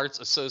Martial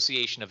Arts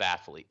Association of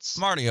Athletes.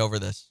 I'm already over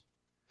this.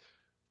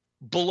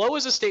 Below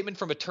is a statement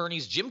from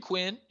attorneys Jim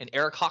Quinn and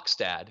Eric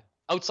Hockstad,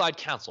 outside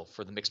counsel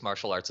for the Mixed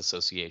Martial Arts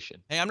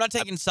Association. Hey, I'm not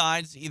taking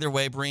sides either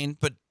way, Breen,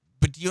 but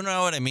do you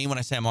know what I mean when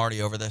I say I'm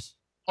already over this?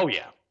 Oh,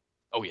 yeah.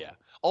 Oh, yeah.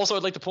 Also,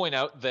 I'd like to point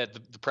out that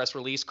the press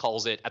release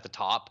calls it at the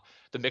top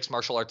the Mixed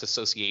Martial Arts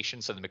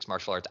Association, so the Mixed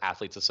Martial Arts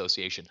Athletes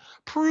Association.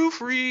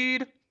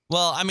 Proofread.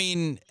 Well, I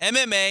mean,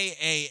 MMA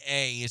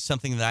AA is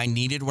something that I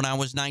needed when I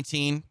was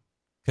 19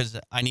 because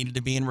I needed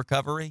to be in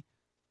recovery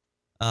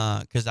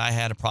because I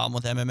had a problem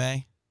with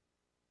MMA.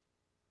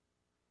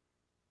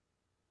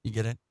 You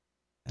get it?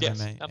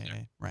 Yes, MMA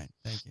AA. Right.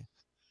 Thank you.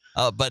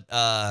 But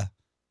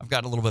I've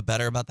gotten a little bit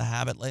better about the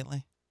habit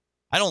lately.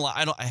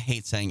 I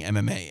hate saying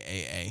MMA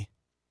AA.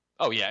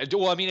 Oh, yeah.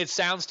 Well, I mean, it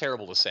sounds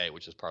terrible to say,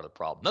 which is part of the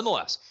problem.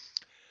 Nonetheless,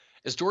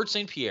 as George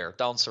St. Pierre,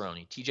 Donald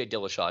Cerrone, TJ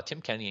Dillashaw, Tim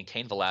Kennedy, and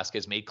Cain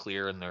Velasquez made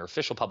clear in their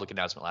official public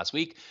announcement last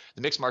week,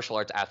 the Mixed Martial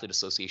Arts Athlete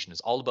Association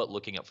is all about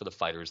looking out for the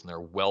fighters and their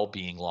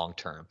well-being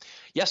long-term.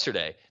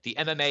 Yesterday, the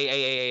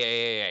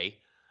MMA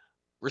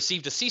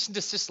received a cease and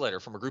desist letter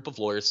from a group of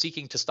lawyers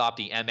seeking to stop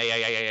the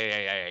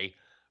MMA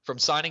from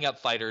signing up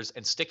fighters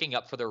and sticking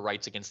up for their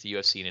rights against the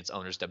UFC and its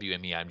owners,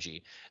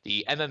 WME-IMG.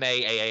 The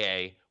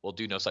MMA will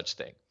do no such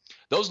thing.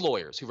 Those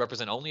lawyers, who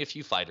represent only a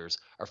few fighters,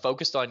 are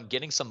focused on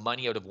getting some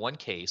money out of one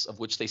case of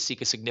which they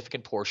seek a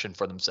significant portion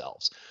for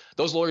themselves.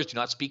 Those lawyers do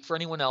not speak for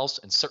anyone else,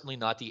 and certainly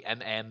not the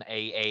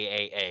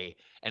MMA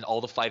and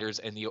all the fighters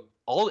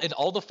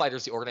all the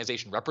fighters the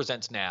organization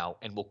represents now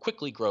and will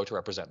quickly grow to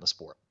represent in the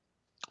sport.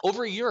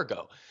 Over a year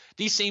ago,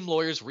 these same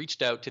lawyers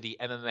reached out to the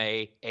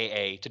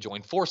MMA to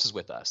join forces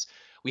with us.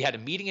 We had a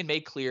meeting and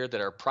made clear that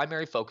our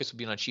primary focus would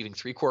be on achieving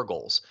 3 core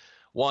goals.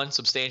 1,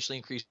 substantially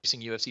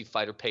increasing UFC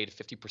fighter pay to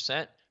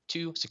 50%.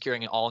 2,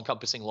 securing an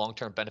all-encompassing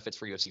long-term benefits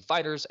for UFC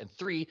fighters. And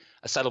 3,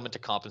 a settlement to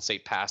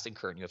compensate past and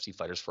current UFC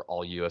fighters for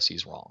all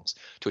UFC's wrongs.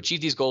 To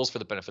achieve these goals for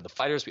the benefit of the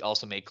fighters, we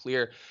also made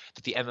clear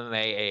that the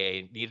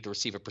MMA needed to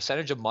receive a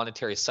percentage of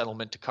monetary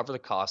settlement to cover the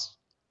costs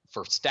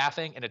for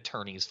staffing and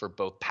attorneys for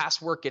both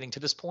past work getting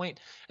to this point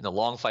and the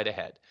long fight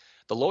ahead.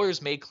 The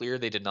lawyers made clear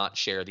they did not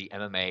share the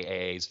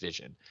MMA's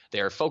vision. They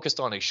are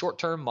focused on a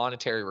short-term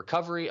monetary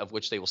recovery, of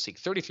which they will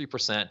seek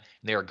 33%, and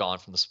they are gone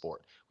from the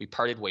sport. We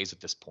parted ways at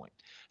this point.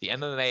 The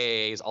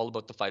MMA is all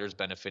about the fighters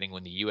benefiting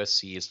when the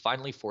UFC is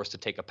finally forced to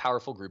take a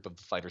powerful group of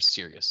the fighters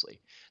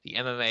seriously. The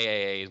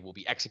MMA will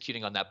be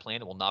executing on that plan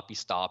and will not be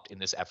stopped in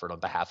this effort on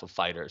behalf of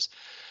fighters.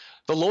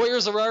 The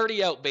lawyers are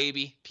already out,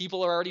 baby.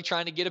 People are already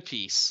trying to get a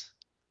piece.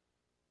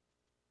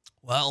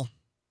 Well,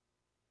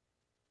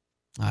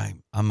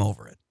 I'm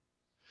over it.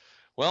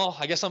 Well,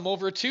 I guess I'm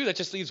over it too. That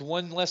just leaves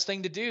one less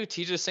thing to do.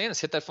 TJ DeSantis,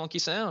 hit that funky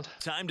sound.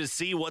 Time to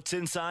see what's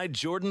inside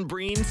Jordan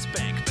Breen's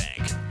Spank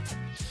Bank.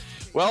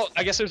 Well,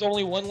 I guess there's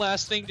only one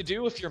last thing to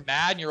do if you're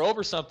mad and you're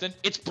over something.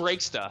 It's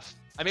break stuff.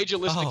 I made you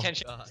listen to Ken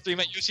stream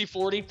at UC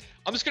 40.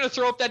 I'm just going to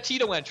throw up that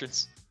Tito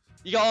entrance.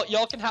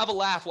 Y'all can have a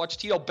laugh. Watch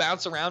Tito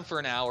bounce around for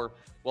an hour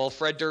while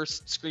Fred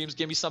Durst screams,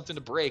 give me something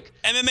to break.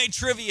 MMA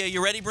trivia.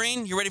 You ready,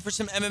 Breen? You ready for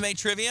some MMA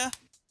trivia?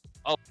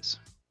 Always.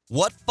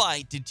 What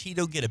fight did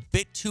Tito get a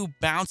bit too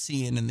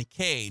bouncy in the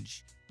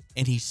cage,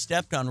 and he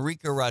stepped on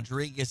Rico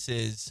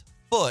Rodriguez's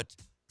foot,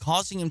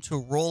 causing him to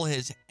roll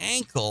his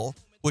ankle,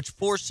 which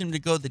forced him to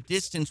go the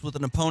distance with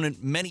an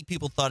opponent many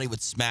people thought he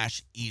would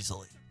smash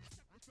easily?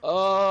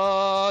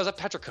 Is that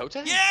Patrick Cote?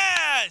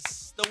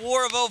 Yes! The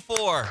War of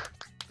 04.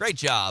 Great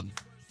job.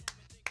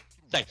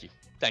 Thank you.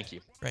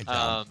 Great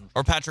job.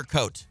 Or Patrick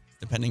Cote,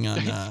 depending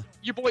on...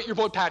 Your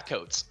boy Pat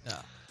Coates. Yeah.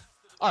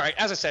 All right,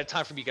 as I said,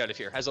 time for me to get out of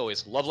here. As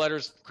always, love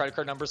letters, credit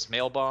card numbers,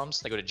 mail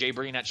bombs. They go to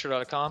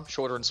jbreen@sure.com,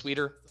 shorter and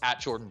sweeter,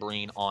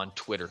 @JordanBreen on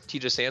Twitter.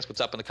 TJ DeSantis,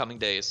 what's up in the coming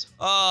days?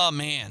 Oh,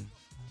 man.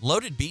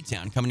 Loaded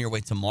Beatdown coming your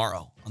way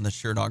tomorrow on the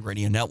Sure Dog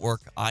Radio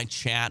Network. I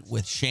chat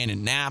with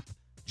Shannon Knapp,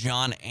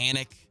 John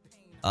Anik,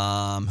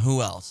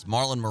 who else?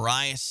 Marlon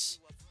Moraes,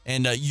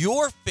 and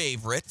your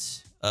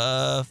favorite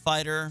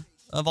fighter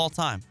of all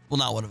time. Well,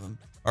 not one of them.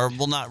 Or,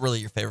 well, not really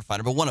your favorite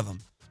fighter, but one of them.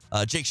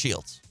 Jake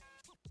Shields.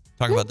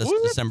 Talking about this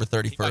December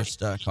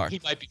 31st card.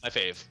 He might be my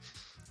fave.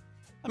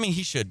 I mean,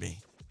 he should be.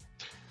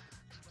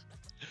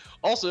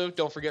 Also,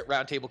 don't forget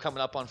Roundtable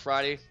coming up on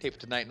Friday. Tape it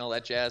tonight and all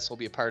that jazz. We'll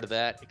be a part of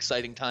that.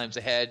 Exciting times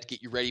ahead.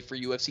 Get you ready for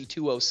UFC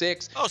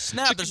 206. Oh,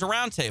 snap. There's a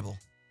Roundtable.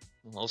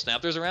 Well,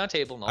 snap. There's a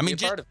Roundtable. And I'll be a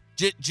part of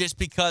it. Just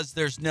because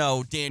there's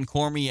no Dan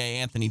Cormier,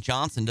 Anthony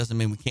Johnson doesn't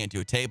mean we can't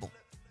do a table.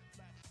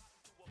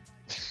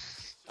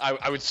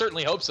 I would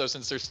certainly hope so,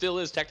 since there still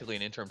is technically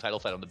an interim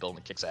title fight on the bill and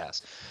it kicks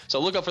ass. So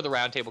look out for the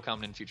Roundtable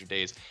coming in future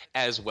days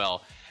as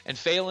well. And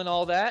failing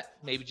all that,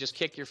 maybe just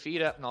kick your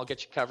feet up and I'll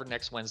get you covered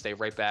next Wednesday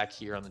right back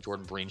here on the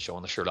Jordan Breen Show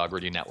on the Sure Dog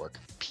Radio Network.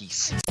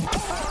 Peace. The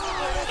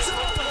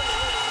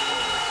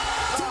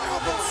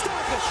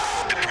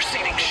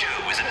preceding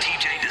show is a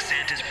TJ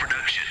DeSantis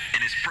production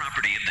and is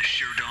property of the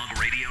Sure Dog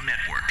Radio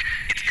Network.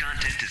 Its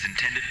content is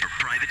intended for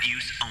private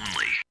use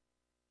only.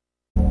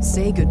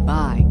 Say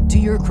goodbye to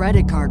your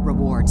credit card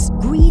rewards.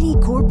 Greedy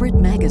corporate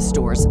mega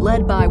stores,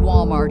 led by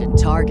Walmart and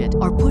Target,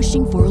 are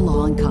pushing for a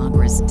law in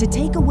Congress to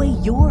take away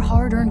your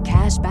hard-earned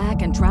cash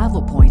back and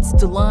travel points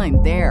to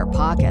line their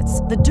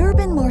pockets. The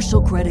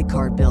Durbin-Marshall credit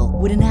card bill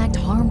would enact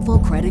harmful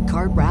credit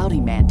card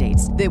routing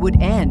mandates that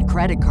would end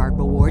credit card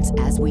rewards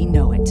as we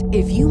know it.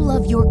 If you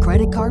love your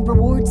credit card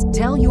rewards,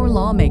 tell your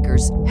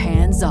lawmakers,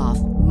 hands off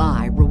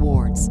my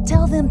rewards.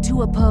 Tell them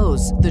to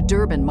oppose the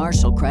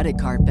Durbin-Marshall credit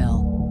card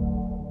bill.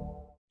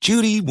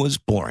 Judy was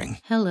boring.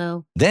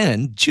 Hello.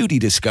 Then Judy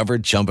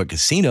discovered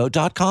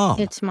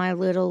ChumbaCasino.com. It's my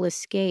little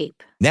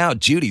escape. Now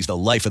Judy's the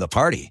life of the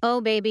party. Oh,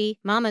 baby,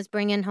 mama's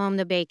bringing home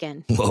the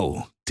bacon.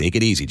 Whoa, take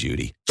it easy,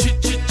 Judy.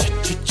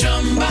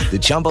 The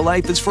Chumba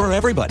life is for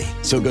everybody.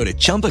 So go to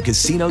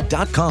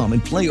ChumbaCasino.com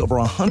and play over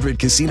 100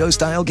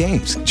 casino-style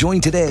games. Join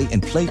today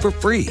and play for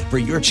free for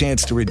your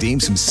chance to redeem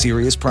some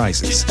serious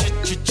prizes.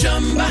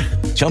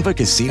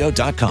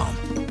 ChumbaCasino.com.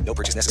 No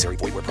purchase necessary.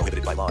 Void where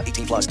prohibited by law.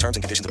 18 plus terms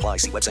and conditions apply.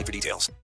 See website for details.